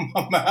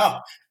 my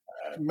mouth,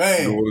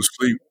 man. Going to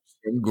sleep.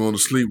 I'm going to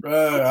sleep in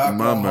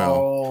my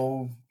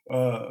mouth.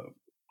 Alcohol,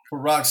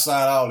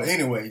 peroxide, all that.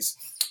 Anyways,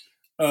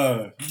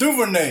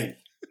 Duvernay,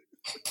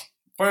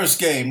 first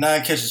game,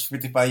 9 catches,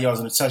 55 yards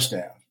and a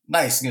touchdown.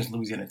 Nice against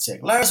Louisiana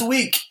Tech. Last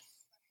week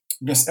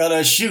against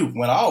LSU,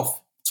 went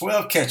off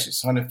 12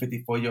 catches,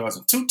 154 yards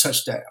and 2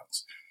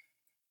 touchdowns.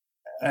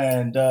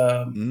 And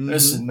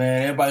listen,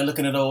 man, everybody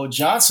looking at old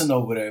Johnson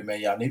over there,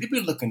 man. Y'all need to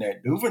be looking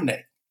at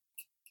Duvernay.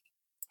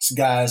 This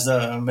guy's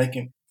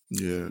making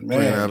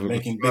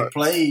big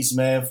plays,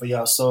 man, for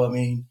y'all. So, I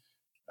mean,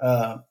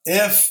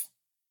 if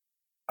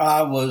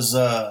I was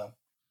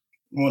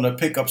want to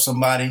pick up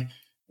somebody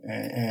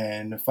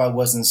and if I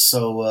wasn't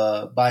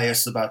so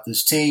biased about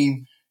this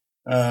team,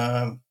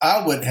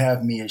 I would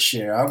have me a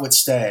share. I would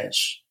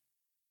stash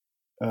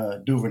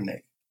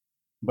Duvernay.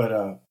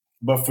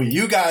 But for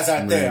you guys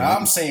out there,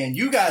 I'm saying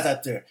you guys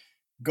out there,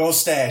 go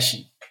stash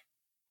him.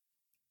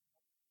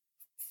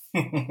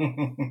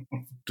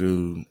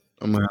 Dude,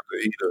 I'm gonna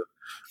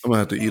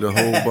have to eat a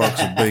whole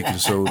box of baking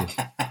soda.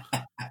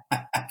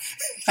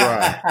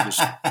 Dry, just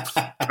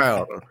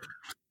powder.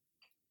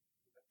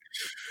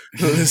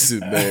 Listen,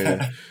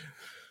 man.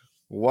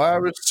 Wide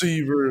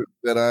receiver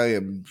that I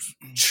am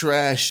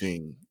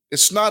trashing.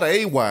 It's not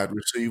a wide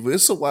receiver.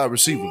 It's a wide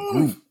receiver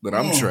group that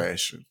I'm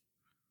trashing.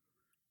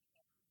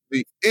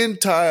 The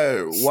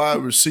entire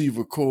wide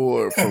receiver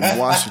core from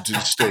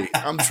Washington State.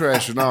 I'm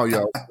trashing all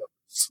y'all.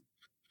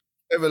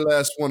 Every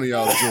last one of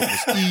y'all jokers.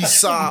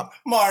 Aesop.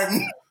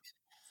 Martin.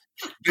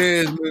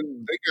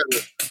 Desmond. They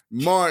got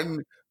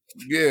Martin.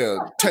 Yeah.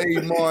 Tay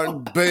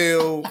Martin.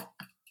 Bell.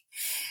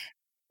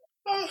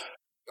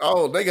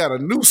 Oh, they got a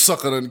new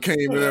sucker that came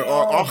in there.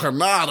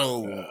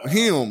 Arcanado.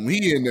 Him.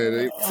 He in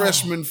there.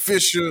 Freshman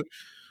Fisher.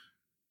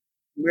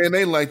 Man,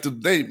 they like the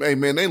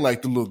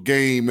little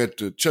game at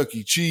the Chuck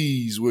E.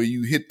 Cheese where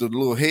you hit the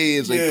little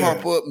heads, they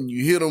pop up and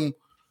you hit them.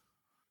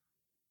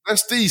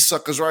 That's these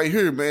suckers right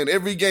here, man.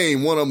 Every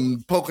game, one of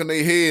them poking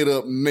their head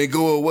up and they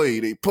go away.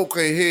 They poke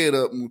their head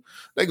up and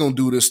they gonna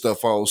do this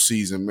stuff all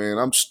season, man.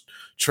 I'm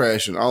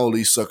trashing all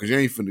these suckers. You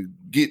ain't finna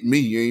get me.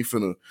 You ain't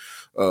finna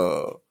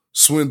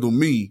swindle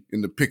me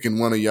into picking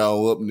one of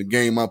y'all up in the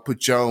game I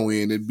put y'all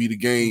in. It'd be the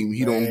game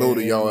he don't go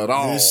to y'all at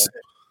all.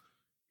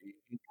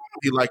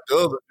 He like the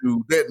other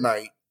dude that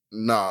night.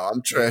 Nah,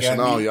 I'm trashing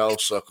all y'all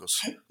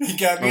suckers. He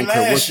got me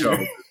last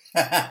year.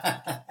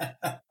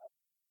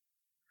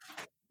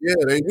 Yeah,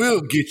 they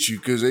will get you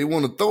because they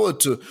want to throw it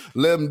to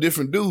 11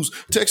 different dudes.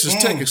 Texas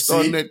Tech is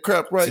starting that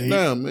crap right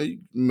now,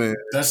 man.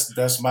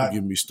 That's my.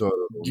 Get me started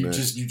on you that.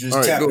 just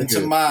tapped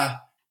into my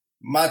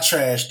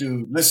trash,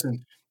 dude.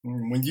 Listen,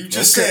 when you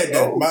just said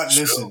that,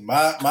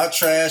 my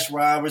trash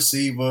wide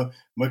receiver,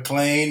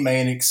 McLean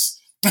Mannix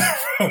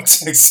from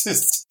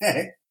Texas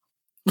Tech.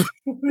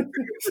 Listen,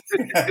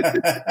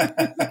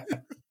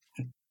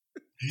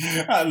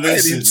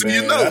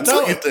 man.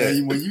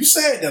 When you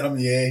said that,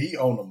 he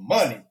on the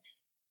money.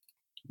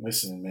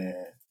 Listen,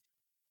 man.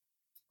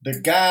 The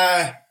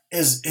guy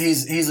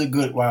he's a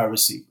good wide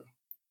receiver.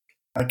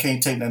 I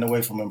can't take that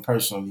away from him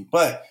personally,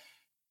 but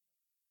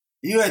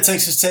you at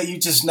Texas Tech, you're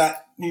just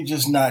not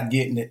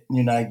getting it.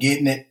 You're not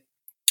getting it.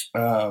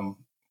 I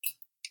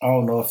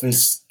don't know if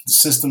it's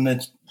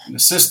the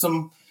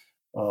system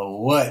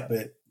or what,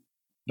 but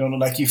don't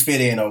look like you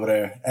fit in over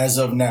there as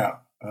of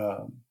now.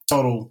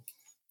 Total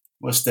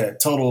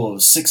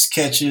of 6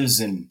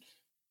 catches and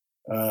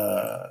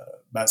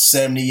about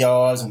 70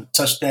 yards and a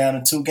touchdown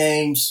in 2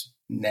 games.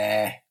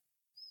 Nah,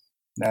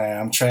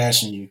 I'm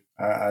trashing you.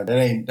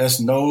 That's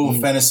no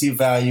fantasy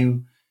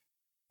value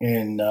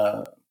in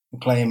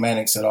McLean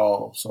Mannix at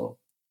all. So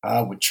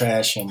I would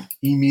trash him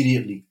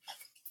immediately.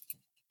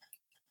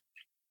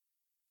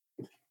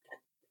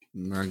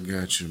 I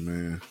got you,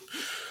 man.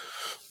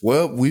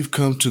 Well, we've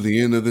come to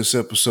the end of this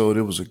episode.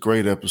 It was a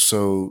great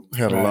episode.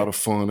 Had a lot of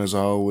fun, as I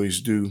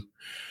always do.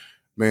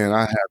 Man,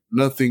 I have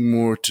nothing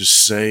more to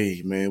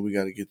say, man. We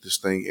got to get this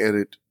thing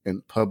edited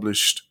and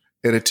published.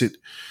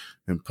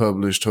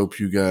 Hope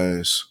you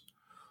guys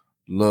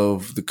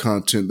love the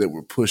content that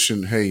we're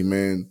pushing. Hey,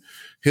 man,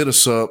 hit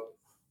us up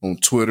on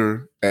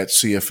Twitter at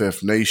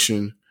CFF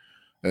Nation.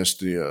 That's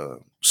the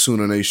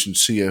Sooner Nation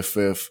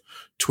CFF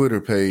Twitter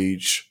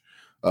page.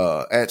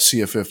 At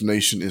CFF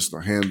Nation is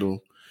the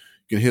handle.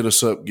 You can hit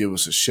us up, give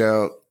us a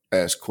shout,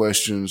 ask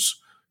questions,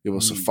 give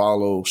us a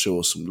follow, show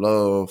us some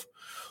love.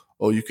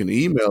 Or you can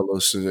email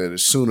us at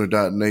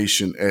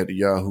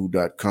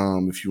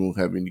sooner.nation@yahoo.com if you won't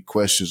have any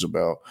questions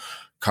about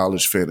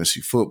college fantasy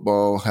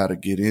football, how to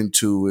get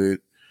into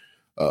it,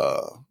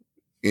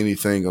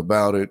 anything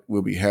about it.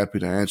 We'll be happy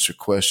to answer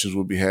questions.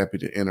 We'll be happy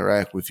to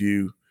interact with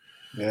you.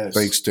 Yes.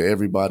 Thanks to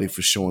everybody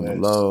for showing the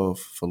love,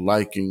 for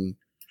liking,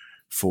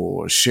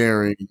 for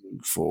sharing,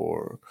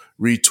 for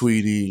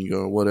retweeting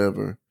or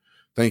whatever.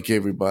 Thank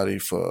everybody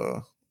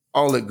for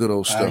all that good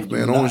old stuff,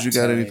 man. Orange, you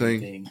got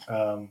anything?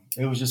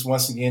 It was just,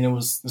 once again,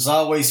 it's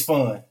always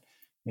fun,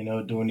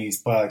 doing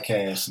these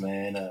podcasts,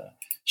 man.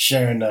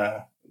 Sharing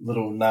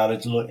little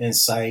knowledge, a little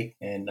insight,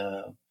 and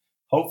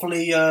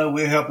hopefully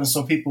we're helping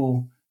some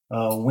people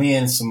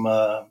win some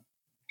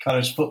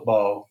college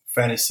football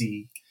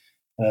fantasy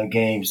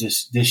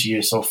games this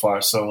year so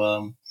far.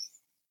 So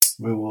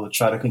we will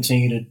try to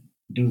continue to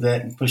do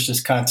that and push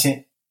this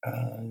content.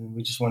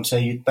 We just want to tell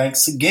you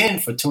thanks again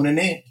for tuning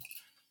in.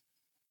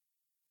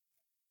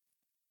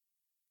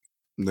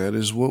 That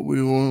is what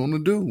we want to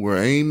do. We're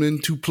aiming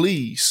to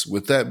please.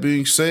 With that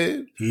being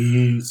said,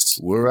 Peace.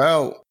 we're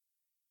out.